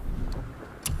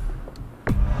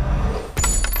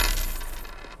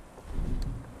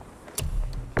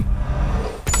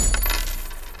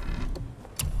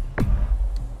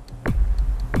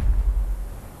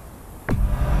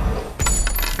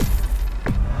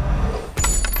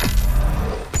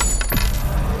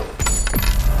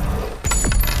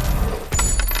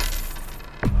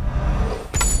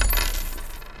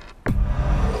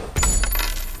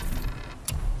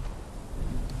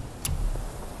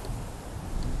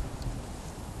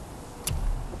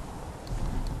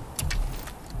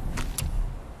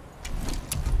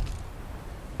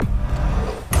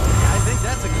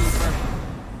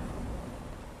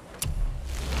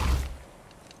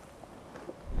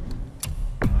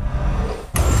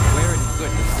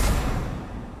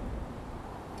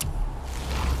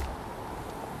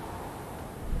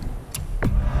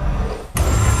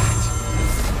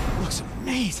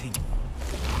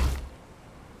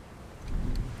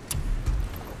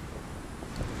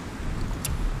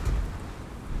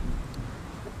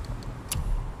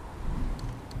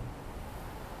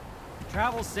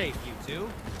 Travel safe, you two.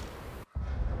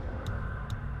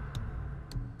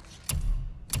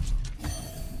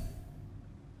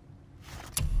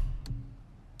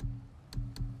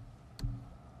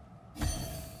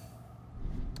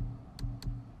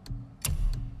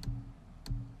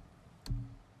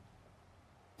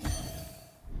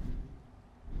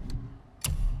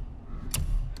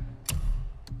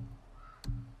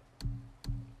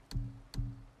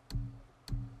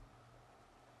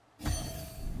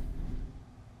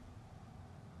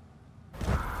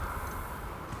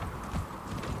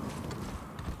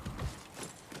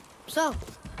 So,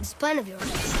 this plan of yours.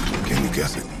 Can you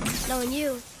guess it? Knowing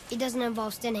you, it doesn't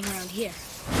involve standing around here.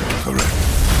 Correct.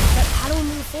 But how do we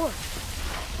move forward?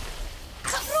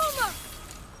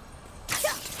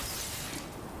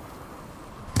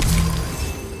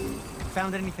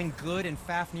 Found anything good in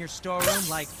Fafnir's storeroom,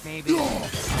 like maybe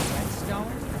redstone?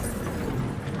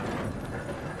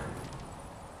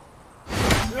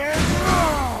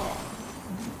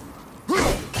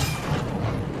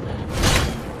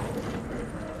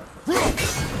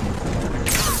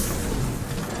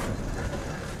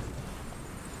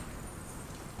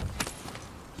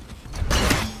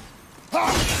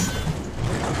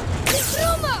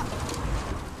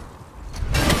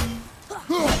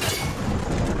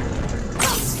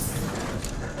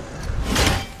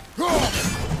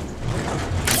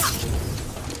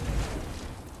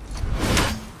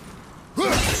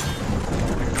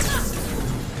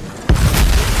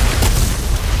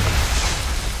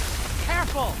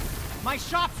 My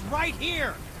shop's right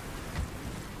here!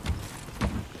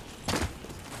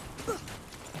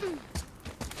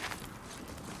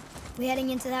 We heading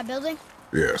into that building?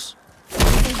 Yes. I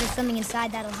think there's something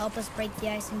inside that'll help us break the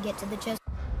ice and get to the chest.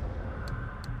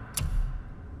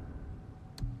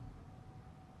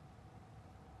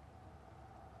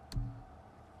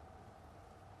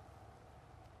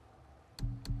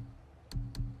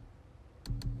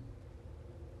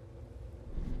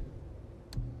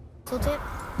 Tip?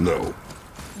 No.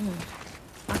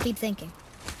 I'll keep thinking.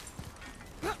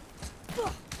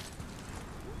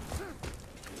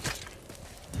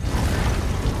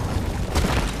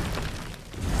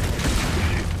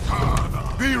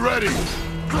 Be ready!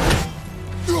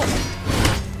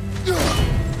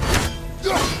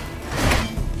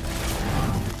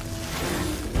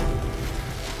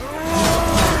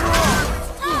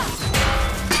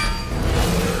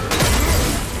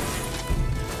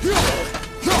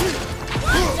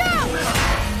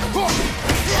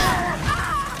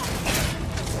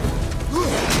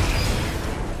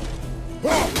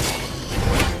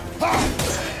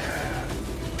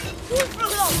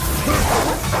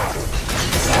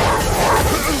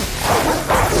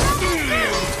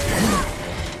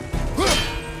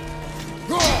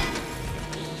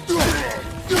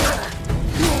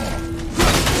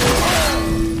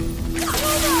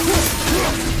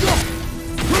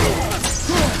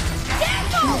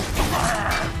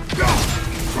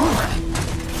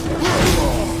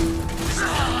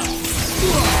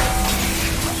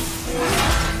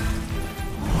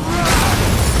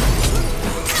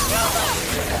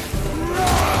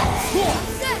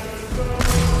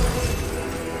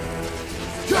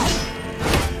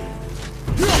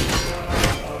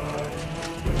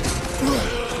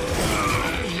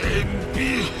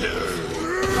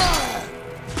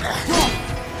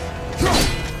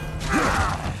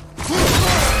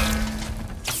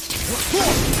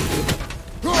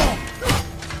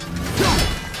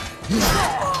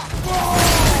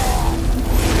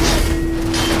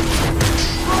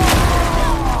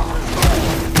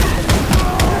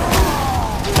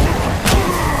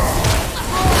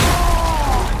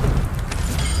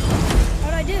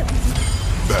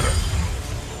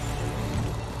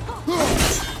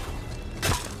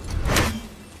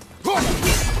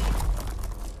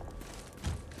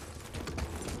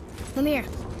 Come here.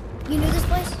 You knew this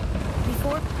place?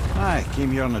 Before? I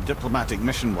came here on a diplomatic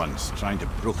mission once, trying to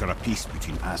broker a peace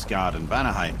between Asgard and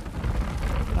Vanaheim.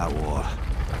 That war.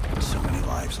 So many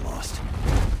lives lost.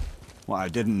 What I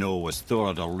didn't know was Thor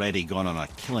had already gone on a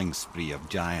killing spree of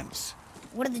giants.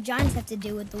 What did the giants have to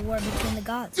do with the war between the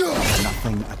gods?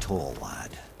 Nothing at all,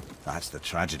 lad. That's the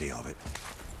tragedy of it.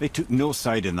 They took no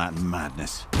side in that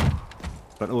madness.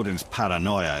 But Odin's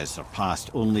paranoia is surpassed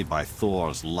only by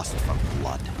Thor's lust for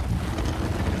blood.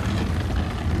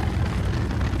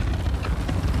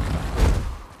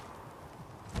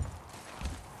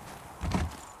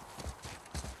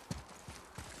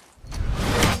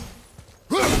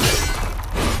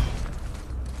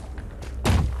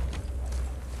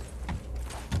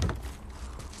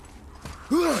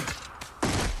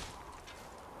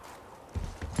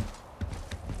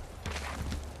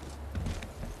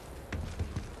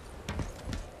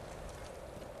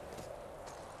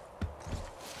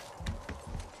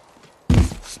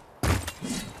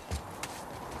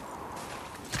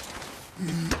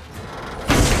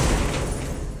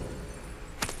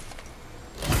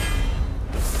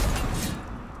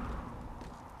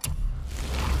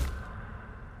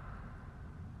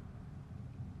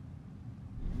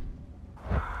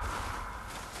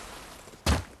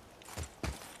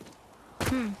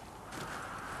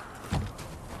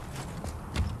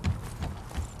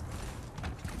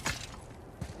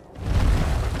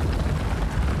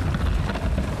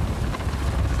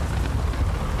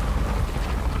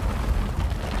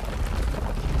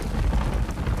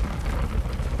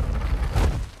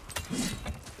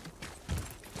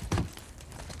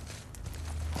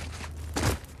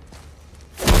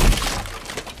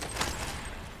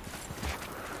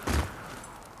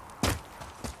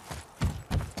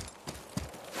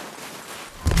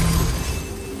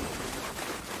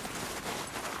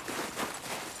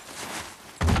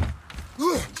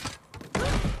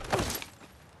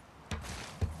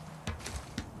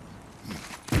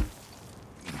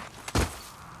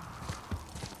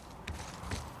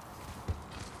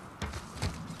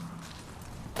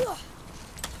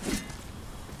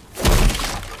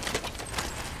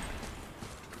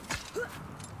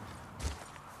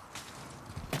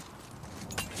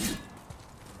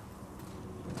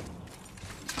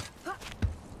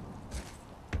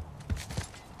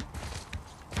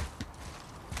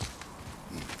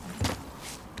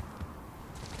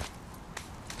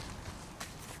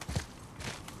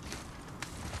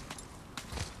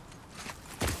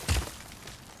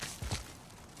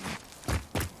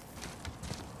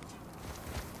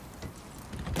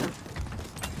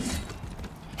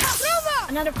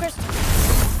 Another crystal.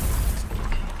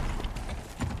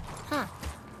 Huh.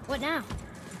 What now?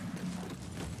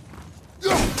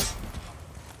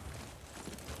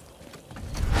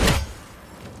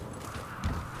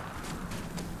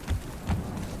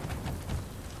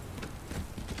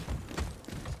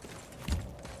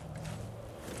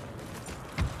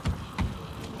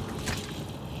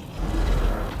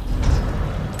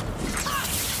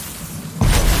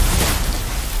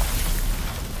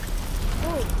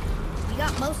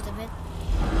 Most of it.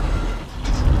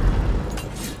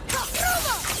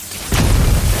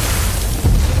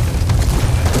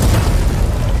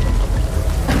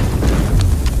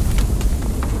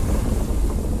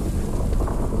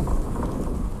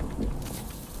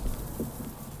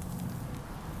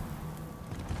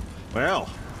 Well,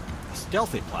 a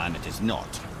stealthy plan it is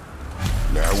not.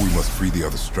 Now we must free the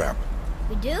other strap.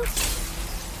 We do?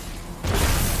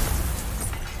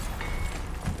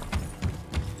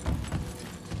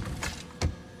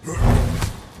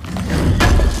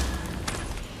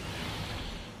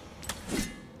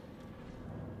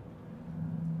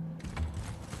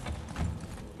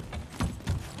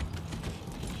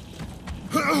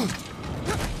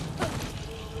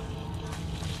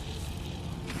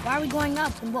 Why are we going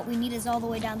up when what we need is all the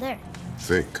way down there?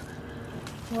 Think.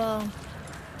 Well,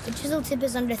 the chisel tip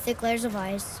is under thick layers of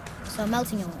ice, so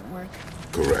melting it won't work.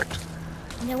 Correct.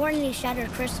 And there weren't any shattered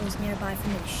crystals nearby for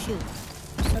me to shoot,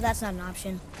 so that's not an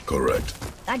option. Correct.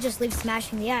 That just leaves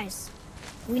smashing the ice.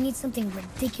 We need something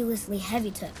ridiculously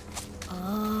heavy to...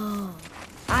 Oh,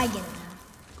 I get it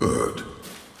now. Good.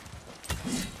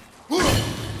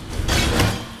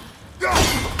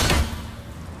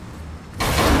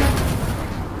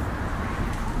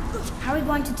 How are we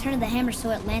going to turn the hammer so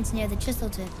it lands near the chisel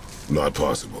tip? Not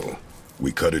possible.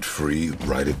 We cut it free,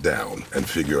 write it down, and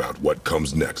figure out what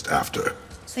comes next after.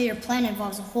 So your plan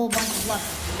involves a whole bunch of luck.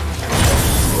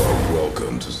 You are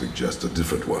welcome to suggest a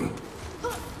different one.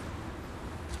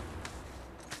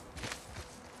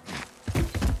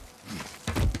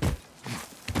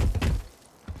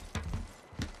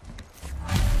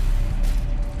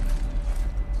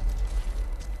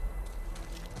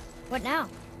 What now?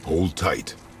 Hold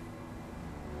tight.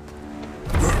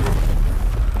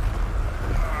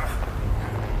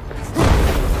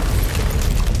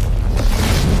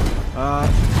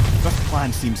 This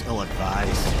plan seems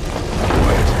ill-advised.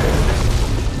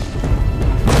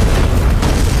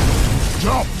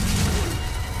 Jump!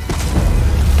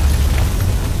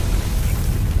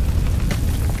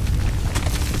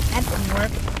 That didn't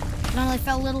work. It only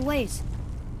fell a little ways.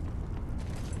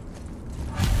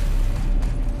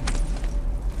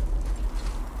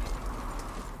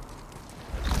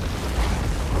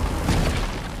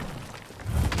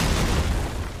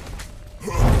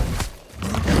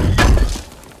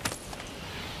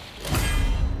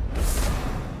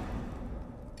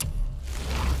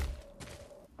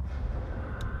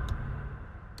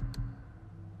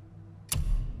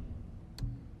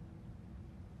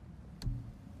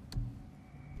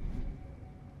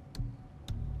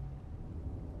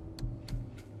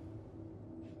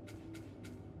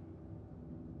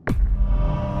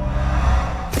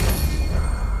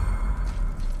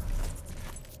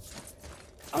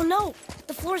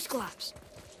 door's collapsed.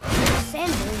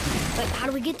 Sand dune, but how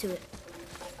do we get to it?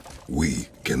 We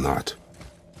cannot.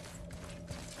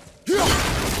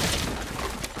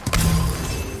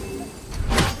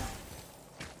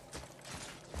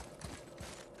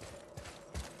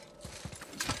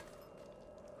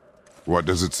 What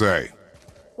does it say?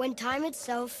 When time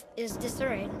itself is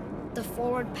disarrayed, the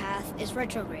forward path is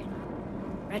retrograde.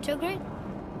 Retrograde?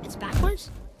 It's backwards?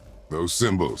 Those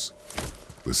symbols.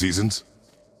 The seasons?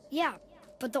 Yeah,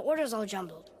 but the order's all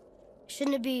jumbled.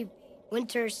 Shouldn't it be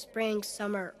winter, spring,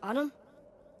 summer, autumn?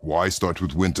 Why start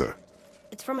with winter?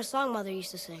 It's from a song Mother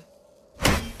used to sing.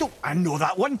 Don't I know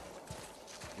that one?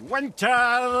 Winter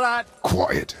that...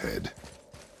 Quiet, head.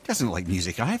 Doesn't like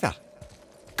music either.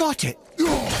 Got it!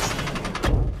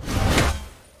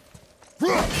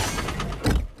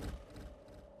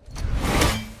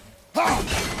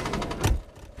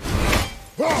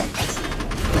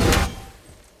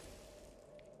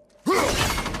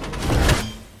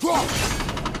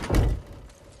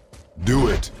 Do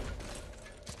it.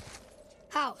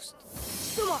 House.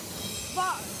 Come on.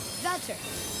 Bar. That's her.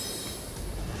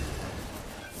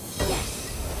 Yes.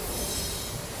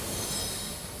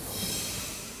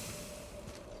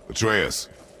 Atreus,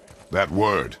 that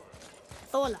word.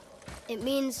 Thola. It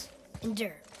means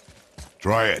endure.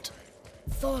 Try it.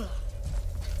 Thola.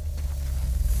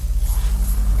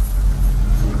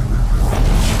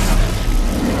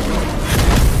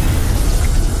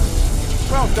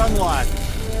 Well done, lad.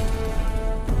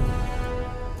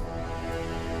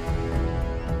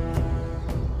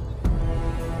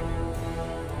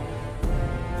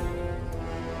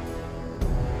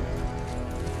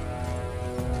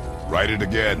 Write it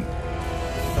again.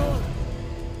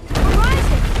 We're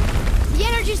rising! The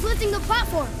energy's lifting the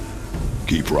platform!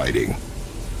 Keep writing.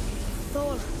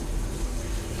 Thola.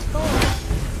 Thola.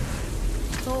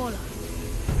 Thola.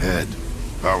 Head,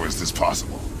 how is this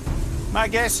possible? My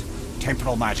guess?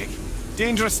 Temporal magic.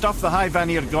 Dangerous stuff the High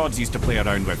Vanir gods used to play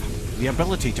around with. The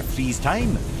ability to freeze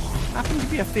time. Happened to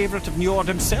be a favourite of Njord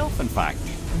himself, in fact.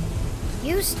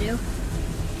 Used to.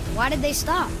 Why did they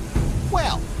stop?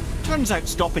 Well, turns out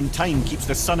stopping time keeps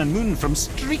the sun and moon from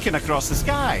streaking across the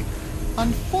sky.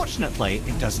 Unfortunately,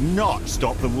 it does not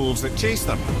stop the wolves that chase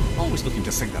them, always looking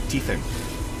to sink their teeth in.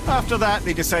 After that,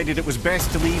 they decided it was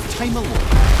best to leave time alone.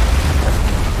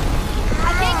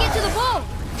 I can't get to the boat!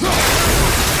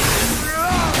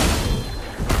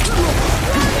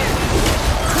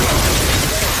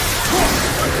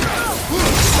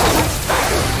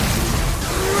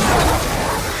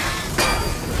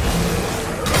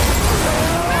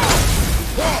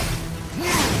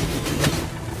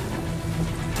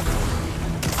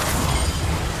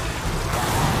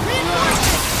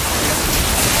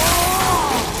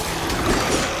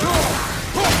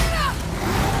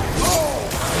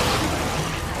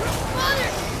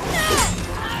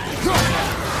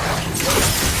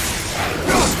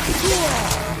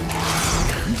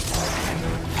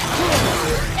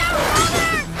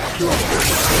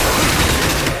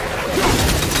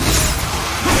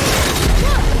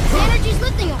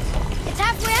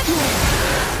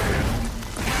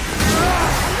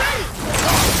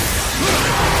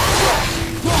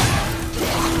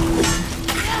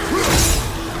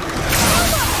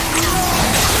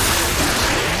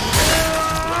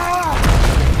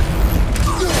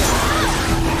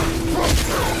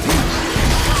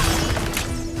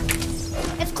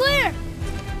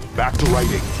 Back to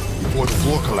writing, before the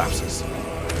floor collapses.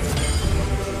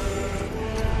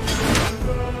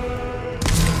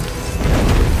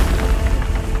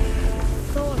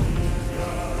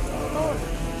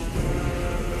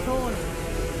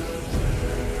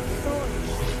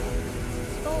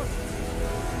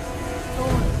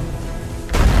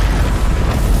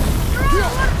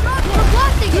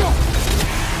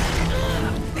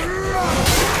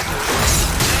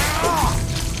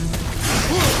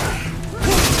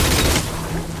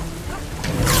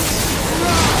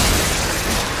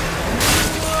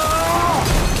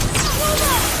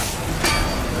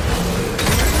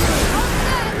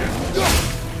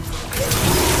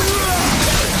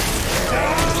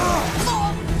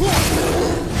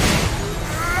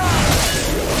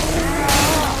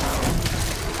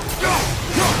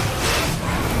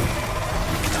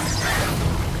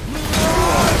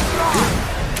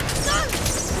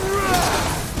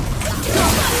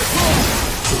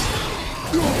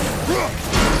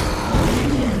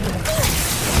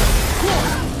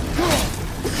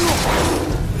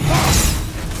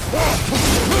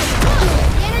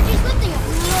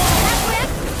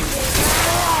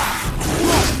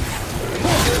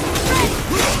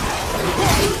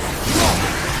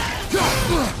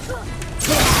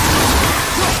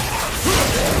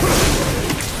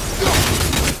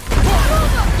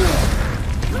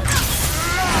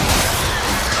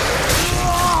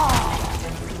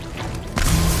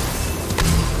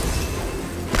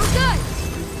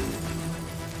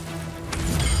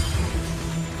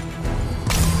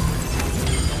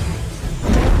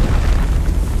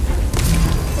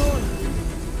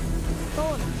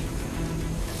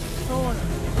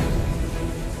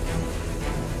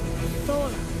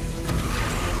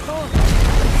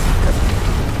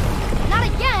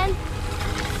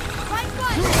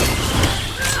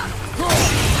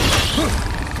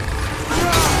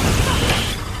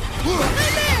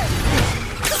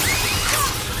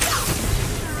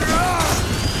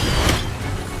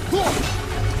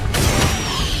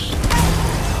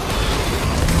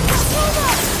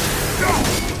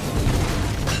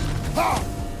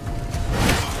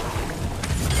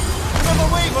 Another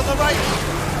wave on the right!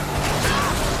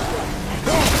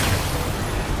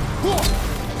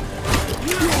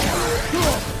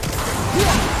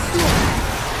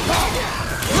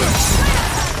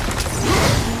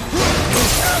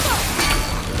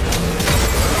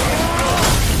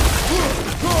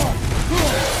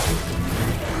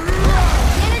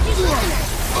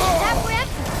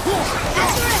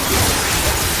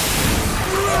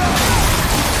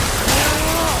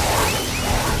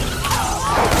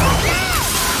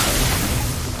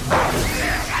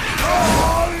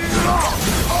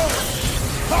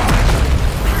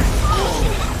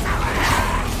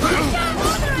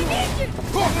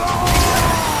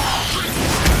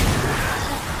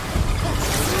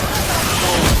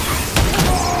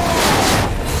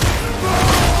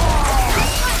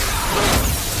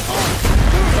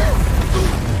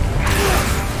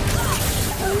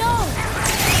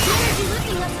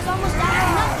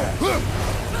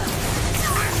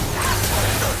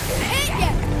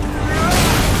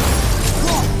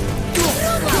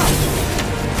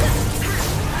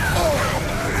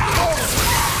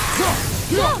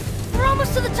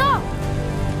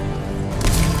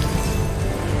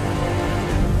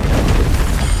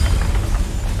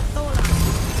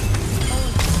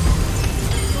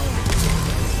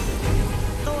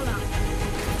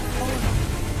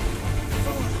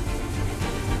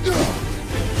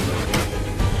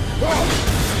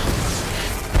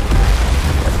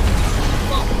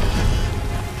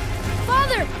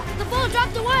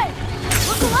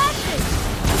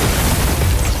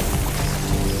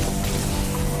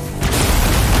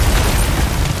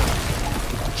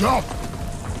 Jump!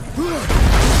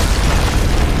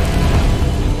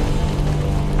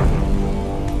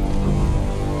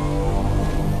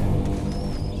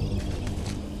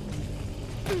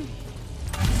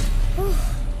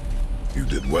 You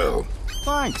did well.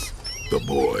 Thanks. The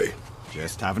boy.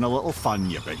 Just having a little fun,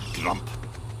 you big grump.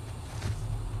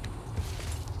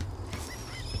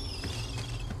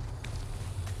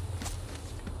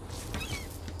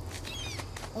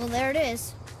 Well, there it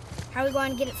is. How are we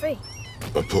going to get it free?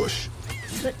 A push.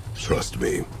 But... Trust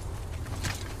me.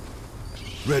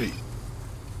 Ready.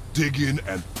 Dig in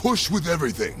and push with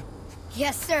everything.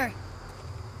 Yes, sir.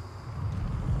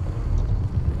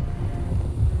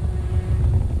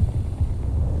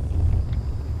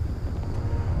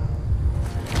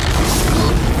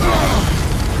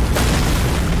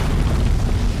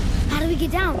 How do we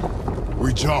get down?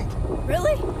 We jump.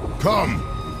 Really? Come.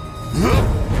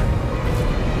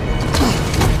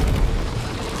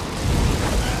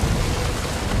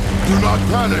 Do not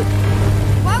panic!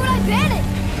 Why would I panic?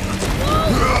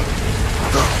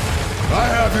 I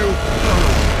have you!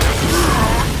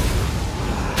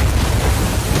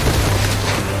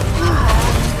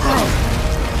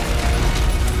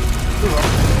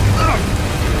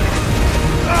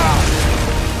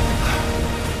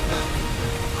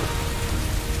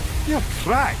 You're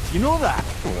cracked, you know that?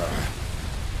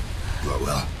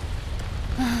 Well.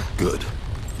 Good.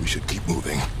 We should keep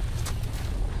moving.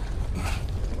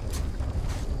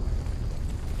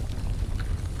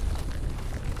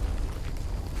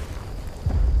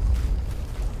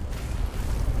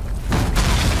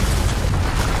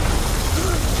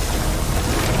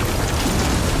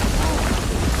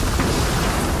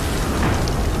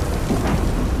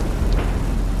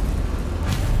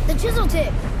 Chisel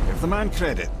tip. Give the man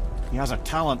credit. He has a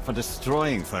talent for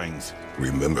destroying things.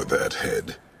 Remember that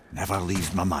head. Never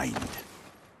leaves my mind.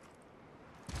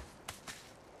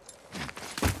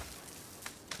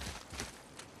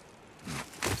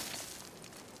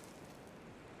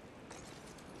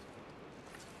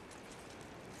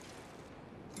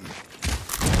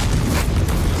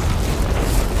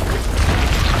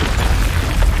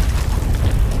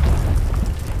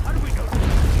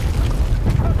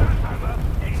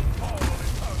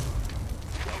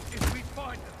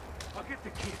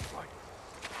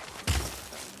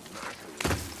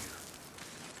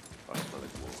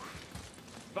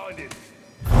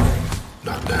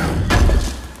 Not now.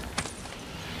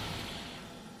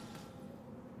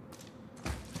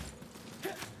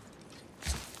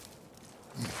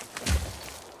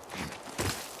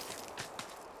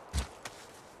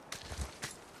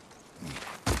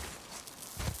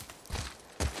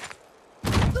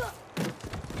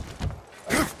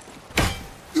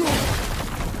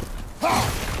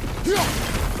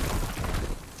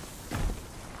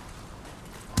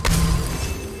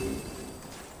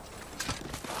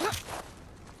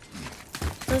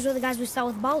 Those were the guys we saw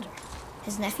with Baldur.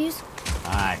 His nephews?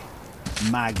 Aye.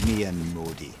 Magni and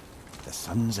Modi. The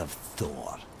sons of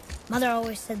Thor. Mother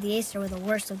always said the Aesir were the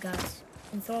worst of gods,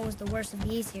 and Thor was the worst of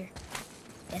the Aesir.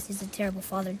 Guess he's a terrible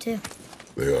father, too.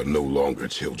 They are no longer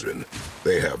children.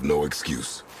 They have no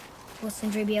excuse. Will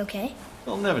Sindri be okay?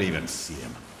 We'll never even see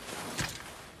him.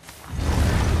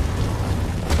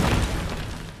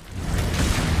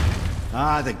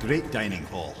 Ah, the great dining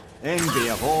hall. Envy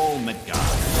of all Midgard.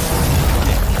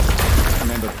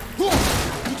 Remember,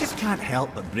 you just can't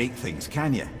help but break things,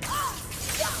 can you?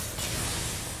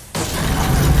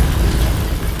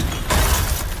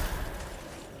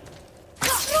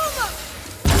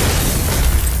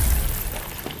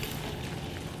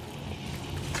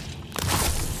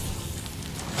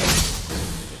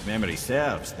 If memory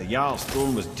serves, the Jarl's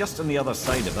throne was just on the other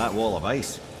side of that wall of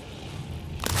ice.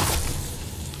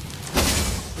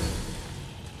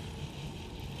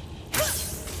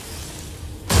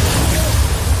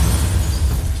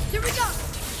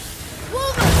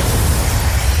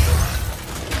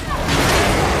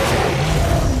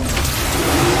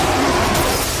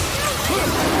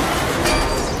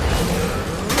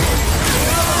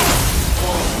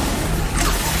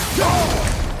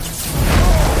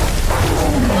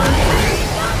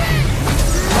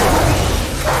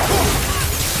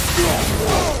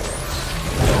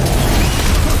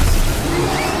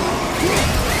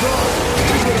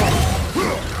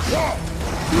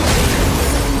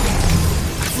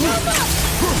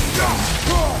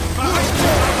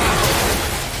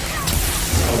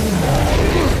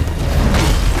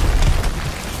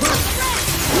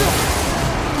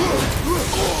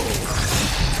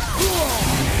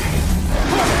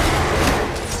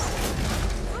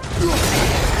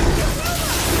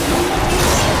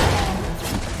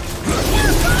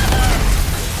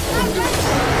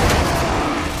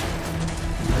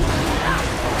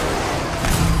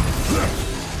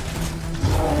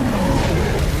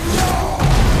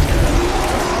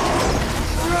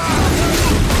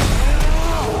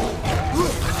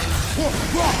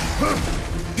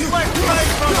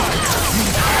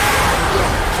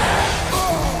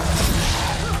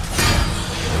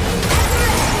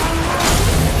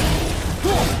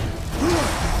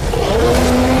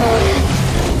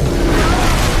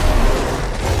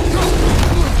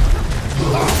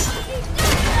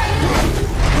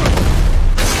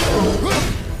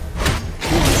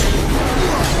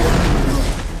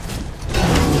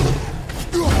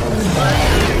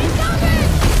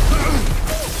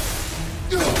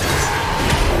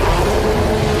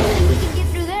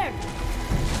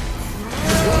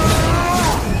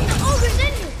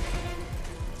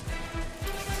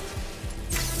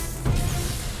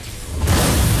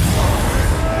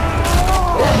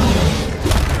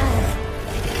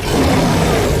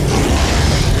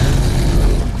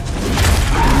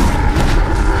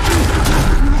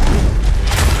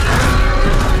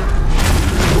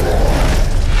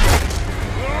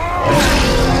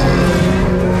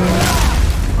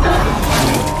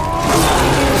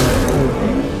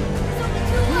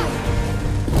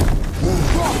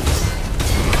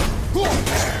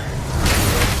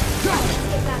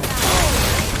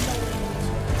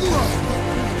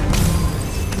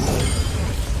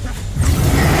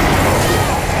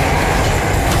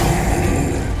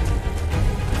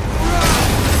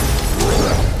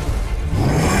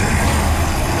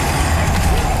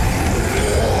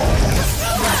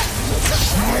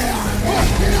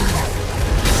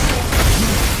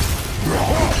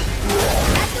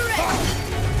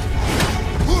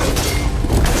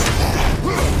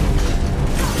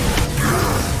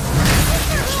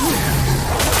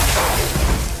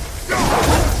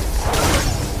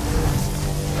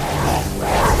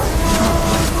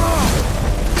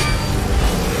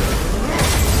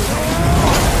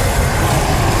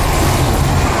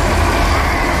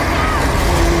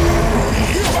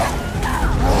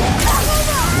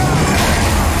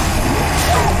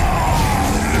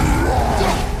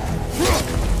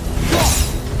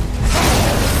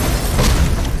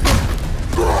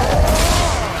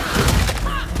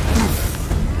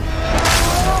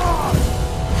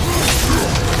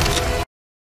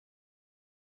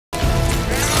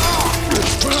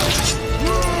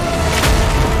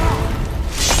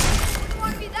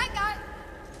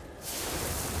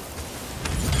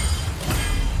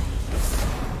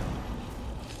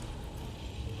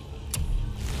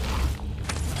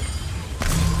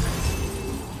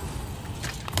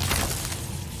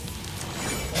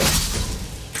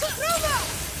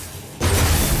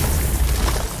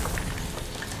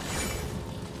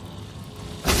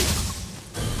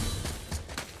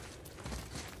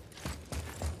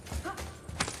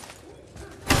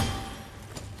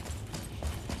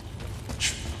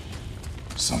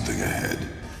 Something ahead.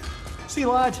 See,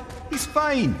 lad, he's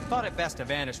fine. Thought it best to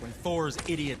vanish when Thor's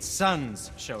idiot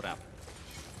sons showed up.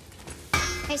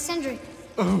 Hey, Sindri.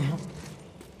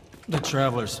 The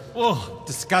travelers. Oh,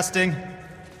 disgusting.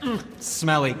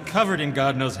 Smelly, covered in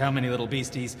God knows how many little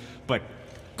beasties, but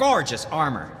gorgeous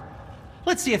armor.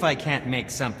 Let's see if I can't make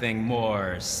something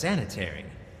more sanitary.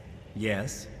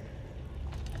 Yes?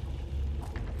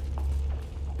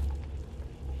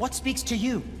 What speaks to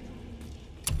you?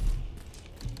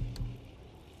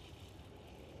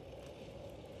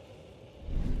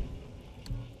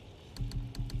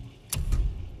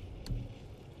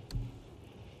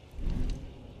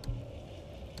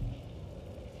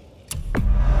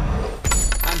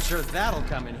 I'm sure that'll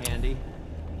come in handy.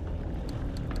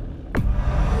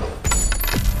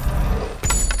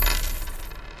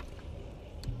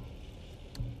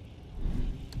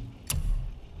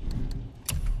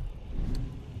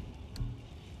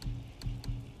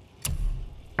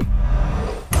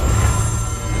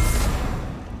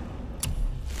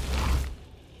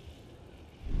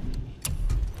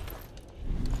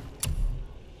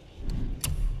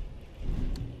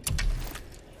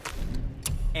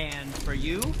 And for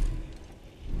you,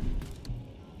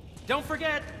 don't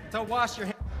forget to wash your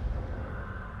hands.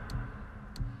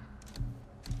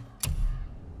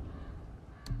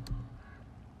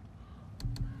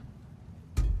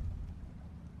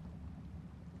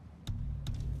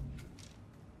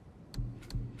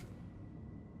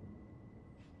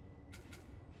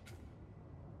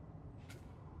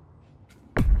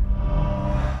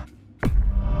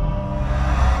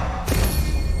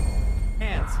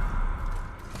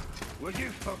 Will you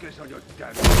focus on your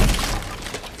damn...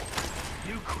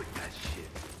 You quit that shit.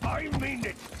 I mean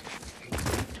it. He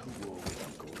went to war with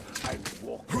Uncle and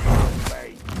walked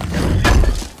away.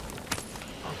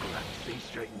 Uncle had to see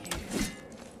straight in here.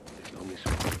 As long as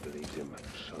one believes him,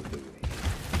 so do we.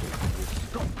 So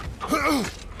stop.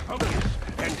 Focus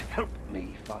and help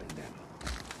me find them.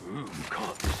 You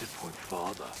can't disappoint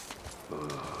Father.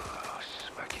 Oh,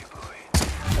 smack you, boy.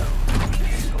 No,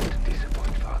 he's always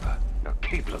disappoint Father. Now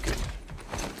keep looking.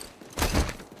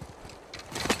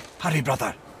 Hurry,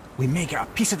 brother. We may get a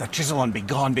piece of the chisel and be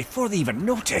gone before they even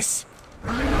notice.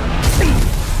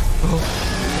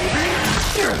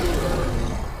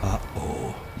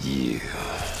 Uh-oh.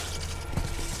 Yeah.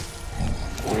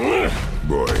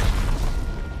 Boy.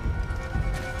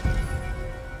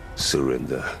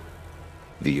 Surrender.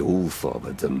 The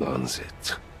All-Father demands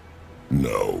it.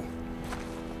 No.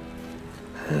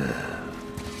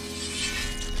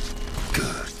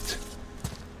 Good.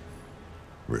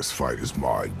 This fight is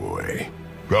mine, boy.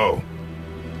 Go.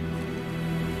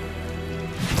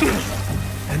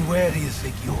 And where do you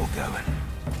think you're going?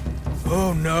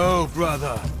 Oh no,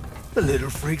 brother. The little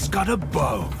freak's got a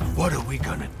bow. What are we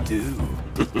gonna do?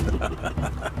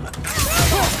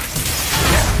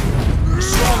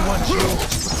 Strong one, Joe.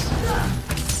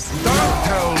 Don't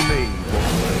tell me.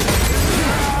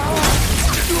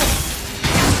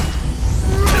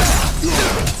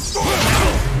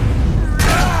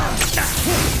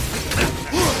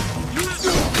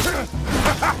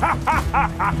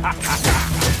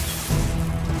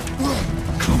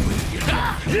 Come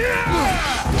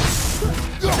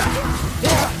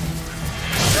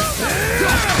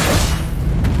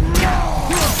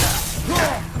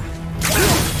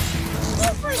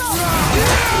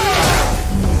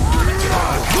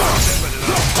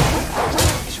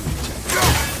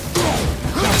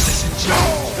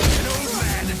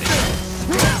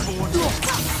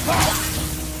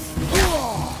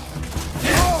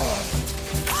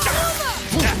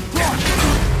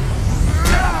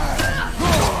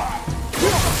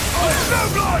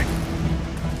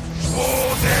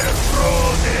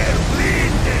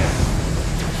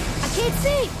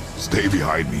Stay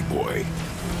behind me, boy.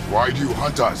 Why do you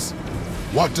hunt us?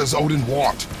 What does Odin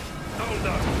want? Hold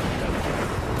on.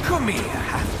 Come here,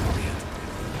 half-breed.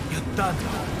 You done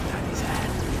know Daddy's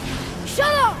hand.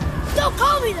 Shut up! Don't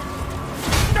call me that!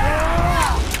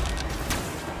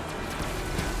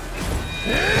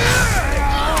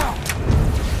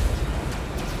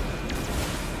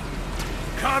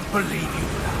 Can't believe you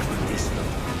laughed with this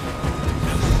long.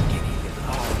 Those skinny little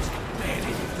arms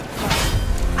barely lift the pot.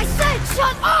 I said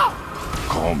shut up!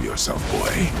 Calm yourself,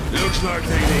 boy. Looks like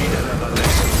they need another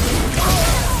lesson.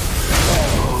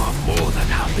 Oh, more than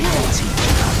happy to teach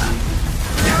another.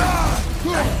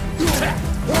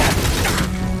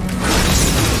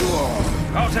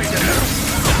 I'll take it out.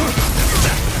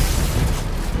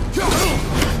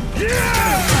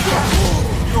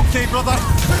 You okay, brother?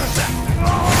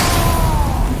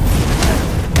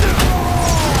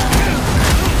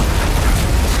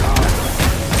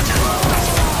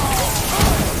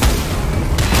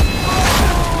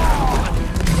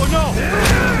 Oh no!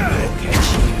 Look at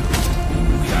you,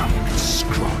 young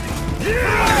scrawny.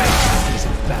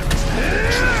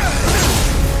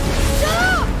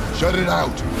 Let it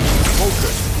out.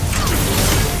 Focus.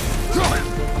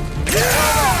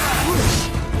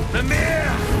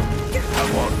 Mimir! I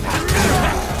want that.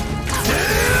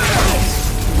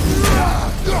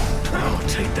 I'll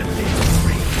take the lead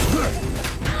free.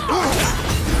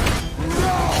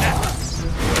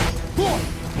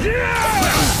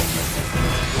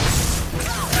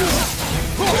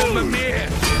 Oh, Mimir!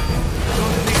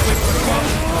 Don't think we can walk.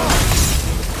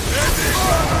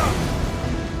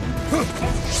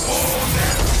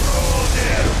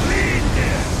 Bleed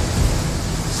there!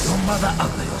 Your mother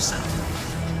ugly yourself.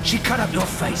 She cut up your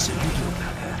face and you do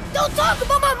about her. Don't talk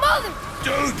about my mother!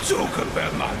 Don't talk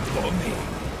about my mommy.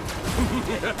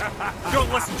 Don't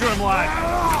listen to him, lad.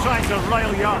 He's trying to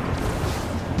rile you up.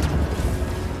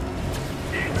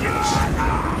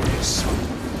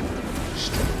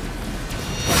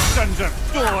 Sons of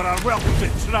Thor are welcome to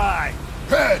try.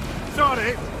 Head!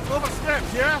 Sorry,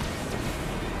 overstepped, yeah?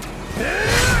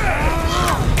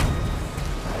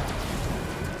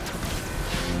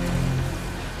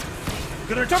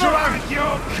 Gonna drag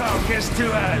your carcass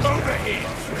to us. Over here,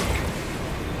 freak.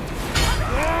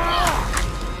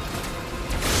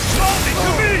 Something to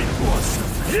me! What's the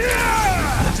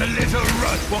yeah! That's a little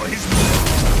rut for his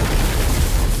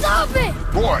Stop it!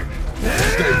 Boy!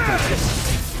 Stay focused.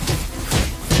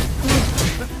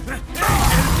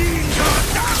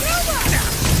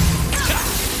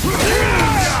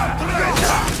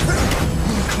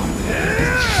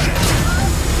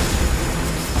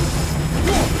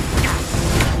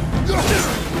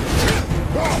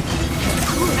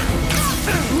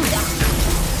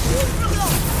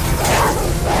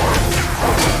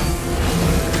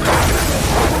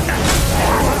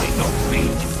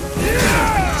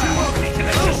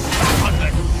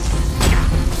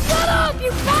 Shut up,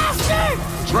 you bastard!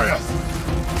 Atreus!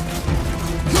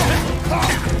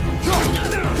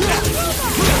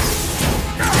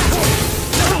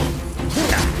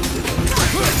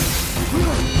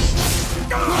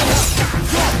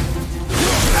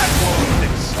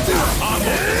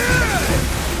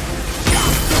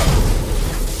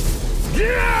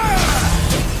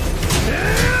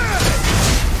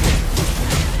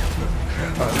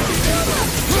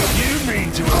 You mean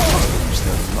to oppose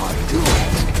the light?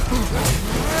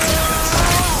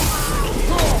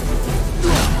 I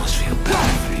almost feel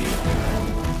bad for you.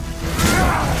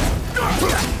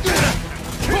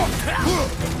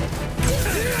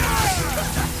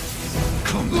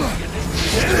 Come on.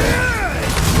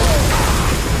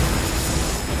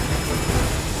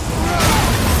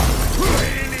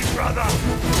 Really, brother?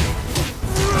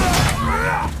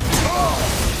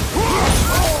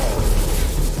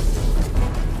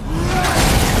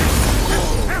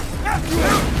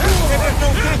 There's no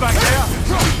good back there.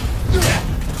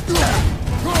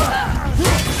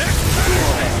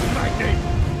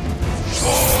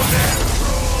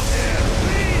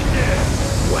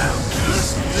 Well,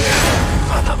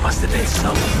 Mother must have been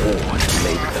some war to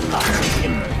make the light of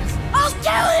him. I'll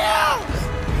kill you!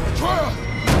 Atreus!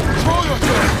 Control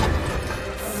yourself!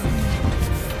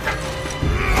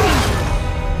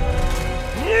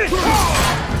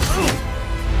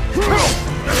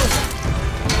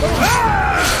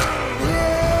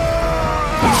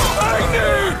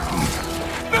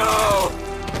 No!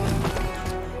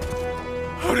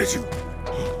 How did you...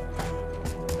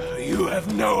 You have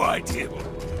no idea.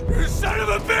 You son of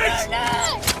a bitch!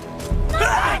 No!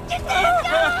 Get this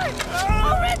gun!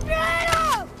 I'll rip your head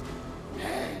off!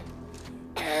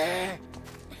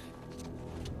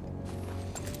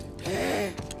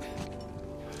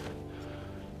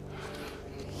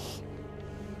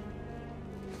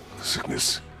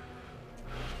 Sickness.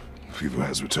 Fever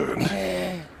has returned.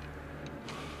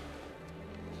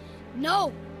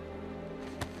 No!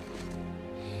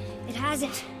 It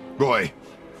hasn't. Roy!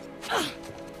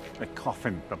 The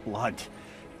coffin, the blood.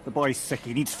 The boy's sick,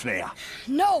 he needs Freya.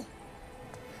 No!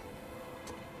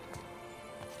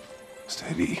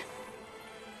 Steady.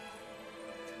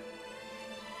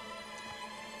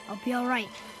 I'll be alright.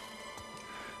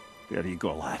 There you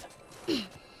go, lad.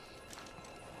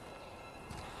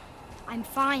 I'm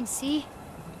fine, see?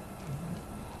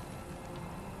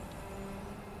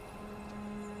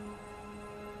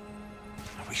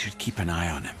 We should keep an eye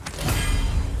on him.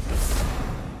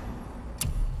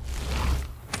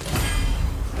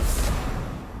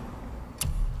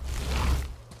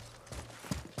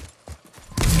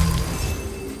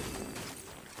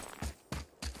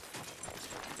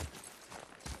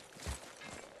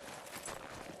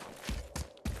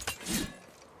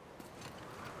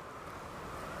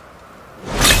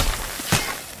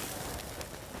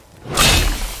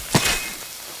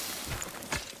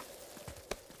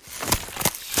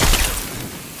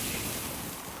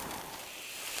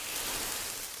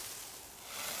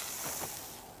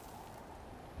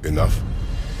 Enough?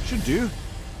 Should do.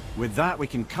 With that, we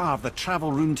can carve the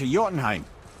travel rune to Jotunheim.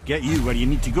 Get you where you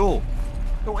need to go.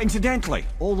 Oh, incidentally,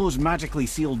 all those magically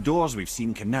sealed doors we've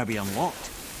seen can now be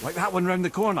unlocked. Like that one round the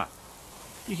corner.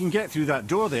 You can get through that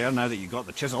door there now that you've got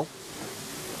the chisel.